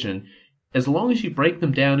limited edition, as long as you break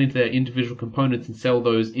them down into their individual components and sell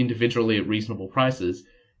those individually at reasonable prices,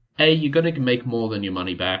 A, you're going to make more than your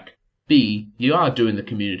money back. B, you are doing the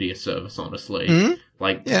community a service, honestly. Mm-hmm.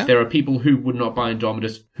 Like, there are people who would not buy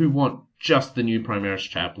Indomitus who want just the new Primaris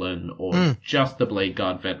Chaplain, or just the Blade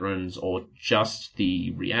Guard Veterans, or just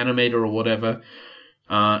the Reanimator, or whatever.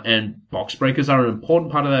 And box breakers are an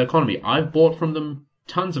important part of that economy. I've bought from them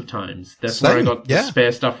tons of times. That's where I got the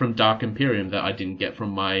spare stuff from Dark Imperium that I didn't get from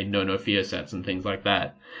my No Fear sets and things like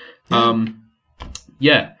that.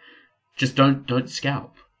 Just don't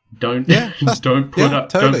scalp. Don't put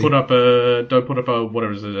up a what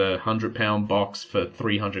is it, a 100-pound box for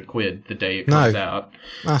 300 quid the day it comes out.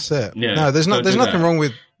 That's it. Yeah, no, there's nothing wrong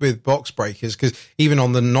with box breakers, because even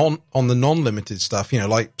on the non-limited stuff,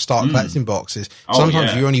 like start collecting boxes,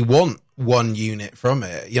 sometimes you only want one unit from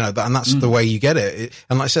it, and that's the way you get it.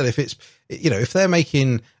 And like I said, if it's, if they're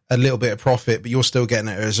making a little bit of profit, but you're still getting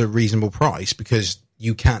it as a reasonable price because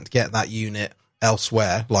you can't get that unit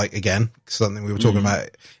elsewhere, like, again, something we were talking about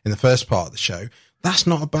in the first part of the show, that's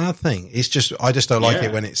not a bad thing. It's just, I just don't like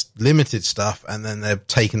it when it's limited stuff and then they're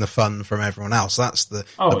taking the fun from everyone else. That's the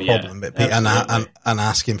problem. And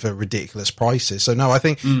asking for ridiculous prices. So no, I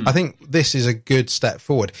think this is a good step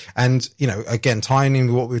forward. And, again, tying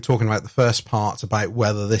in what we were talking about the first part about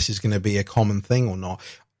whether this is going to be a common thing or not,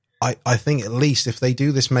 I think at least if they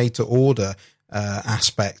do this made to order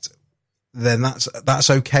aspect, then that's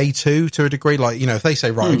okay too, to a degree. Like, if they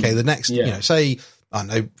say, right, okay, the next, say, I don't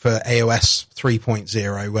know, for AOS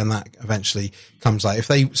 3.0, when that eventually comes out, if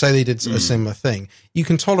they say they did a similar thing, you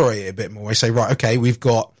can tolerate it a bit more. They say, right, okay, we've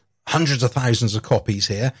got hundreds of thousands of copies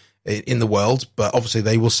here in the world, but obviously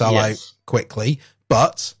they will sell out quickly.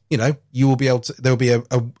 But, you will be able to, there'll be a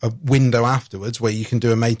window afterwards where you can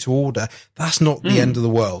do a made to order. That's not the end of the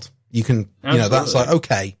world. You can, that's like,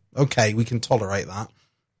 okay, we can tolerate that.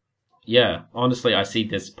 Yeah, honestly, I see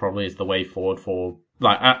this probably as the way forward for,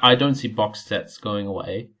 like, I don't see box sets going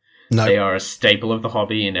away. No. They are a staple of the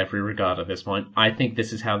hobby in every regard at this point. I think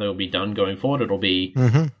this is how they'll be done going forward. It'll be,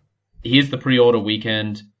 here's the pre-order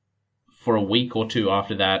weekend. For a week or two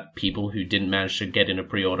after that, people who didn't manage to get in a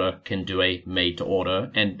pre-order can do a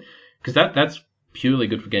made-to-order. And because that's purely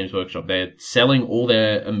good for Games Workshop. They're selling all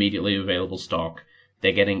their immediately available stock.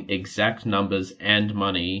 They're getting exact numbers and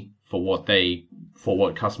money for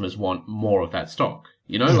what customers want more of that stock.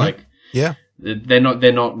 You know, like, yeah, they're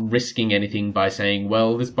not risking anything by saying,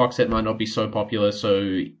 well, this box set might not be so popular,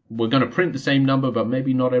 so we're going to print the same number, but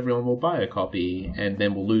maybe not everyone will buy a copy, and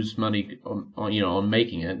then we'll lose money on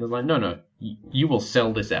making it. They're like, no, you will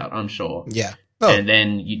sell this out, I'm sure. Yeah. And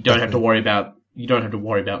then you don't have to worry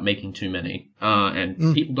about making too many,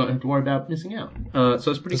 and people don't have to worry about missing out.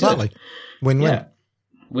 So it's pretty good. Win-win. Yeah.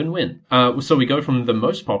 Win-win. So we go from the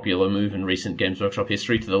most popular move in recent Games Workshop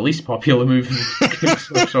history to the least popular move in Games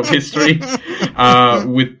Workshop history,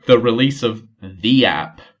 with the release of the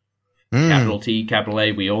app. Capital T, capital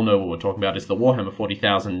A, we all know what we're talking about. It's the Warhammer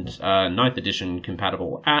 40,000 9th edition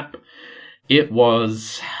compatible app. It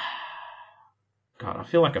was... God, I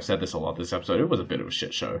feel like I've said this a lot this episode. It was a bit of a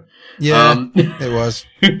shit show. Yeah, it was.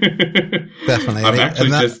 Definitely. I'm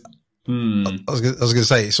actually I was going to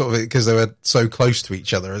say, sort of, because they were so close to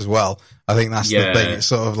each other as well. I think that's the thing. It's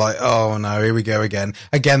sort of like, oh no, here we go again.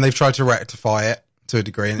 Again, they've tried to rectify it to a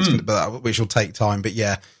degree, and which will take time. But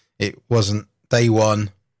yeah, it wasn't. Day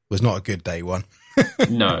one was not a good day one.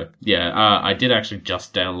 No, yeah. I did actually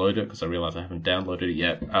just download it because I realized I haven't downloaded it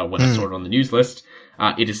yet when I saw it on the news list.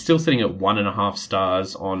 It is still sitting at 1.5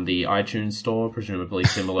 stars on the iTunes store, presumably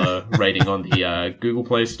similar rating on the Google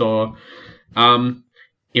Play Store.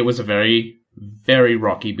 It was a very, very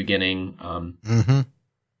rocky beginning.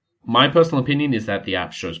 My personal opinion is that the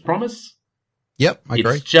app shows promise. Yep, I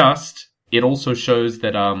agree. It's just, it also shows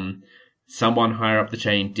that someone higher up the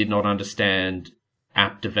chain did not understand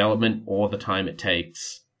app development or the time it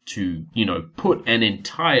takes to, put an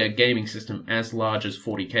entire gaming system as large as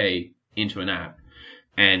 40K into an app,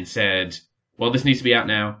 and said, well, this needs to be out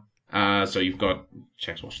now. So you've got,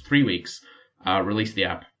 3 weeks, release the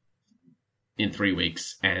app in 3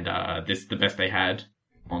 weeks, and this is the best they had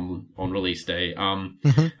on release day.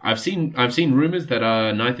 I've seen rumors that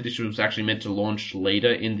 9th edition was actually meant to launch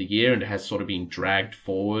later in the year, and it has sort of been dragged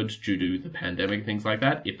forward due to the pandemic and things like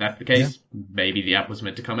that. If that's the case, maybe the app was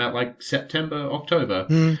meant to come out like September,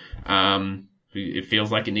 October. It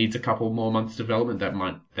feels like it needs a couple more months development.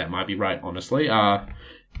 That might be right, honestly.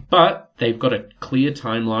 But they've got a clear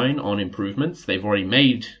timeline on improvements. They've already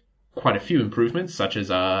made quite a few improvements, such as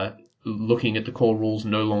looking at the core rules,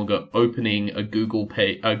 no longer opening a Google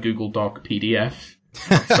Doc PDF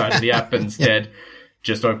outside of the app, instead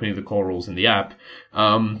just opening the core rules in the app.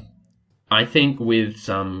 I think with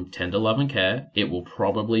some tender love and care, it will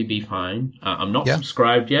probably be fine. I'm not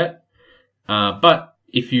subscribed yet, but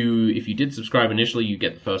if you did subscribe initially, you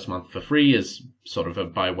get the first month for free as sort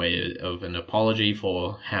of by way of an apology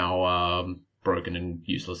for how broken and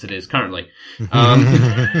useless it is currently.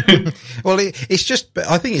 Well, it's just,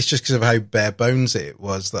 I think it's just because of how bare bones it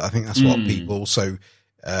was that I think that's what people also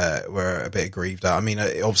were a bit aggrieved at. I mean,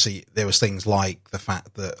 obviously there was things like the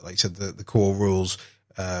fact that, like I said, the core rules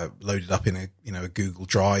loaded up in a Google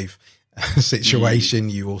Drive situation.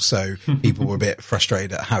 You also, people were a bit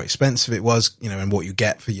frustrated at how expensive it was, and what you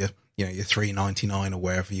get for your $3.99 or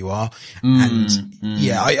wherever you are. And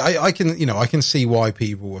yeah, I can see why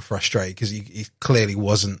people were frustrated, because it clearly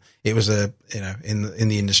wasn't, it was in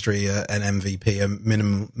the industry, an MVP, a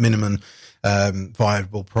minimum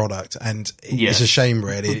viable product. And it's a shame,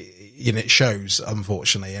 really. It shows,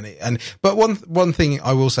 unfortunately. But one thing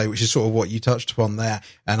I will say, which is sort of what you touched upon there,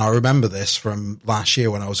 and I remember this from last year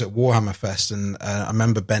when I was at Warhammer Fest, and I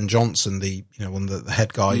remember Ben Johnson, one of the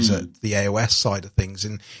head guys at the AOS side of things,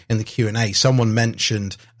 in the Q&A, someone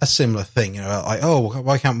mentioned a similar thing, like, oh,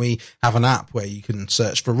 why can't we have an app where you can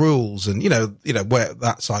search for rules and, where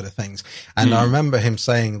that side of things. And I remember him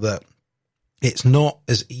saying that it's not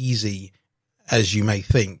as easy as you may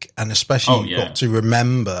think. And especially you've got to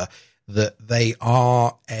remember that they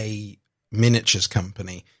are a miniatures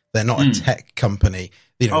company. They're not a tech company.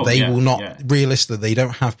 They will not, realistically, they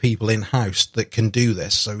don't have people in-house that can do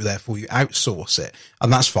this. So therefore you outsource it.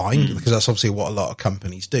 And that's fine, because that's obviously what a lot of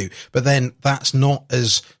companies do. But then that's not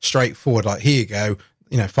as straightforward. Like, here you go.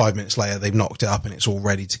 5 minutes later, they've knocked it up and it's all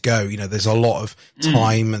ready to go. There's a lot of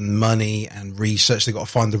time and money and research. They've got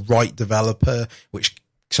to find the right developer, which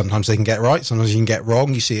sometimes they can get right, sometimes you can get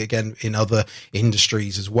wrong. You see it again in other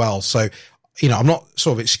industries as well. So, I'm not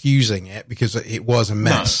sort of excusing it, because it was a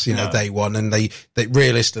mess, day one, and they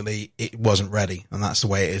realistically, it wasn't ready, and that's the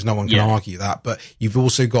way it is. No one can argue that. But you've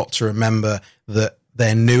also got to remember that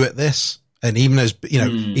they're new at this, and even as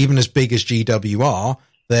even as big as GW are,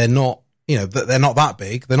 they're not. They're not that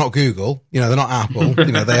big. They're not Google. They're not Apple.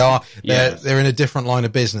 They are. They're in a different line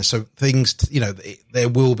of business. So things. There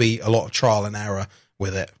will be a lot of trial and error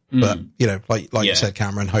with it. But like you said,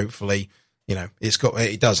 Cameron. Hopefully,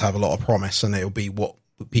 it does have a lot of promise, and it'll be what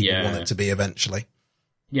people want it to be eventually.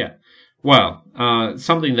 Yeah. Well,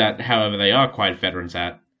 something that, however, they are quite veterans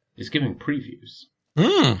at is giving previews.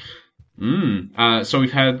 So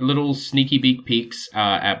we've had little sneaky beak peeks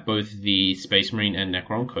at both the Space Marine and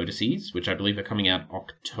Necron codices, which I believe are coming out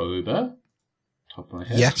October. Top of my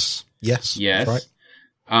head. Yes. Right.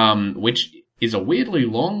 Which is a weirdly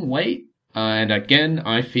long wait, and again,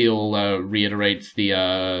 I feel reiterates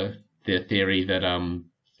the theory that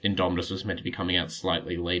Indominus was meant to be coming out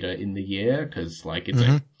slightly later in the year, because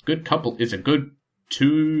it's a good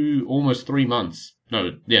 2, almost 3 months.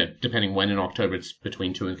 No, yeah, depending when in October, it's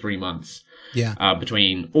between 2 and 3 months. Yeah.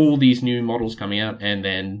 Between all these new models coming out and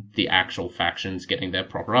then the actual factions getting their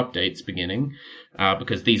proper updates beginning,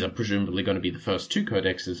 because these are presumably going to be the first 2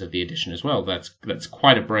 codexes of the edition as well. That's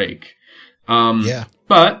quite a break.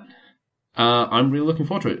 But I'm really looking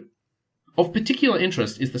forward to it. Of particular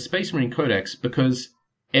interest is the Space Marine Codex, because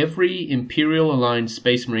every Imperial-aligned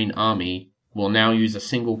Space Marine army will now use a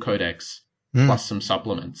single codex plus some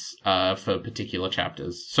supplements for particular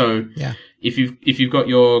chapters. So if you've got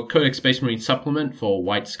your Codex Space Marine supplement for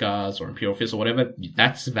White Scars or Imperial Fist or whatever,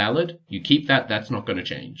 that's valid. You keep that. That's not going to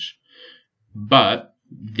change. But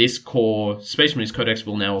this core Space Marines Codex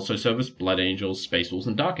will now also service Blood Angels, Space Wolves,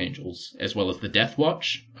 and Dark Angels, as well as the Death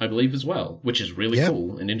Watch, I believe, as well, which is really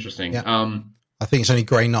cool and interesting. Yeah. I think it's only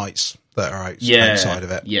Grey Knights that are outside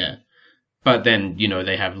of it. Yeah. But then,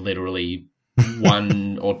 they have literally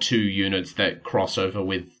 1 or 2 units that cross over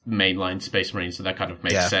with mainline Space Marines, so that kind of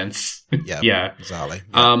makes sense. Yeah, exactly.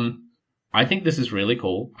 Yeah. I think this is really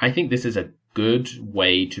cool. I think this is a good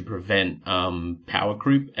way to prevent power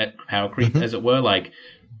creep, as it were. Like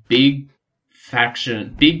Space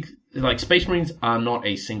Marines are not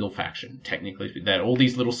a single faction, technically. They're all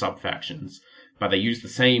these little sub-factions, but they use the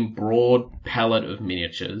same broad palette of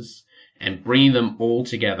miniatures, and bringing them all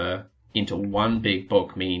together into one big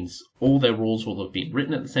book means all their rules will have been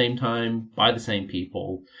written at the same time by the same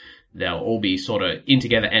people. They'll all be sort of in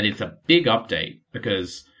together, and it's a big update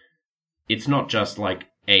because it's not just like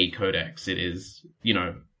a codex. It is,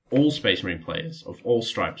 all Space Marine players of all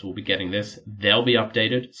stripes will be getting this. They'll be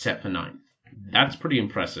updated, set for 9th. That's pretty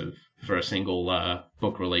impressive for a single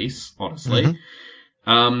book release, honestly.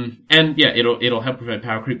 And yeah, it'll help prevent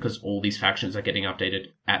power creep because all these factions are getting updated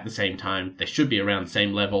at the same time. They should be around the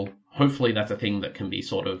same level. Hopefully that's a thing that can be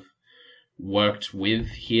sort of worked with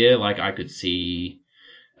here. Like I could see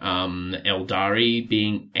Eldari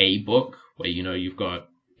being a book where, you've got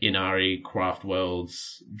Inari, Craft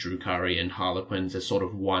Worlds, Drukari, and Harlequins as sort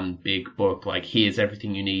of one big book. Like, here's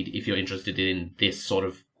everything you need if you're interested in this sort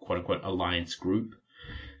of quote-unquote alliance group.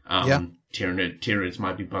 Tyranids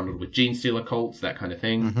might be bundled with Genestealer cults, that kind of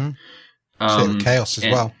thing. Chaos as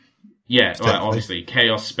well. Yeah, well, obviously,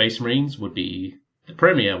 Chaos Space Marines would be the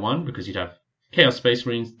premier one, because you'd have Chaos Space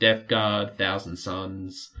Marines, Death Guard, Thousand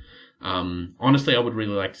Suns. Honestly, I would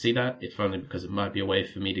really like to see that, if only because it might be a way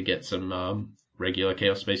for me to get some regular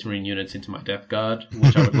Chaos Space Marine units into my Death Guard,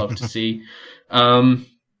 which I would love to see.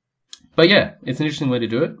 But yeah, it's an interesting way to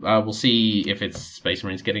do it. We'll see if it's Space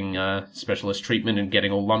Marines getting specialist treatment and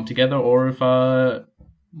getting all lumped together, or if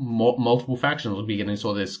multiple factions will be getting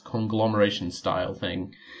sort of this conglomeration style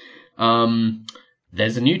thing.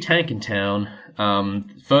 There's a new tank in town.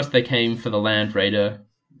 First they came for the Land Raider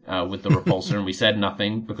with the Repulsor, and we said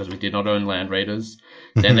nothing because we did not own Land Raiders.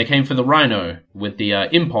 Then they came for the Rhino with the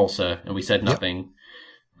Impulsor, and we said nothing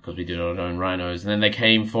because we did not own Rhinos. And then they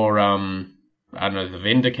came for, I don't know, the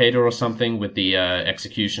Vindicator or something with the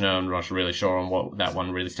Executioner. I'm not really sure on what that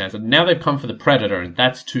one really stands for. Now they've come for the Predator, and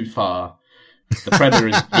that's too far. The Predator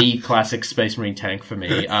is the classic Space Marine tank for me.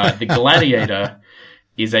 The Gladiator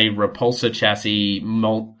is a repulsor chassis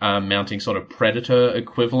mounting sort of Predator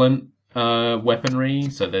equivalent weaponry.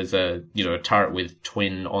 So there's a turret with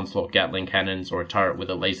twin Onslaught Gatling cannons, or a turret with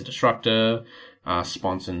a laser destructor,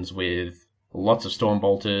 sponsons with lots of storm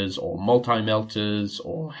bolters or multi-melters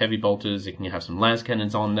or heavy bolters. It can have some las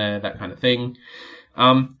cannons on there, that kind of thing.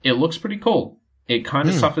 It looks pretty cool. It kind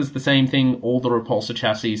of suffers the same thing all the repulsor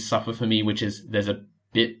chassis suffer for me, which is there's a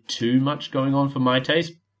bit too much going on for my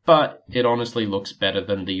taste, but it honestly looks better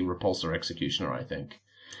than the repulsor Executioner, I think.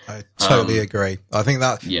 I totally agree. I think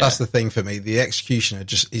that's the thing for me. The Executioner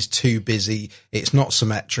just is too busy. It's not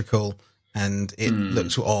symmetrical and it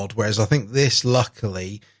looks odd. Whereas I think this,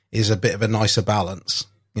 luckily, is a bit of a nicer balance.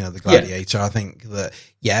 the Gladiator. I think that,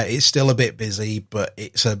 it's still a bit busy, but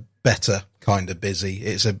it's a better kind of busy.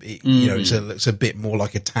 It's it's a bit more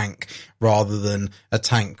like a tank rather than a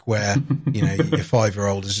tank where, your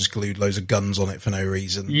 5-year-old has just glued loads of guns on it for no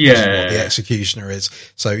reason. Yeah. This is what the Executioner is.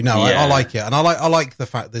 So, I like it. And I like the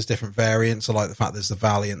fact there's different variants. I like the fact there's the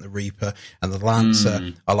Valiant, the Reaper, and the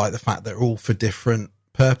Lancer. I like the fact they're all for different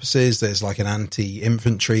purposes. There's like an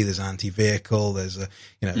anti-infantry, there's an anti-vehicle, there's a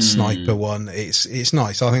sniper one. It's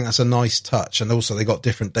nice. I think that's a nice touch. And also they got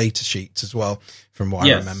different data sheets as well from what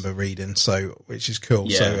I remember reading, so which is cool.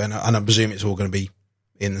 So and I presume it's all going to be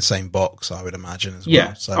in the same box, I would imagine, as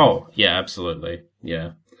well. So Absolutely.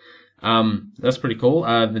 That's pretty cool.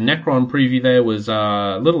 The Necron preview there was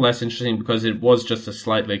a little less interesting because it was just a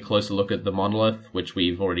slightly closer look at the monolith, which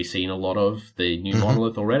we've already seen a lot of the new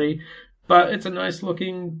monolith already. But it's a nice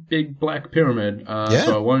looking big black pyramid.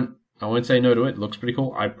 So I won't say no to it. It looks pretty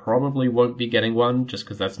cool. I probably won't be getting one just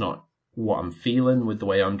because that's not what I'm feeling with the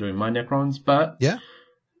way I'm doing my Necrons. But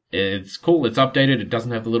it's cool. It's updated. It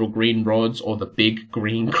doesn't have the little green rods or the big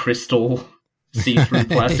green crystal, see-through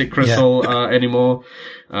plastic crystal anymore.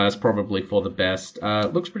 It's probably for the best.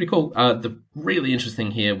 It looks pretty cool. The really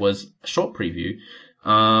interesting here was a short preview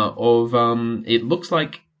of it looks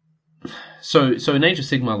like so in Age of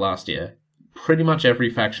Sigmar last year, pretty much every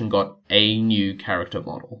faction got a new character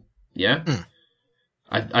model. Yeah?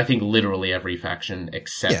 I think literally every faction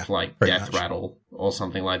except Death Rattle or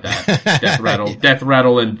something like that. Death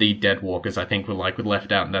Rattle and the Dead Walkers I think were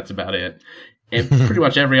left out, and that's about it. And pretty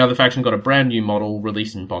much every other faction got a brand new model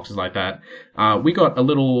released in boxes like that. We got a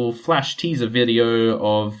little flash teaser video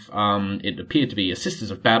of, it appeared to be a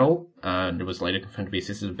Sisters of Battle, and it was later confirmed to be a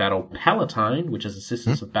Sisters of Battle Palatine, which is a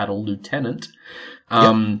Sisters of Battle Lieutenant.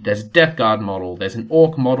 There's a Death Guard model, there's an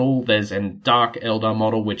Orc model, there's a Dark Eldar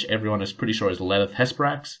model, which everyone is pretty sure is Lelith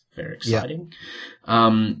Hesperax. Very exciting.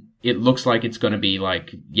 It looks like it's gonna be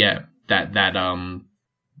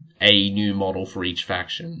a new model for each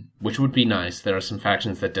faction, which would be nice. There are some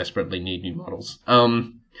factions that desperately need new models.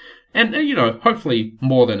 And hopefully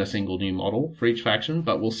more than a single new model for each faction,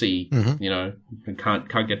 but we'll see.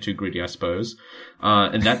 Can't get too greedy, I suppose.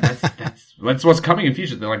 And that's what's coming in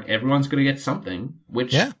future. They're like, everyone's going to get something,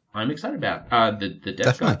 which I'm excited about. The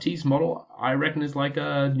Death Guard Tease model, I reckon, is like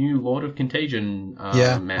a new Lord of Contagion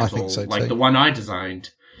mantle, I think so too. the one I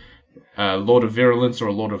designed. Lord of Virulence or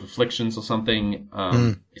a Lord of Afflictions or something.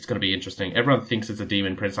 It's going to be interesting. Everyone thinks it's a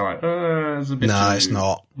Demon Prince. I'm like, it's a bit it's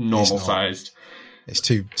not normal sized. It's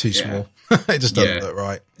too small. It just doesn't look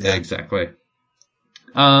right. Yeah, exactly.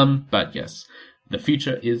 But yes, the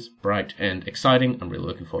future is bright and exciting. I'm really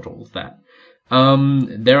looking forward to all of that.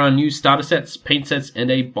 There are new starter sets, paint sets,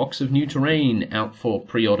 and a box of new terrain out for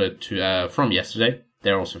pre-order from yesterday.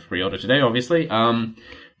 They're also for pre-order today, obviously.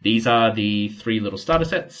 These are the 3 little starter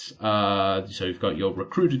sets. So you've got your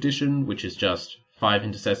Recruit Edition, which is just 5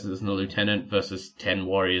 Intercessors and a Lieutenant versus 10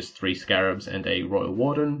 Warriors, 3 Scarabs, and a Royal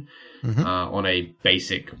Warden on a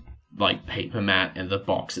basic paper mat and the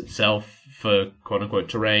box itself for quote-unquote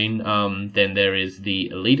terrain. Then there is the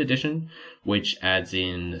Elite Edition, which adds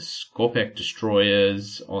in Scorpek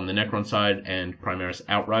Destroyers on the Necron side and Primaris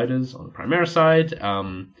Outriders on the Primaris side.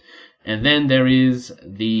 And then there is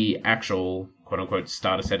the actual quote-unquote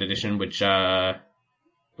starter set edition, which, oh,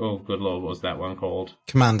 good lord, what was that one called?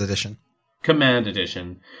 Command Edition,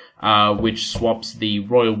 which swaps the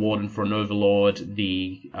Royal Warden for an Overlord,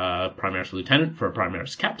 the Primaris Lieutenant for a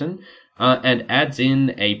Primaris Captain, and adds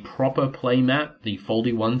in a proper playmat, the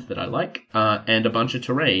foldy ones that I like, and a bunch of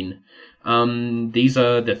terrain. These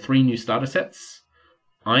are the 3 new starter sets.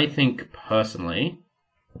 I think, personally,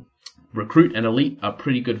 Recruit and Elite are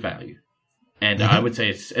pretty good value. And I would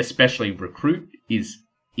say especially Recruit is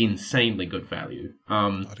insanely good value.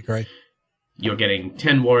 I'd agree. You're getting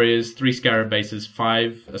 10 Warriors, 3 Scarab Bases,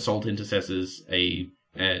 5 Assault Intercessors, a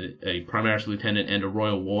Primaris Lieutenant, and a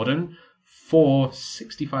Royal Warden for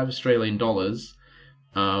 65 Australian dollars,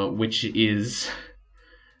 which is,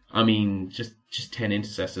 just 10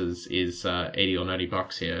 Intercessors is 80 or 90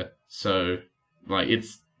 bucks here. So,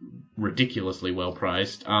 it's ridiculously well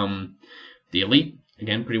priced. The Elite,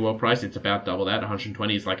 again, pretty well priced. It's about double that.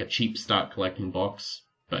 120 is like a cheap start collecting box,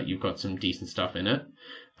 but you've got some decent stuff in it.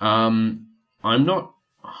 I'm not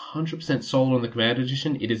 100% sold on the Command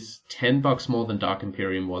Edition. It is $10 more than Dark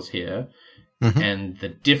Imperium was here. And the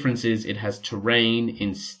difference is it has terrain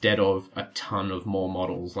instead of a ton of more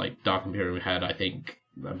models. Like Dark Imperium had, I think,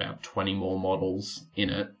 about 20 more models in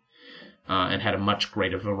it. And had a much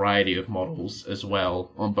greater variety of models as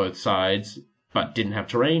well on both sides, but didn't have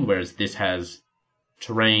terrain, whereas this has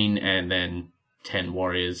terrain and then 10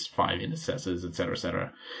 Warriors, 5 Intercessors, etc.,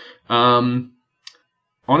 etc.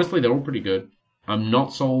 On honestly, they're all pretty good. I'm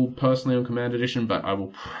not sold personally on Command Edition, but I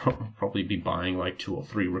will probably be buying like 2 or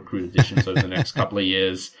 3 Recruit Editions over the next couple of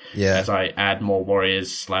years as I add more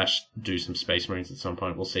Warriors / do some Space Marines at some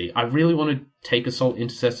point. We'll see. I really want to take Assault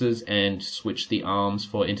Intercessors and switch the arms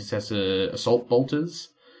for Intercessor Assault Bolters,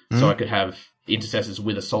 so I could have Intercessors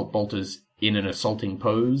with Assault Bolters in an assaulting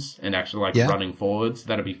pose and actually running forwards.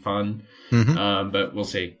 That'd be fun. But we'll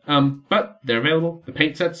see. But they're available. The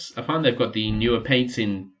paint sets are fun. They've got the newer paints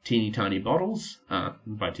in teeny tiny bottles.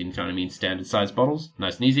 By teeny tiny I mean standard size bottles.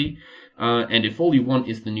 Nice and easy. And if all you want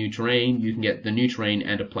is the new terrain, you can get the new terrain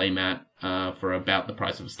and a playmat for about the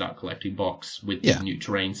price of a Start Collecting box with the new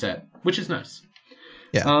terrain set, which is nice.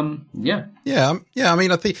 Yeah. I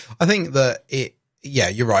mean, I think that it. Yeah,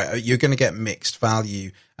 you're right. You're going to get mixed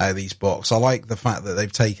value out of these boxes. I like the fact that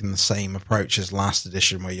they've taken the same approach as last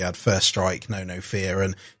edition, where you had First Strike, No Fear,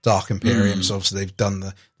 and Dark Imperium. So obviously they've done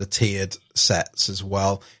the tiered sets as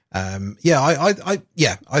well. I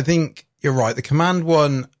think you're right. The Command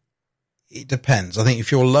one, it depends. I think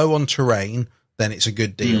if you're low on terrain, then it's a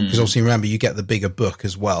good deal, because obviously remember you get the bigger book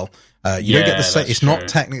as well. You don't get the same. It's true. Not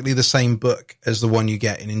technically the same book as the one you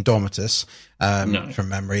get in Indomitus. From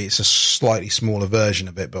memory, it's a slightly smaller version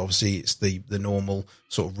of it, but obviously it's the normal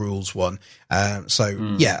sort of rules one. I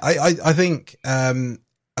think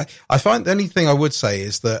I find the only thing I would say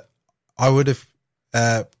is that I would have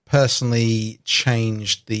personally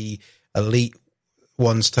changed the elite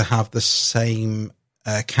ones to have the same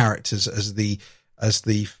characters as the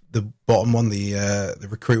bottom one, the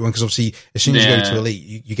recruit one, because obviously as soon as you go to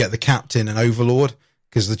elite, you get the captain and overlord,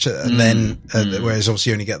 because whereas obviously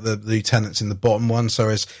you only get the lieutenants in the bottom one.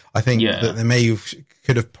 So I think that they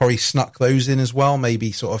could have probably snuck those in as well,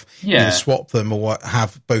 maybe sort of either swap them or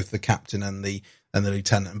have both the captain and the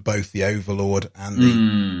lieutenant and both the overlord and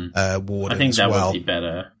the warden. I think as that well. would be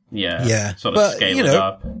better. Yeah, sort of scale it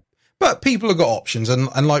up. But people have got options,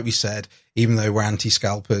 and like we said, even though we're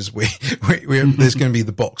anti-scalpers, we're there's going to be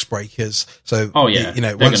the box breakers. So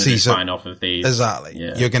once these sign off of these, exactly,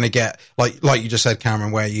 you're going to get like you just said,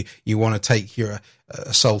 Cameron, where you want to take your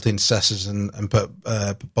assault intercessors and put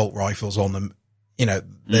bolt rifles on them.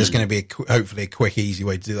 There's going to be hopefully a quick, easy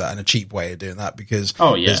way to do that, and a cheap way of doing that, because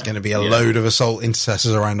there's going to be a load of assault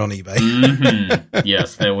intercessors around on eBay.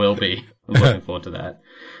 Yes, there will be. I'm looking forward to that.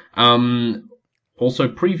 Also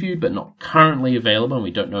previewed, but not currently available, and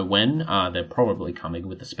we don't know when. They're probably coming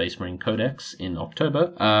with the Space Marine Codex in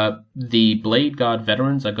October. The Blade Guard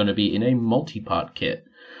veterans are going to be in a multi-part kit,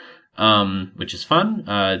 which is fun.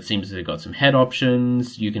 It seems they've got some head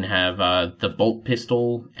options. You can have the bolt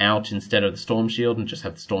pistol out instead of the storm shield, and just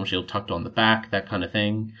have the storm shield tucked on the back, that kind of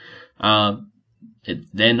thing.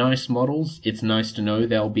 They're nice models. It's nice to know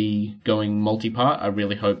they'll be going multi-part. I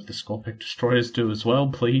really hope the Scorpic Destroyers do as well,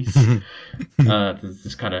 please.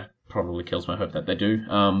 This kind of probably kills my hope that they do.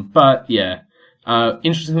 But yeah,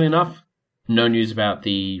 interestingly enough, no news about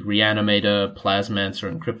the Reanimator, Plasmancer,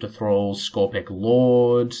 and Cryptothrall, Scorpic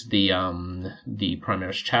Lord, the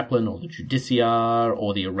Primaris Chaplain, or the Judiciar,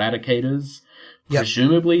 or the Eradicators. Yep.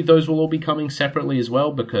 Presumably those will all be coming separately as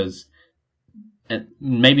well, because and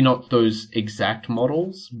maybe not those exact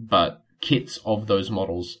models, but kits of those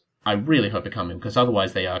models, I really hope are coming, because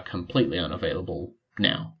otherwise they are completely unavailable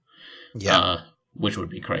now. Yeah. Which would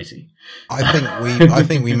be crazy. I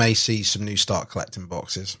think we may see some new Start Collecting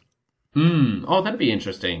boxes. Oh, that'd be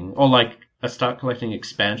interesting. Or like a Start Collecting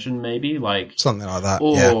expansion, maybe, like something like that.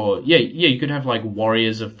 Or you could have like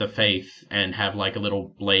Warriors of the Faith and have like a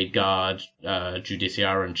little Blade Guard,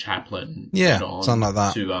 Judiciar and Chaplain. Yeah, something like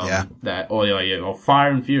that. To, or Fire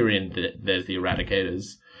and Fury, and there's the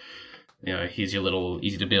Eradicators. Here's your little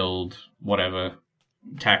easy to build whatever.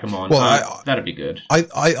 Tack them on. Well, that'd be good.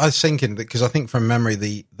 I was thinking that, because I think from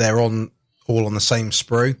memory they're all on the same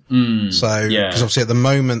sprue. So because obviously at the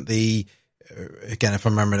moment again, if I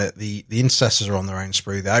remember it, the Intercessors are on their own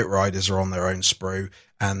sprue, the Outriders are on their own sprue,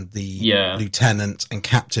 and the Lieutenant and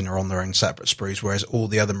Captain are on their own separate sprues, whereas all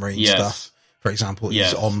the other Marine stuff, for example,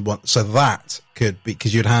 is on one. So that could be,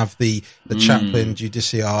 because you'd have the Chaplain,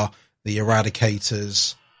 Judiciar, the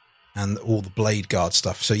Eradicators, and all the Blade Guard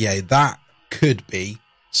stuff. So that could be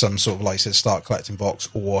some sort of, like I said, Start Collecting box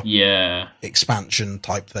or expansion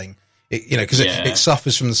type thing. Because it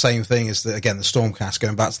suffers from the same thing as the Stormcast,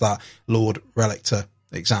 going back to that Lord Relictor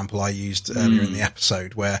example I used earlier in the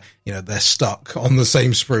episode, where they're stuck on the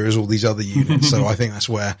same sprue as all these other units. So I think that's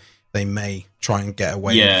where they may try and get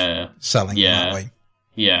away with selling it that way.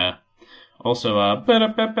 Yeah. Also,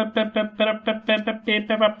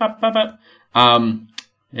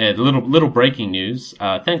 Yeah, the little breaking news.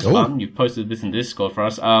 Thanks, Ooh. Martin. You've posted this in Discord for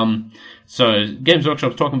us. So Games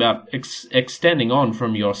Workshop's talking about extending on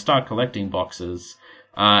from your start collecting boxes.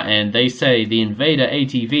 And they say the Invader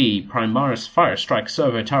ATV, Primaris Firestrike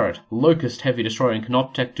Servo Turret, Locust Heavy Destroyer, and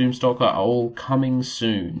Canoptech Doomstalker are all coming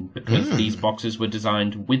soon because these boxes were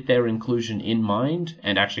designed with their inclusion in mind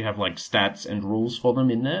and actually have like stats and rules for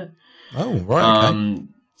them in there. Oh, right. Okay.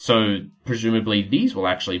 So presumably these will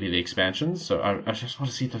actually be the expansions. So I just want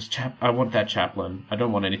to see those I want that chaplain. I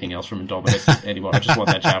don't want anything else from Indominus anymore. I just want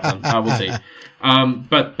that chaplain. We'll see.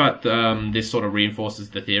 But this sort of reinforces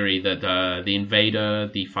the theory that the Invader,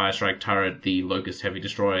 the Firestrike Turret, the Locust Heavy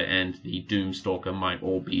Destroyer, and the Doomstalker might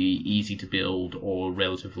all be easy to build or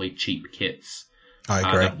relatively cheap kits. I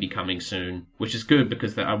agree. That'll be coming soon, which is good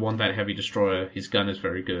because I want that Heavy Destroyer. His gun is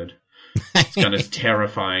very good. His gun is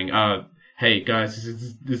terrifying. Hey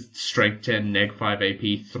guys, this strength 10 neg 5 AP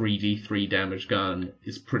 3d3 damage gun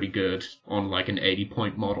is pretty good on like an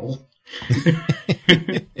 80-point model.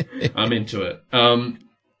 I'm into it. Cool.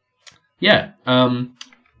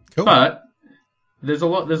 But there's a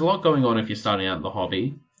lot going on if you're starting out in the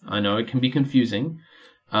hobby. I know it can be confusing.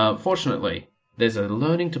 Fortunately, there's a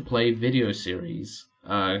learning to play video series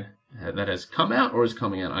that has come out or is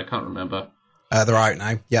coming out. I can't remember. They're out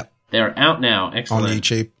now. Yep. They're out now. Excellent. On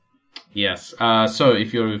YouTube. Yes. So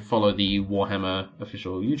if you follow the Warhammer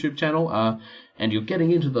official YouTube channel, and you're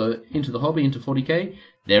getting into the hobby, into 40k,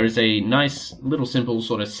 there is a nice little simple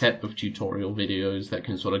sort of set of tutorial videos that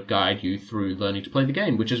can sort of guide you through learning to play the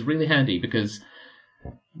game, which is really handy because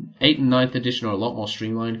 8th and 9th edition are a lot more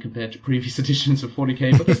streamlined compared to previous editions of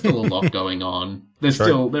 40k, but there's still a lot going on.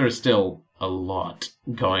 There is still a lot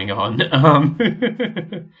going on.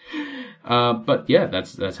 But yeah,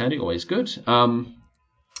 that's handy, always good.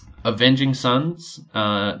 Avenging Sons,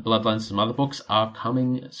 Bloodlines, and some other books are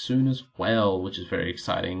coming soon as well, which is very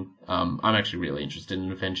exciting. I'm actually really interested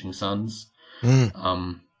in Avenging Sons.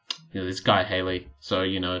 This Guy Haley, so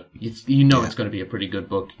it's going to be a pretty good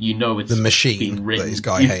book. It's the machine been written. That is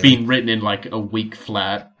Guy It's Haley. been written in like a week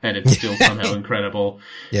flat, and it's still somehow incredible.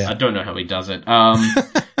 Yeah. I don't know how he does it.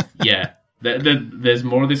 Yeah. There's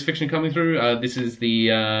more of this fiction coming through. This is the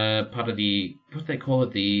part of the, what do they call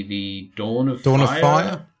it? The Dawn of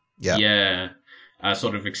Fire? Yeah.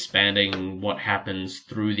 Sort of expanding what happens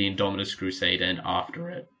through the Indominus Crusade and after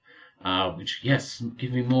it. Which, yes,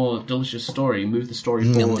 give me more delicious story. Move the story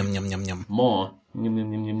forward. Yum, yum, yum, yum. More. Yum,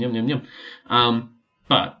 yum, yum, yum, yum, yum.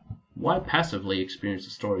 But why passively experience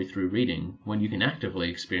a story through reading when you can actively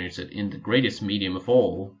experience it in the greatest medium of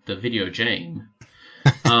all, the video game?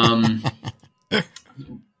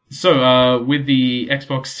 So, with the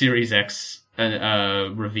Xbox Series X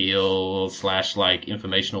reveal / like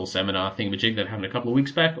informational seminar thingamajig that happened a couple of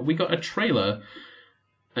weeks back, we got a trailer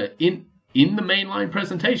in the mainline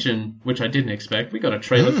presentation, which I didn't expect. We got a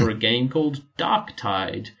trailer for a game called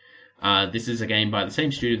Darktide. This is a game by the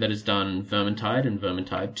same studio that has done Vermintide and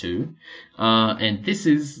Vermintide 2. And this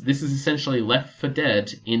is essentially Left 4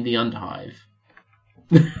 Dead in the Underhive.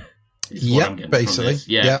 Yeah, basically.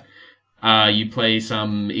 Yeah. You play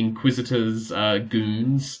some Inquisitors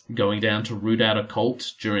goons going down to root out a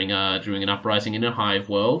cult during an uprising in a hive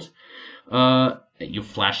world. Your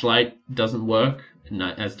flashlight doesn't work,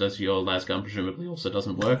 as does your lasgun. Presumably, also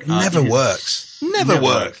doesn't work. Never works. Never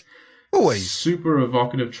work. Always. Super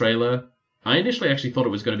evocative trailer. I initially actually thought it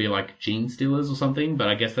was going to be like Gene Stealers or something, but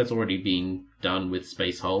I guess that's already been done with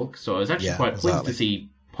Space Hulk. So I was actually quite pleased to see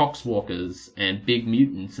Poxwalkers and big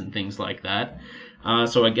mutants and things like that.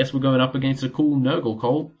 So I guess we're going up against a cool Nurgle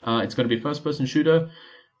cult. It's going to be a first-person shooter.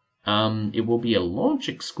 It will be a launch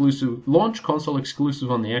console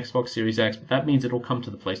exclusive on the Xbox Series X, but that means it'll come to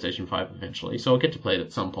the PlayStation 5 eventually. So I'll get to play it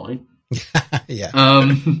at some point. Yeah.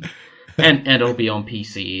 And it'll be on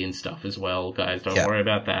PC and stuff as well, guys. Don't worry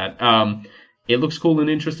about that. It looks cool and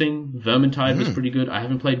interesting. Vermintide was pretty good. I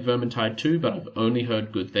haven't played Vermintide 2, but I've only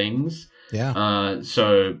heard good things. Yeah.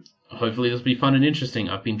 So hopefully this will be fun and interesting.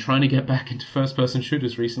 I've been trying to get back into first-person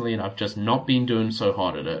shooters recently, and I've just not been doing so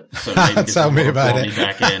hot at it. So maybe Tell me about it. Me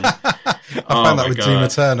back in. I found that with Doom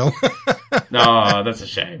Eternal. No, that's a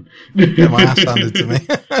shame. Get my ass handed to me.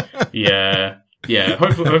 Yeah.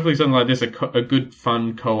 Hopefully something like this, a good,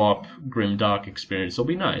 fun co-op grimdark experience will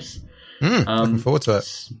be nice. Looking forward to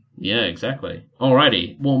it. Yeah, exactly.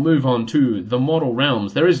 Alrighty, we'll move on to the Mortal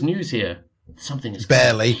Realms. There is news here. Something is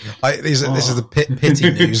barely. This is the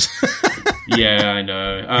pity news. Yeah, I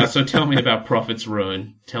know. So tell me about Prophet's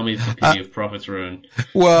Ruin. Tell me the pity of Prophet's Ruin.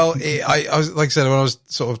 Well, I was, like I said, when I was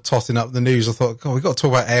sort of totting up the news, I thought, God, we've got to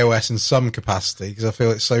talk about AOS in some capacity because I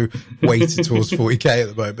feel it's so weighted towards 40k at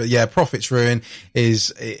the moment. But yeah, Prophet's Ruin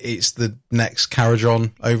it's the next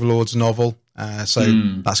Karajon Overlords novel. So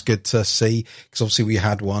that's good to see because obviously we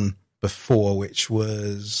had one before, which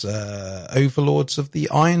was Overlords of the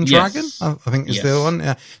Iron Dragon, I think is the other one.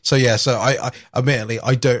 Yeah. So I admittedly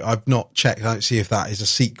I've not checked. I don't see if that is a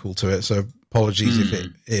sequel to it. So apologies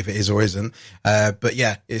if it is or isn't. But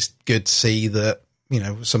yeah, it's good to see that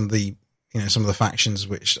some of the factions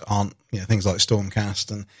which aren't things like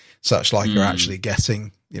Stormcast and such like are actually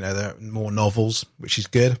getting there are more novels, which is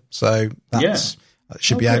good. So that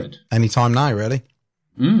should be out any time now, really.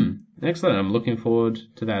 Excellent. I'm looking forward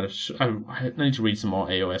to that. I need to read some more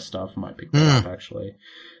AOS stuff. I might pick that up, actually.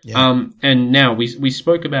 Yeah. And now we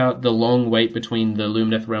spoke about the long wait between the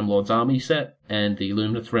Lumineth Realm Lords Army set and the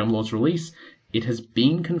Lumineth Realm Lords release. It has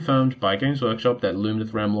been confirmed by Games Workshop that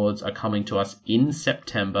Lumineth Realm Lords are coming to us in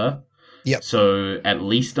September. Yep. So at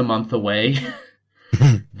least a month away.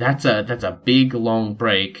 That's a big, long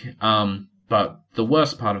break. But the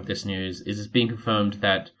worst part of this news is it's been confirmed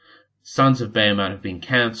that Sons of Behemat have been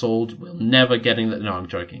cancelled. We're never getting that. No, I'm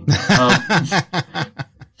joking.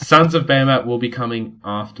 Sons of Behemat will be coming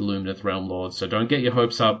after Lumineth Realm Lords, so don't get your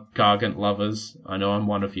hopes up, Gargant lovers. I know I'm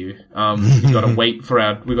one of you. We've got to wait for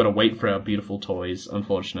our beautiful toys,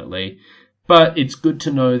 unfortunately. But it's good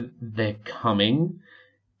to know they're coming.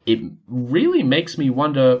 It really makes me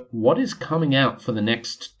wonder what is coming out for the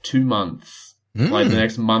next 2 months, like the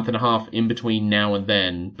next month and a half in between now and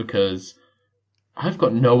then, because I've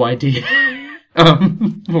got no idea,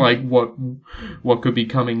 like what could be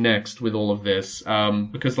coming next with all of this.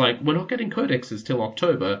 Because we're not getting codexes till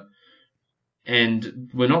October, and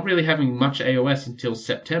we're not really having much AOS until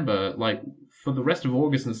September. Like for the rest of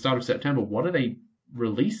August and the start of September, what are they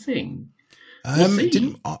releasing? Aren't we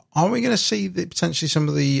going to see potentially some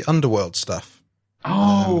of the Underworld stuff?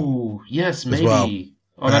 Oh, yes, maybe. Well?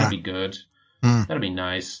 Oh, that'd be good. That'd be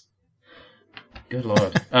nice. Good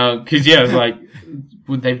lord. Because,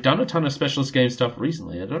 they've done a ton of specialist game stuff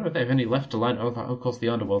recently. I don't know if they have any left to line. Oh, of course, the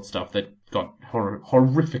Underworld stuff that got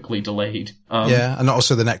horrifically delayed. And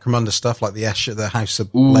also the Necromunda stuff, like the House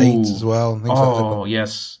of Blades as well. And things like that.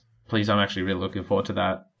 Yes. Please, I'm actually really looking forward to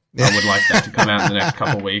that. Yeah. I would like that to come out in the next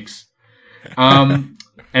couple of weeks. And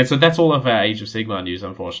so that's all of our Age of Sigmar news,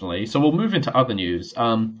 unfortunately. So we'll move into other news.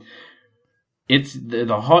 It's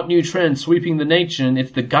the hot new trend sweeping the nation.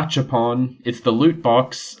 It's the Gachapon. It's the loot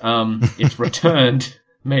box. It's returned,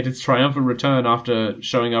 made its triumphant return after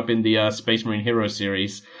showing up in the Space Marine Hero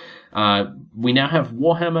series. We now have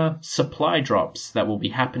Warhammer supply drops that will be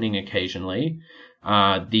happening occasionally.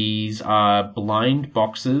 These are blind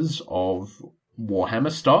boxes of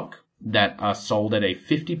Warhammer stock that are sold at a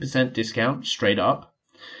 50% discount straight up.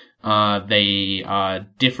 They are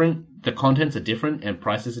different. The contents are different and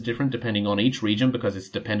prices are different depending on each region because it's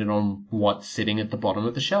dependent on what's sitting at the bottom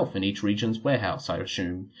of the shelf in each region's warehouse, I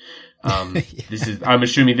assume. I'm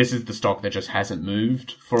assuming this is the stock that just hasn't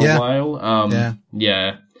moved for a while.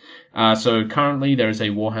 So currently there is a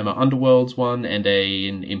Warhammer Underworlds one and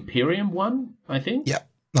an Imperium one, I think. Yeah,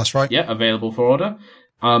 that's right. Yeah, available for order.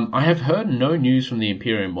 I have heard no news from the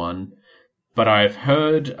Imperium one, but I've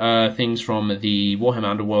heard things from the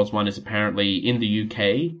Warhammer Underworlds one is apparently in the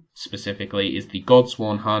UK, specifically, is the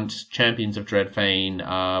Godsworn Hunt, Champions of Dreadfane,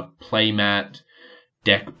 playmat,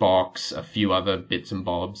 deck box, a few other bits and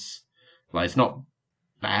bobs. Like, it's not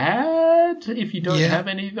bad if you don't have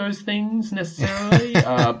any of those things necessarily,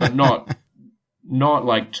 but not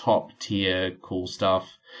like top tier cool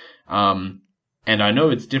stuff. And I know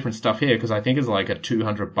it's different stuff here because I think it's like a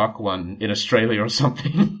 $200 one in Australia or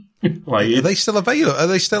something. Are they still available? Are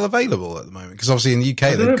they still available at the moment? Because obviously in the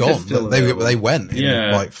UK they've gone. They went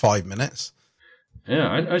in like 5 minutes.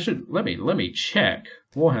 Yeah, I should let me check.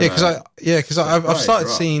 Warhammer. Because I've started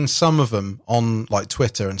seeing some of them on like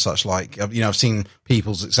Twitter and such. Like I've seen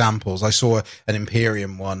people's examples. I saw an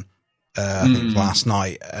Imperium one. I think last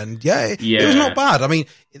night, and it was not bad. I mean,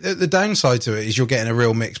 the downside to it is you're getting a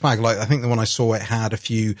real mixed bag. Like I think the one I saw, it had a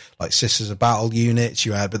few like Sisters of Battle units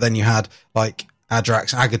but then you had like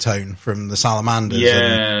Adrax Agatone from the Salamanders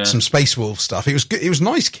and some Space Wolf stuff. It was good. It was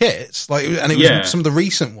nice kits, and it was some of the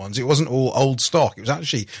recent ones. It wasn't all old stock. It was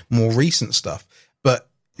actually more recent stuff. But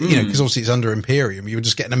because obviously it's under Imperium, you were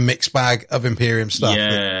just getting a mixed bag of Imperium stuff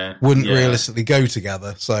that wouldn't realistically go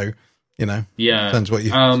together. So. Depends what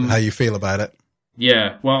how you feel about it.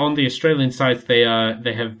 Yeah, well, on the Australian sites, they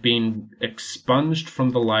have been expunged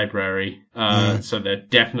from the library, so they're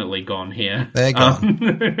definitely gone here. They're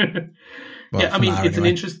gone. Well, yeah, I mean, now, it's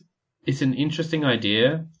anyway. it's an interesting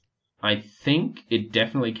idea. I think it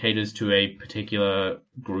definitely caters to a particular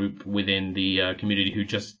group within the community who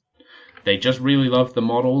they just really love the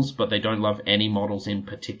models, but they don't love any models in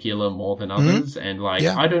particular more than others. And like,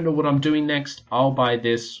 Yeah. I don't know what I'm doing next. I'll buy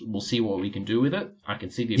this. We'll see what we can do with it. I can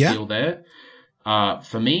see the appeal there.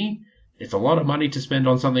 For me, it's a lot of money to spend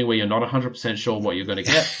on something where you're not 100% sure what you're going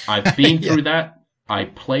to get. I've been through that. I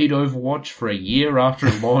played Overwatch for a year after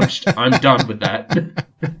it launched. I'm done with that.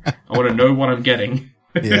 I want to know what I'm getting.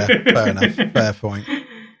 Yeah, fair enough. Fair point.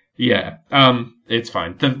 Yeah, it's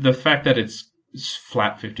fine. The fact that it's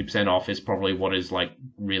flat 50% off is probably what is like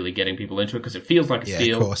really getting people into it, because it feels like a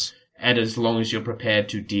steal. Of course. And as long as you're prepared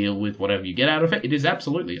to deal with whatever you get out of it, it is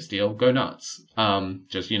absolutely a steal. Go nuts.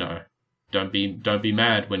 Just, don't be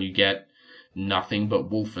mad when you get nothing but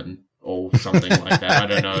Wolfen or something like that. I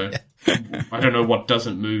don't know. I don't know what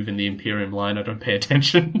doesn't move in the Imperium line. I don't pay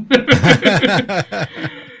attention.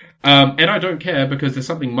 And I don't care, because there's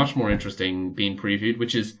something much more interesting being previewed,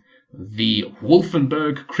 which is the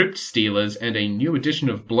Wolfenberg Crypt Stealers and a new edition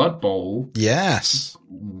of Blood Bowl. Yes.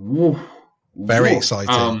 Woo. Very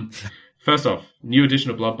exciting. First off, new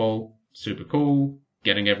edition of Blood Bowl, super cool.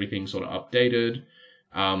 Getting everything sort of updated.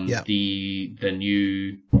 The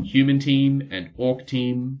new human team and orc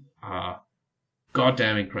team are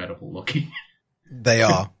goddamn incredible looking. They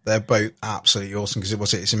are. They're both absolutely awesome,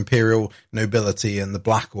 because it's Imperial Nobility and the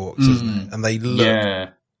Black Orcs, isn't it? And they look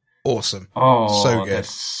awesome. Oh, so good. They're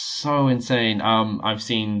so insane. I've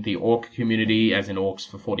seen the orc community, as in orcs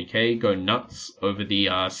for 40k, go nuts over the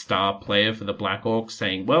star player for the Black Orcs,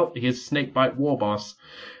 saying, well, here's Snakebite Warboss,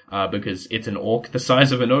 because it's an orc the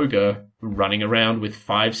size of an ogre running around with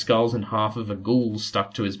 5 skulls and half of a ghoul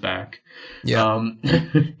stuck to his back. Yeah.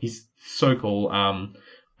 He's so cool.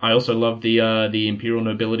 I also love the Imperial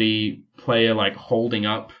Nobility player, like, holding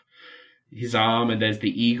up his arm, and there's the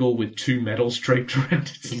eagle with 2 medals draped around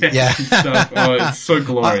its neck and stuff. Oh, it's so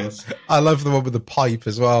glorious. I love the one with the pipe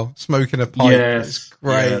as well. Smoking a pipe. Yes. It's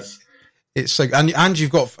great. Yes. It's so, and you've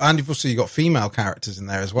got female characters in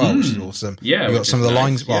there as well, which is awesome. Yeah. You've got some of the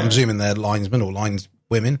lines, well, I'm assuming they're linesmen or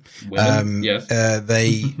women. Yes.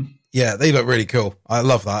 They look really cool. I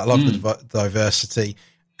love that. I love the diversity,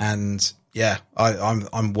 and yeah,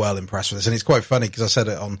 I'm well impressed with this. And it's quite funny, because I said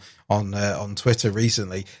it on Twitter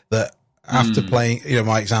recently that after playing,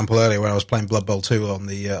 my example earlier when I was playing Blood Bowl 2 on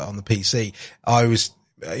the PC, I was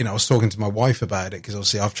talking to my wife about it, because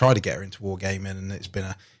obviously I've tried to get her into wargaming, and it's been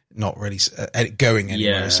not really going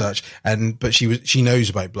anywhere as such. But she knows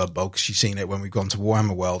about Blood Bowl, because she's seen it when we've gone to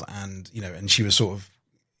Warhammer World, and and she was sort of,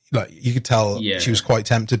 like, you could tell she was quite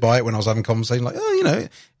tempted by it when I was having conversation, like,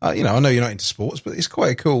 I know you're not into sports, but it's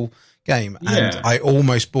quite a cool game. And I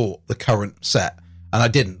almost bought the current set, and I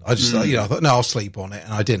didn't. I just, I thought, no, I'll sleep on it,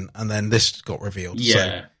 and I didn't. And then this got revealed.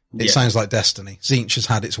 So it sounds like destiny. Tzeentch has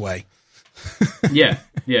had its way. Yeah,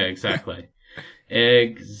 exactly.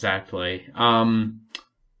 Exactly.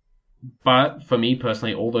 But for me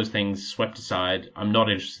personally, all those things swept aside, I'm not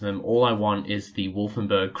interested in them. All I want is the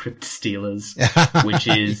Wolfenberg Crypt Stealers, which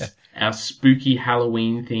is our spooky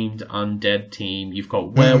Halloween-themed undead team. You've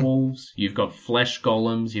got werewolves, you've got flesh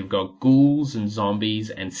golems, you've got ghouls and zombies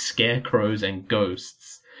and scarecrows and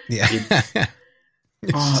ghosts. Yeah.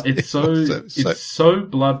 It's so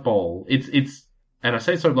Blood Bowl. It's and I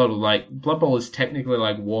say so Blood Bowl, like, Blood Bowl is technically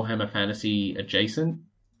like Warhammer Fantasy adjacent,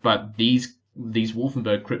 but these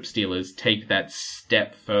Wolfenberg Crypt Stealers take that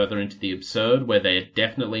step further into the absurd, where they are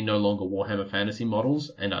definitely no longer Warhammer Fantasy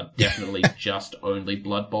models and are definitely just only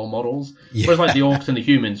Blood Bowl models. Whereas, like, the orcs and the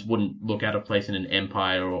humans wouldn't look out of place in an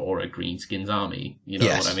Empire or a Greenskins army. You know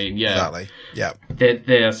what I mean? Yeah. Exactly. Yeah.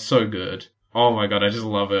 They're so good. Oh my god, I just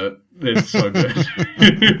love it. It's so good.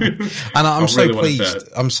 And I'm so pleased.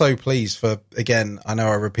 I'm so pleased for, again, I know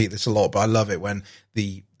I repeat this a lot, but I love it when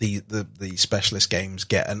the specialist games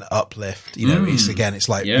get an uplift. It's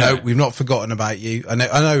like, no, we've not forgotten about you. I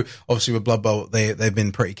know obviously with Blood Bowl, they've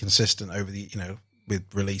been pretty consistent over the, with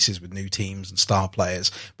releases with new teams and star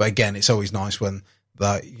players. But again, it's always nice when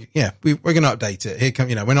we're going to update it. Here come,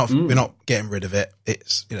 we're not getting rid of it.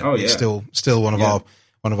 It's, it's still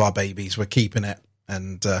one of our babies. We're keeping it,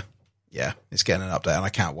 and it's getting an update, and I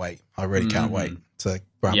can't wait. I really can't wait to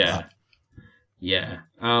grab that. Yeah.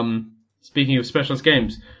 Speaking of specialist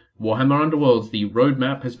games, Warhammer Underworlds, the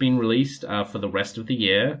roadmap has been released for the rest of the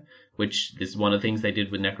year, which this is one of the things they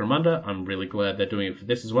did with Necromunda. I'm really glad they're doing it for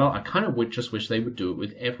this as well. I kind of just wish they would do it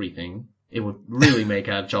with everything. It would really make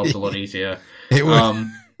our jobs a lot easier. It would.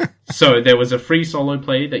 So there was a free solo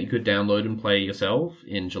play that you could download and play yourself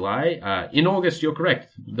in July. In August, you're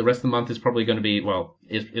correct. The rest of the month is probably going to be,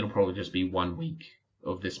 it'll probably just be 1 week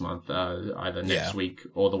of this month, either next week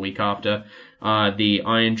or the week after. The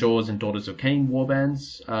Iron Jaws and Daughters of Cain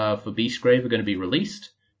warbands for Beastgrave are going to be released.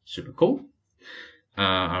 Super cool.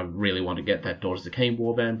 I really want to get that Daughters of Cain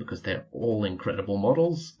warband because they're all incredible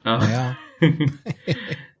models. Yeah.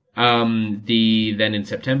 Then in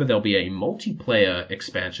September there'll be a multiplayer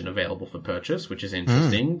expansion available for purchase, which is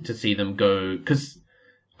interesting to see them go, because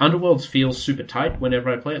Underworlds feels super tight whenever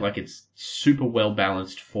I play it. Like, it's super well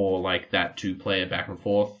balanced for like that 2-player back and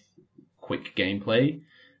forth quick gameplay.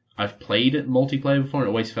 I've played it multiplayer before and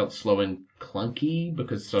it always felt slow and clunky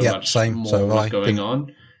because so much more was going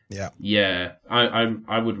on. Yeah.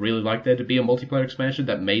 I would really like there to be a multiplayer expansion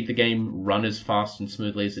that made the game run as fast and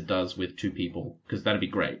smoothly as it does with 2 people, because that'd be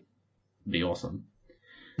great. It'd be awesome.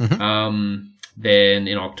 Then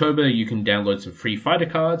in October, you can download some free fighter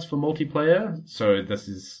cards for multiplayer. So this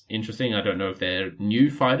is interesting. I don't know if they're new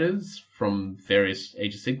fighters from various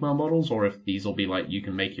Age of Sigmar models or if these will be like you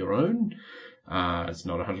can make your own. It's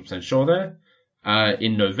not 100% sure there.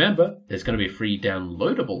 In November, there's going to be a free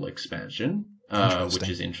downloadable expansion, which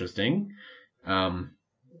is interesting.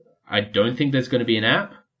 I don't think there's going to be an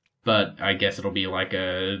app, but I guess it'll be like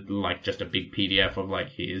just a big PDF of like,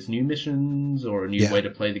 here's new missions or a new way to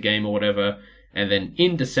play the game or whatever. And then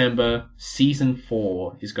in December, Season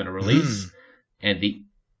 4 is going to release. And the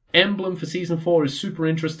emblem for Season 4 is super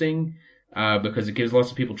interesting, because it gives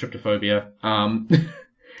lots of people tryptophobia. No,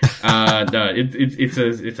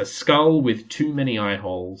 it's a skull with too many eye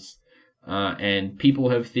holes. And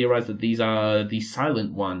people have theorized that these are the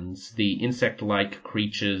Silent Ones, the insect-like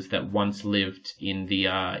creatures that once lived in the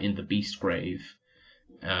Beastgrave,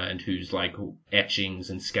 and whose like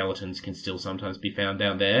etchings and skeletons can still sometimes be found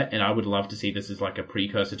down there. And I would love to see this as like a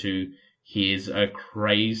precursor to here's a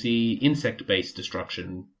crazy insect-based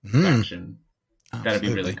destruction faction. That'd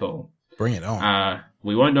be really cool. Bring it on.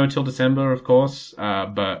 We won't know until December, of course,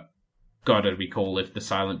 but God, it'd be cool if the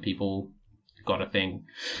silent people got a thing.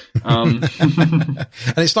 And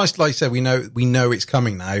it's nice, like I said, we know it's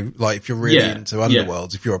coming now. Like, if you're really into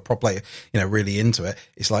Underworlds, if you're a pro player, really into it,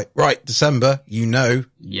 it's like, right, December,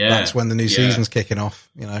 that's when the new season's kicking off,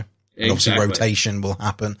 And obviously rotation will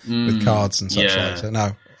happen with cards and such like. So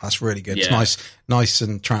no, that's really good. It's nice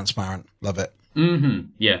and transparent. Love it.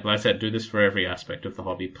 Yeah, like I said, do this for every aspect of the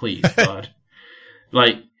hobby, please, God.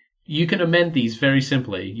 Like, you can amend these very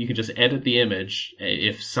simply. You can just edit the image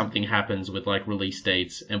if something happens with like release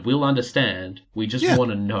dates, and we'll understand. We just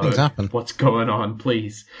want to know what's going on,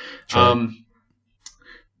 please.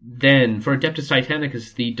 Then for Adeptus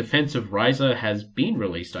Titanicus, the Defensive Riser has been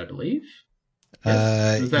released, I believe.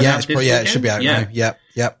 It should be out now.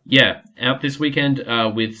 Yeah, out this weekend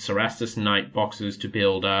with Cerastus Knight boxes to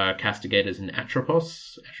build Castigators and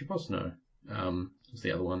Atropos. Atropos? No. What's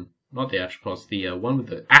the other one? Not the Atropos, the one with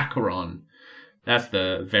the Acheron. That's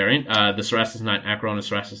the variant. The Cerastus Knight Acheron and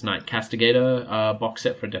Cerastus Knight Castigator box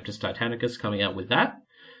set for Adeptus Titanicus coming out with that.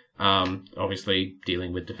 Obviously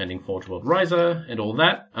dealing with defending Forge World Riser and all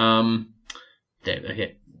that.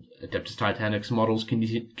 Adeptus Titanicus models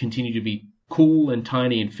continue to be cool and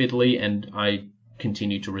tiny and fiddly, and I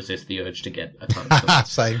continue to resist the urge to get a ton of them.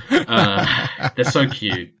 Same. They're so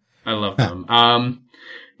cute. I love them.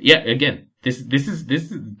 Again, this is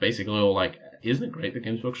basically all like, isn't it great that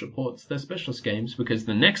Games Workshop ports their specialist games? Because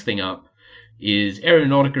the next thing up is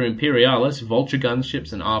Aeronautica Imperialis, Vulture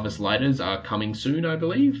gunships, and Arvis lighters are coming soon, I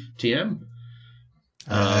believe. TM?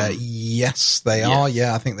 Yes, they are.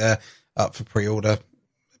 Yeah, I think they're up for pre-order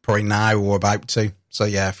probably now or about to. So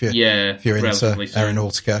yeah, if you're into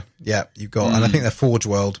Aeronautica, you've got, and I think they're Forge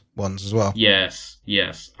World ones as well. Yes.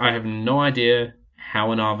 I have no idea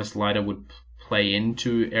how an Arvis lighter would play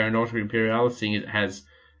into Aeronautica Imperialis, seeing it has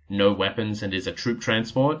no weapons and is a troop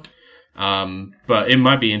transport. But it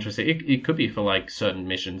might be interesting. It could be for like certain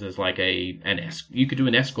missions as like you could do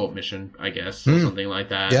an escort mission, I guess, or something like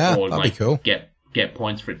that. Yeah, or that'd like be cool. Get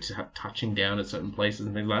points for it touching down at certain places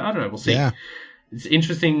and things like that. I don't know. We'll see. Yeah. It's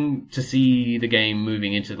interesting to see the game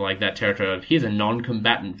moving into like that territory of here's a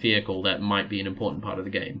non-combatant vehicle that might be an important part of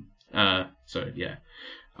the game. Black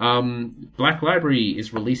Library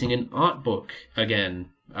is releasing an art book again,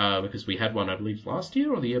 because we had one, I believe, last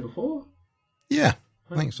year or the year before. Yeah,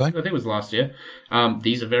 I think so. I think it was last year.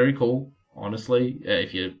 These are very cool, honestly.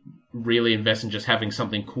 If you really invest in just having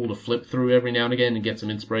something cool to flip through every now and again and get some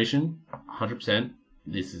inspiration, 100%,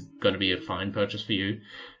 this is going to be a fine purchase for you.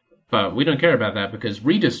 But we don't care about that because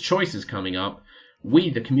Reader's Choice is coming up. We,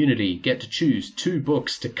 the community, get to choose 2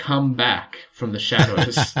 books to come back from the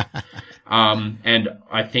shadows. And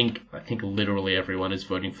I think literally everyone is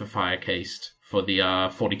voting for Firecased for the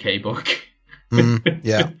 40k book.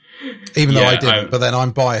 Yeah. Even though I didn't, but then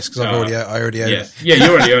I'm biased because I already own it. Yeah,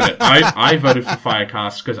 you already own it. I voted for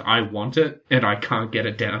Firecast because I want it and I can't get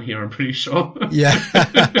it down here, I'm pretty sure. Yeah.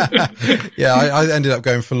 Yeah, I ended up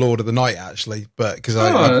going for Lord of the Night, actually, but because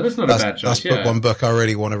that's not a bad choice. That's one book I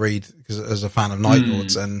really want to read because as a fan of Night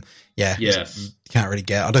Lords, and you can't really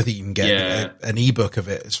get, I don't think you can get an ebook of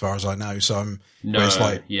it as far as I know. So it's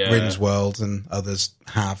like Rin's World and others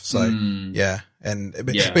have. So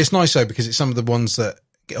but it's nice though, because it's some of the ones that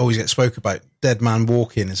always get spoke about. Dead Man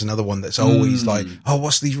Walking is another one that's always like, oh,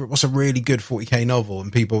 what's a really good 40k novel?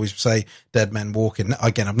 And people always say Dead Men Walking.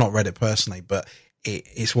 Again, I've not read it personally, but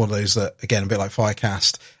it's one of those that, again, a bit like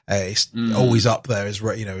Firecast, it's always up there as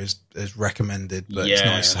recommended. But it's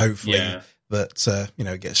nice, hopefully, that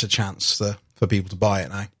it gets a chance for people to buy it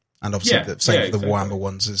now. And obviously, the same for the Warhammer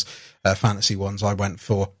ones as fantasy ones. I went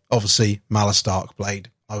for obviously Malus Darkblade.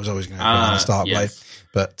 I was always going to go for Malus Darkblade.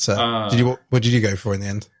 But what did you go for in the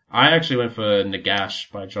end? I actually went for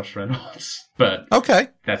Nagash by Josh Reynolds, but okay,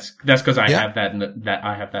 that's because I have that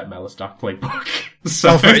I have that Malus Darkblade book.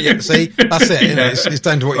 So see, that's it. It's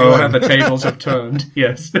down to what you want. The tables have turned.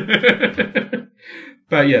 Yes,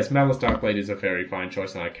 but yes, Malus Darkblade is a very fine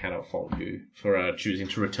choice, and I cannot fault you for choosing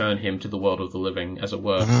to return him to the world of the living, as it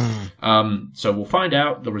were. So we'll find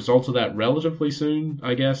out the results of that relatively soon,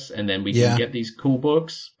 I guess, and then we can get these cool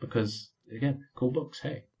books because, again, cool books.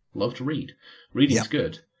 Hey, love to read. Reading's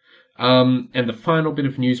good. And the final bit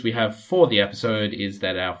of news we have for the episode is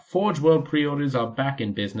that our Forge World pre-orders are back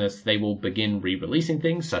in business. They will begin re-releasing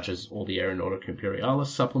things such as all the Aeronautica Imperialis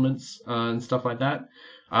supplements and stuff like that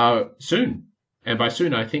soon. And by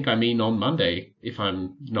soon, I think I mean on Monday, if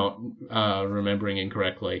I'm not remembering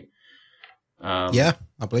incorrectly. I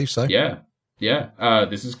believe so. Yeah.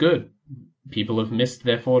 This is good. People have missed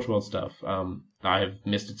their Forge World stuff. I have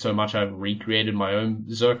missed it so much I've recreated my own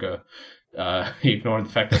Zerka. Ignoring the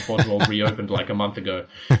fact that Forge World reopened like a month ago.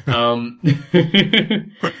 This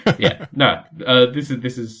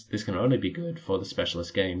can only be good for the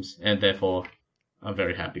specialist games, and therefore I'm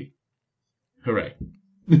very happy. Hooray.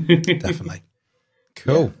 Definitely.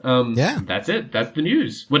 Cool. That's it. That's the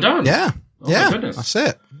news. We're done. Yeah. My goodness.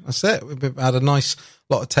 That's it. We've had a nice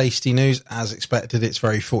lot of tasty news. As expected, it's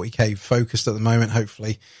very 40k focused at the moment.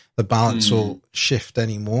 Hopefully the balance will shift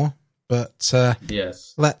anymore. But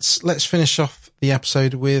yes, let's finish off the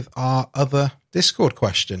episode with our other Discord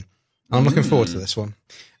question. I'm looking forward to this one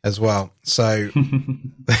as well. So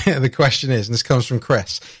the question is, and this comes from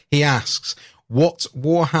Chris, he asks, what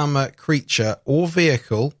Warhammer creature or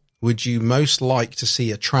vehicle would you most like to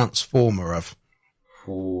see a transformer of?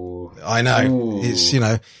 Ooh. I know. Ooh. It's,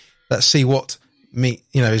 let's see what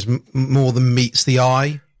is more than meets the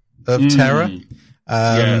eye of terror.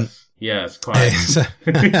 Yes, quite. I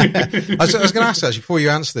was going to ask actually before you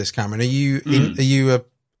answer this, Cameron. Are you a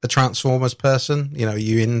Transformers person? Are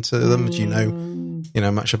you into them? Do you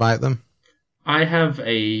know much about them? I have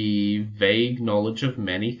a vague knowledge of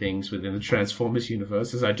many things within the Transformers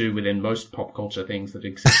universe, as I do within most pop culture things that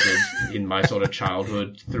existed in my sort of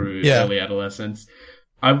childhood through early adolescence.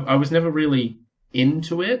 I was never really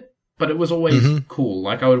into it. But it was always cool.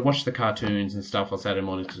 Like, I would watch the cartoons and stuff on Saturday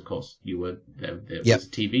mornings because, of course, there was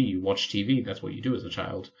TV. You watch TV. That's what you do as a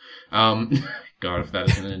child. God, if that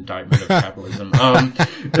isn't an indictment of capitalism.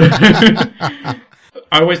 I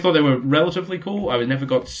always thought they were relatively cool. I never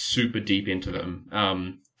got super deep into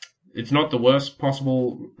them. It's not the worst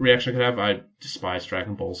possible reaction I could have. I despise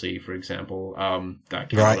Dragon Ball Z, for example. I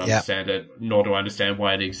cannot understand it, nor do I understand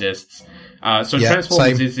why it exists.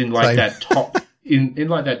 Transformers is in like that top... In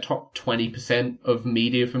like that top 20% of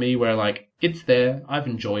media for me, where like it's there, I've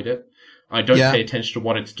enjoyed it. I don't pay attention to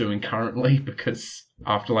what it's doing currently because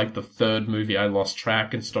after like the third movie, I lost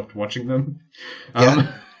track and stopped watching them.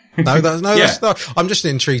 That's not. I'm just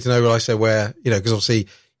intrigued to know what I say. Where because obviously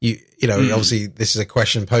obviously this is a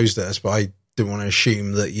question posed at us, but I didn't want to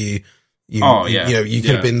assume that you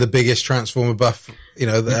could have been the biggest Transformer buff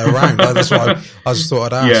around. That's why I just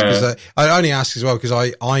thought I'd ask. Because I only ask as well because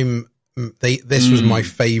this was my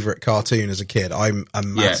favorite cartoon as a kid. I'm a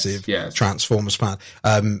massive Transformers fan.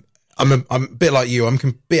 I'm a bit like you. I'm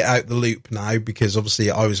a bit out the loop now because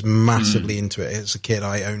obviously I was massively into it as a kid.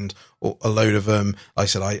 I owned a load of them. Like I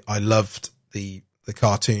said, I loved the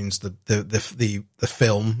cartoons, the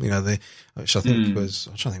film, which I think was,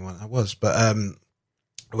 I'm trying to think what that was, but I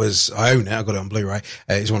own it. I got it on Blu-ray.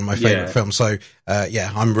 It's one of my favorite films. So,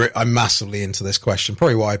 I'm massively into this question.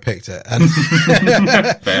 Probably why I picked it. And,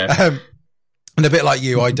 and a bit like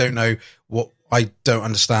you, I don't know what I don't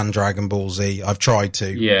understand Dragon Ball Z. I've tried to.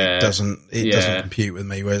 Yeah. It doesn't compute with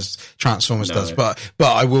me, whereas Transformers does. But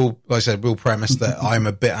I will, like I said, will premise that I'm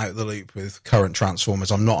a bit out of the loop with current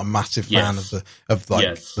Transformers. I'm not a massive fan of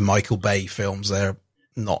the Michael Bay films. They're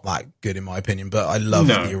not that good in my opinion, but I love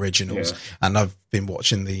the originals, and I've been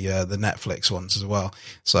watching the Netflix ones as well.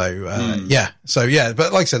 So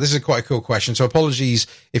but like I said, this is quite a cool question. So apologies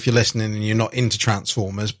if you're listening and you're not into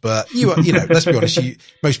Transformers, but you know, let's be honest,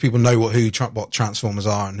 most people know what Transformers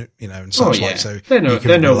are, and and such like. So they know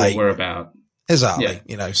what we're about. Exactly.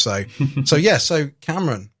 So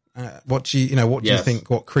Cameron, what do you think?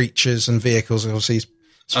 What creatures and vehicles? Obviously,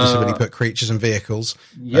 specifically put creatures and vehicles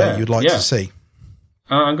you'd like to see.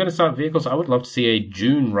 I'm going to start vehicles. I would love to see a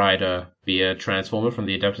Dune Rider be a Transformer from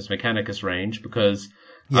the Adeptus Mechanicus range, because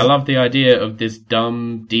I love the idea of this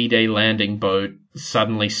dumb D-Day landing boat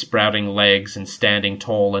suddenly sprouting legs and standing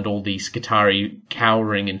tall, and all the Skitarii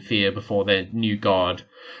cowering in fear before their new god,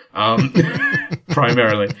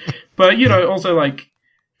 primarily. But, also, like,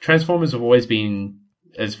 Transformers have always been,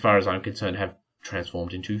 as far as I'm concerned, have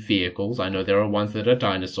transformed into vehicles. I know there are ones that are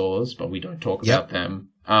dinosaurs, but we don't talk about them.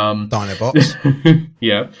 Dinobots.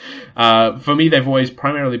 For me, they've always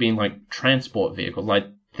primarily been like transport vehicles. Like,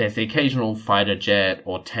 there's the occasional fighter jet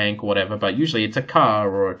or tank or whatever, but usually it's a car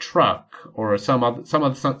or a truck or something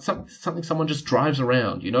someone just drives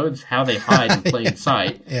around. It's how they hide in plain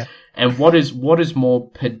sight. Yeah. And what is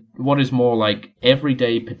more like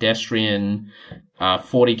everyday pedestrian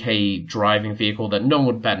 40k driving vehicle that no one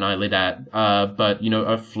would bat an eyelid at, but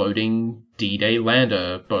a floating D-Day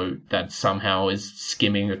lander boat that somehow is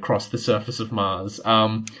skimming across the surface of Mars.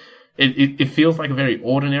 It feels like a very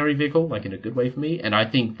ordinary vehicle, like in a good way for me, and I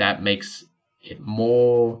think that makes it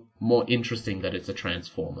more interesting that it's a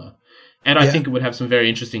Transformer. And I think it would have some very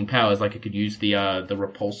interesting powers, like it could use the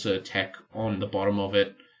repulsor tech on the bottom of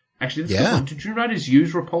it. Actually, do Dune Riders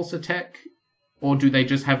use repulsor tech? Or do they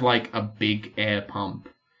just have, like, a big air pump?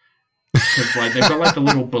 Because, like, they've got, like, a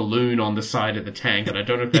little balloon on the side of the tank, and I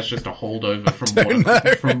don't know if that's just a holdover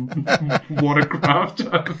from watercraft.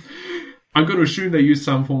 I'm going to assume they use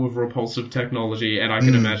some form of repulsive technology, and I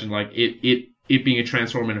can imagine, like, it being a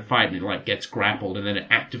Transformer in a fight, and it, like, gets grappled, and then it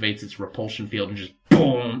activates its repulsion field and just,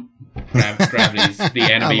 boom, gravities the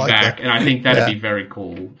enemy back. And I think that'd be very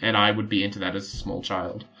cool, and I would be into that as a small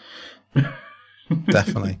child.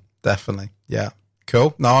 Definitely. Yeah.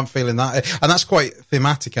 Cool. No, I'm feeling that. And that's quite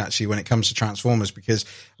thematic actually when it comes to Transformers, because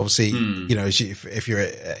obviously, if you're,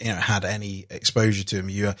 had any exposure to them,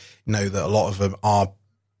 you know that a lot of them are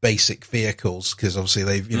basic vehicles, because obviously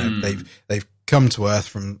they've come to Earth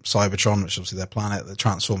from Cybertron, which is obviously their planet that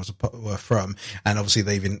Transformers were from. And obviously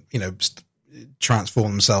they've,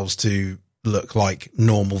 transformed themselves to look like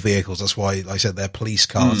normal vehicles. That's why, like I said, they're police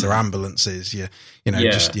cars, they're ambulances,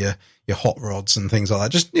 just your hot rods and things like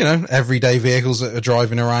that. Just, everyday vehicles that are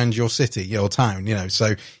driving around your city, your town,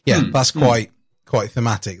 So that's quite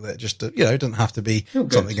thematic. That just, doesn't have to be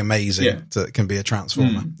something amazing that can be a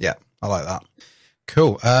Transformer. Yeah. I like that.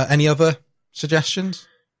 Cool. Any other suggestions?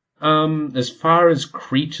 As far as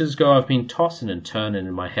creatures go, I've been tossing and turning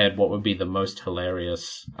in my head what would be the most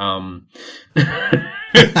hilarious.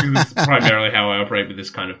 This is primarily how I operate with this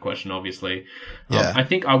kind of question, obviously. I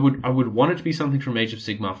think I would want it to be something from Age of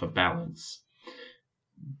Sigmar for balance.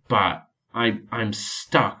 But I'm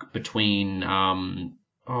stuck between, what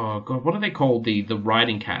are they called? The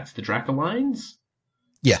riding cats, the Dracolines?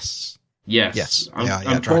 Yes.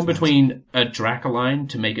 I'm torn between a Dracoline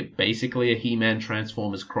to make it basically a He-Man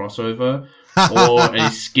Transformers crossover, or a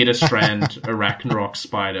Skitterstrand Arachnarok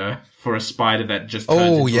spider for a spider that just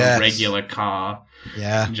turns into a regular car.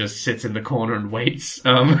 Yeah. And just sits in the corner and waits.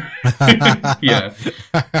 Oh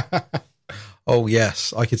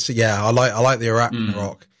yes, I could see. Yeah, I like the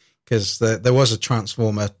Arachnarok, because there was a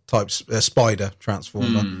Transformer type spider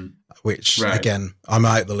Transformer, which again I'm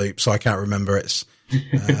out the loop, so I can't remember its.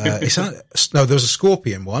 There was a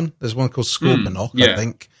Scorpion one. There's one called Scorponok, I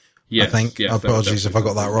think. Yes, apologies if I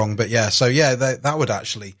got that wrong, but that would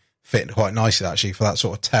actually fit quite nicely actually for that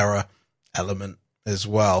sort of terror element as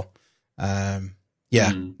well. No,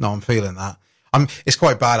 I'm feeling that. It's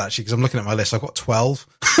quite bad actually, because I'm looking at my list. I've got 12.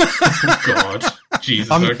 Oh, God, Jesus.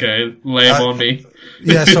 Okay, lay them on me.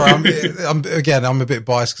 Yeah, sorry. I'm a bit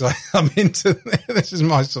biased because I'm into this is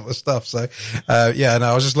my sort of stuff. So,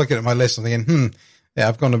 I was just looking at my list and thinking, yeah,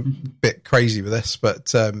 I've gone a bit crazy with this. But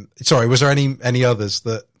sorry, was there any others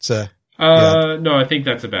that? No, I think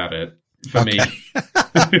that's about it for me.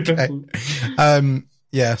 Okay.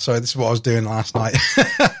 Sorry, this is what I was doing last night.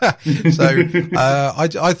 So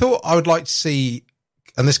I thought I would like to see,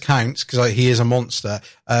 and this counts because he is a monster.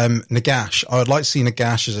 Nagash, I would like to see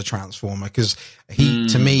Nagash as a Transformer because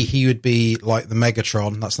to me, he would be like the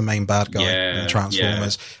Megatron. That's the main bad guy in the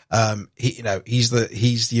Transformers.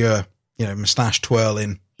 He's your, mustache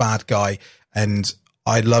twirling bad guy. And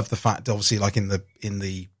I love the fact, obviously, like in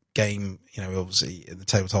the game, obviously in the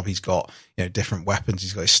tabletop, he's got, different weapons.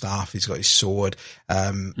 He's got his staff. He's got his sword.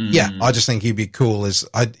 I just think he'd be cool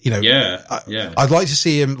I'd like to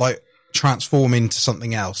see him like transform into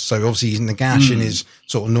something else. So obviously he's Nagash in his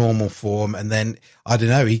sort of normal form. And then, I don't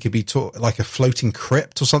know, he could be like a floating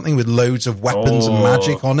crypt or something with loads of weapons and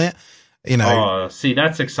magic on it. Oh, see,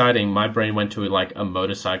 that's exciting. My brain went to like a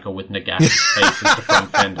motorcycle with Nagash's face as the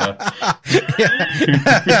front fender.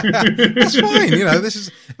 That's fine.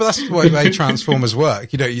 But that's the way Transformers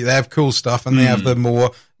work. They have cool stuff and they have the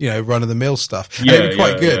more, run of the mill stuff. And it'd be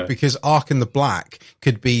quite good because Ark in the Black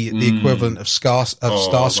could be the equivalent of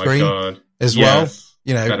Starscream as well.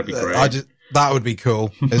 That'd be great. That would be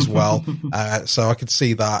cool as well. So I could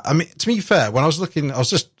see that. I mean, to be fair, when I was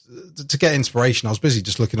just to get inspiration, I was busy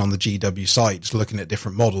just looking on the GW site, just looking at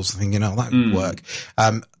different models and thinking, that would work.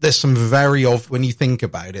 There's some when you think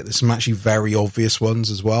about it, there's some actually very obvious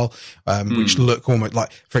ones as well, which look almost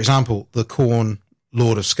like, for example, the Khorne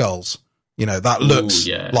Lord of Skulls. That looks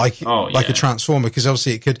like a Transformer because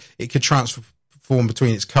obviously it could transform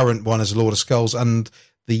between its current one as a Lord of Skulls and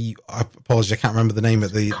I apologize, I can't remember the name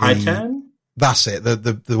of the Khitan? That's it,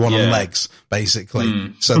 the one on legs,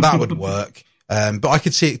 basically. So that would work. But I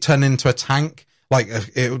could see it turn into a tank, like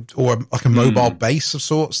a mobile base of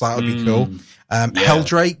sorts. That would be cool.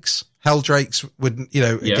 Helldrakes would,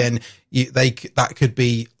 again, that could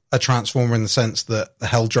be a Transformer in the sense that the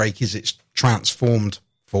Helldrake is its transformed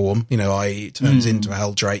form, i.e. it turns into a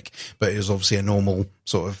Helldrake, but it was obviously a normal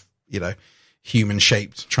sort of, human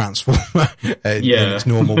shaped Transformer in its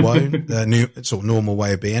normal way, normal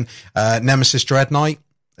way of being. Nemesis Dreadnought.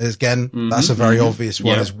 Again, that's a very obvious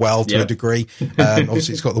one as well to a degree.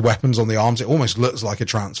 Obviously, it's got the weapons on the arms. It almost looks like a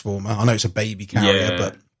Transformer. I know it's a baby carrier,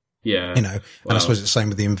 but and I suppose it's the same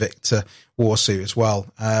with the Invicta warsuit as well.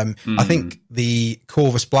 I think the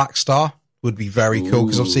Corvus Blackstar would be very cool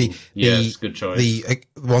because obviously good choice. The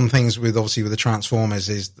one things with the Transformers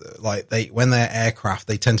is like when they're aircraft,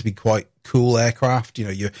 they tend to be quite cool aircraft,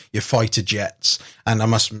 your fighter jets. And I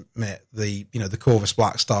must admit the Corvus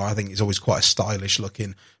Blackstar, I think is always quite a stylish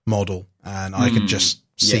looking model. And I could just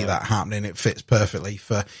see that happening. It fits perfectly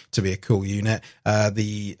to be a cool unit.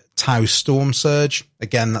 The Tau Storm Surge,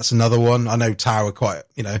 again, that's another one. I know Tau are quite,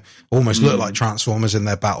 almost look like Transformers in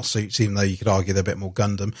their battle suits, even though you could argue they're a bit more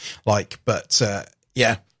Gundam like, but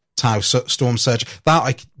Tau Storm Surge.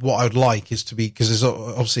 What I would like is to be, because there's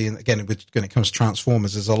obviously, again, when it comes to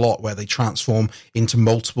Transformers, there's a lot where they transform into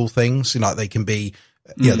multiple things. Like they can be,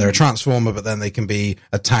 they're a Transformer, but then they can be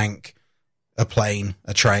a tank, a plane,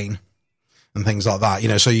 a train, and things like that.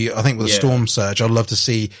 So I think with a Storm Surge, I'd love to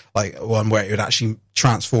see like one where it would actually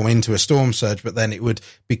transform into a Storm Surge, but then it would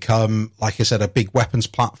become, like I said, a big weapons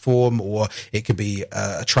platform, or it could be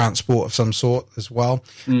a transport of some sort as well.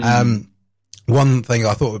 One thing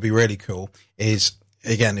I thought would be really cool is,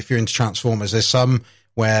 again, if you're into Transformers, there's some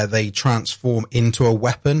where they transform into a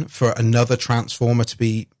weapon for another Transformer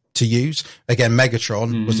to use. Again,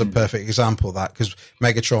 Megatron was a perfect example of that, because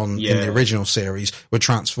Megatron in the original series would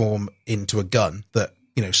transform into a gun that,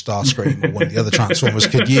 Starscream or one of the other Transformers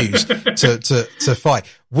could use to fight.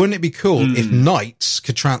 Wouldn't it be cool if Knights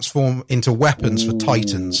could transform into weapons for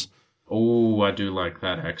Titans? Oh, I do like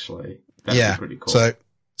that, actually. That'd be pretty cool.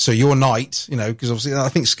 So your Knight, because obviously I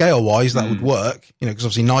think scale-wise that would work, because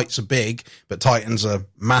obviously Knights are big, but Titans are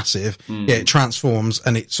massive. It transforms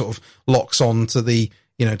and it sort of locks on to the,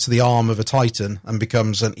 to the arm of a Titan and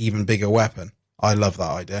becomes an even bigger weapon. I love that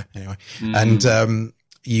idea anyway. And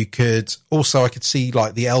you could also, I could see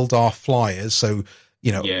like the Eldar flyers, so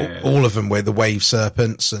all of them were the Wave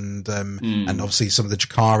Serpents and obviously some of the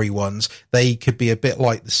Jakari ones. They could be a bit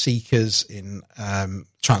like the Seekers in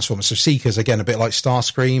Transformers. So Seekers, again, a bit like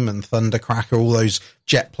Starscream and Thundercracker, all those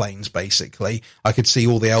jet planes, basically. I could see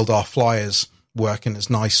all the Eldar flyers working as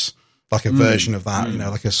nice, like a version of that,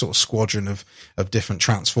 like a sort of squadron of different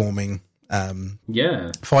transforming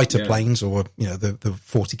fighter planes, or, the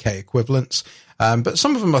 40k equivalents. But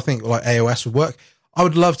some of them, I think, like AOS would work. I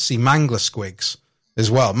would love to see Mangler Squigs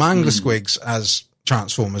as well. Mangler Squigs as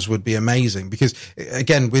Transformers would be amazing, because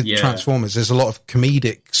again, with Transformers, there's a lot of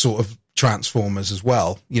comedic sort of Transformers as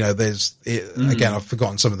well. Again, I've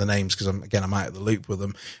forgotten some of the names because I'm out of the loop with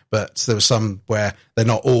them, but there was some where they're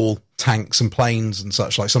not all tanks and planes and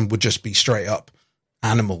such. Like some would just be straight up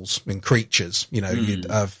animals and creatures. You'd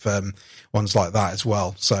have ones like that as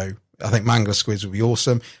well. So I think Mangler squids would be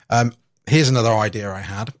awesome. Here's another idea I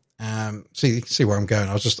had. See where I'm going.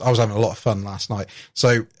 I was having a lot of fun last night.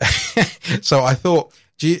 So, so I thought,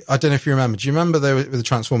 I don't know if you remember. Do you remember with the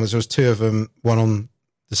Transformers, there was two of them, one on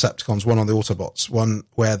Decepticons, one on the Autobots, one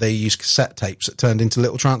where they used cassette tapes that turned into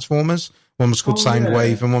little Transformers. One was called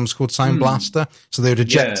Soundwave and one was called Sound Blaster. So they would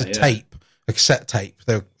eject a tape, a cassette tape,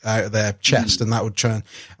 out of their chest, and that would turn.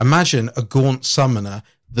 Imagine a Gaunt Summoner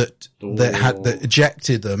that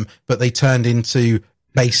ejected them, but they turned into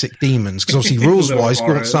basic demons. Because obviously, rules wise,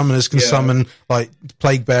 Gaunt Summoners can summon like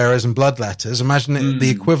Plague Bearers and Bloodletters. Imagine it, the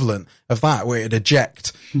equivalent of that, where it'd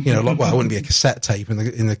eject. You know, like, well, it wouldn't be a cassette tape in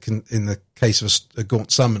the case of a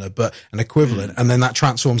Gaunt Summoner, but an equivalent, and then that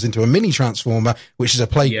transforms into a mini Transformer, which is a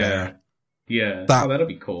Plague Bearer. Yeah, that'd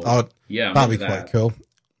be cool. That'd be quite cool.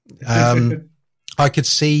 I could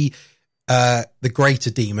see the greater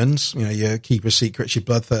demons, you know, your Keeper Secrets, your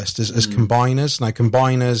Bloodthirsters, as combiners. Now,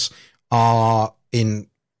 combiners are in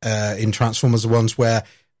Transformers the ones where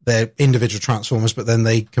they're individual Transformers, but then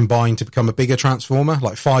they combine to become a bigger Transformer,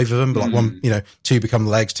 like 5 of them, but like one, you know, 2 become the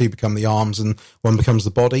legs, 2 become the arms, and 1 becomes the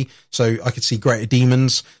body. So I could see greater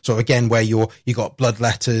demons. So again, where you got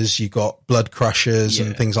Bloodletters, you got Blood Crushers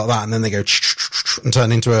and things like that, and then they go and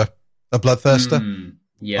turn into a Bloodthirster.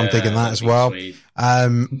 Yeah, I'm thinking that as well.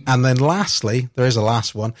 And then lastly, there is a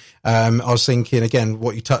last one. I was thinking again,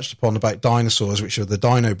 what you touched upon about dinosaurs, which are the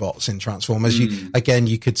Dinobots in Transformers.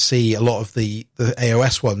 You could see a lot of the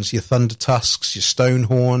AOS ones, your Thunder Tusks, your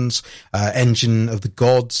Stonehorns, Engine of the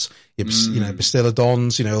Gods, your, you know,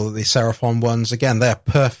 Bastillodons, you know, the Seraphon ones. Again, they're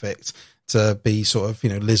perfect to be sort of,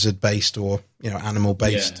 you know, lizard based or, you know, animal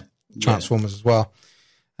based Transformers as well.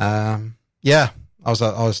 I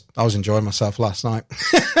was enjoying myself last night.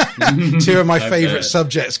 2 of my favorite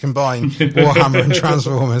subjects combined, Warhammer and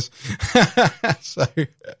Transformers.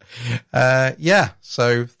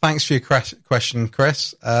 So thanks for your question,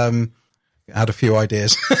 Chris. I had a few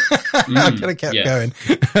ideas. I could have kept going.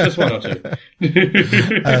 Just one or two.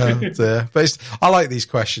 But I like these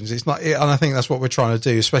questions. It's not, and I think that's what we're trying to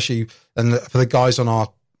do, especially and for the guys on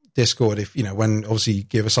our Discord. If you know, when obviously you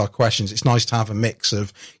give us our questions, it's nice to have a mix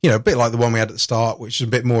of, you know, a bit like the one we had at the start, which is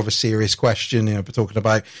a bit more of a serious question, you know, we're talking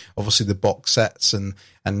about obviously the box sets and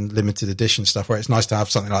limited edition stuff, where it's nice to have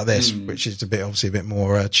something like this, which is a bit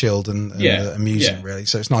more chilled and amusing, really.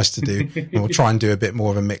 So it's nice to do, and we'll try and do a bit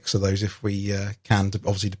more of a mix of those if we can,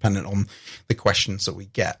 obviously dependent on the questions that we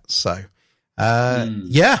get. So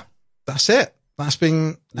that's it. That's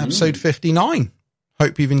been episode 59.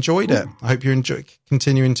 Hope you've enjoyed it. I hope you're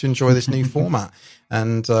continuing to enjoy this new format.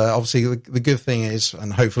 And obviously the good thing is,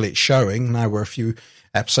 and hopefully it's showing, now we're a few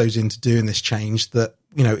episodes into doing this change, that,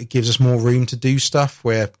 you know, it gives us more room to do stuff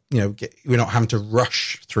where, you know, we're not having to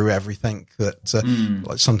rush through everything that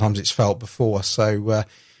like sometimes it's felt before. So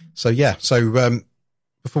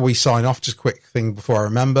before we sign off, just a quick thing before I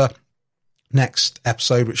remember. Next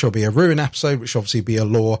episode, which will be a Ruin episode, which will obviously be a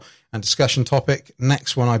lore and discussion topic.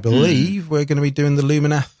 Next one, I believe, we're going to be doing the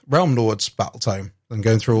Lumineth Realm Lords Battle Tome and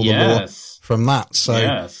going through all the lore from that.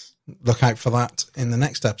 So look out for that in the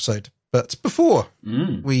next episode. But before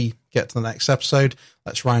we get to the next episode,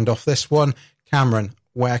 let's round off this one. Cameron,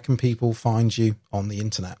 where can people find you on the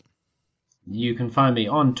internet? You can find me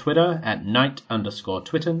on Twitter at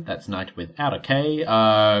Knight_Twitten. That's Knight without a K.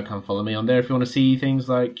 Come follow me on there if you want to see things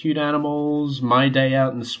like cute animals, my day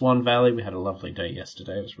out in the Swan Valley. We had a lovely day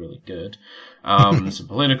yesterday. It was really good. Some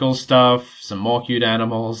political stuff, some more cute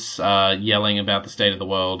animals, yelling about the state of the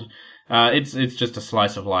world. It's just a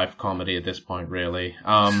slice of life comedy at this point, really.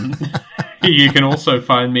 You can also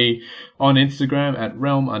find me on Instagram at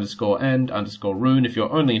realm_and_rune. If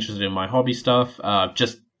you're only interested in my hobby stuff,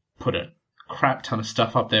 just put a crap ton of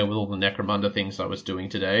stuff up there with all the Necromunda things I was doing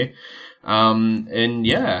today. Otherwise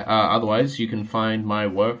you can find my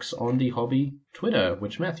works on the hobby Twitter,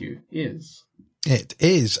 which Matthew is. It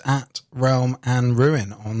is at Realm and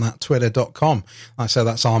Ruin on that twitter.com. Like I said,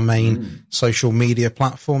 that's our main social media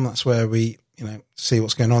platform. That's where we, you know, see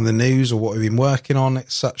what's going on in the news or what we've been working on.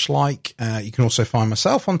 It's such like. You can also find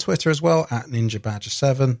myself on Twitter as well at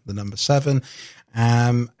NinjaBadger7, the number 7.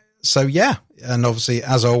 And obviously,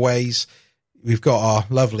 as always, we've got our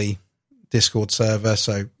lovely Discord server.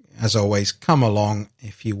 So as always, come along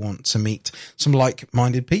if you want to meet some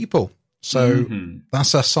like-minded people. So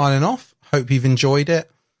that's us signing off. Hope you've enjoyed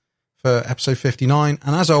it for episode 59.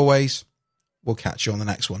 And as always, we'll catch you on the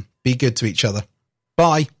next one. Be good to each other.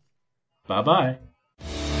 Bye. Bye-bye.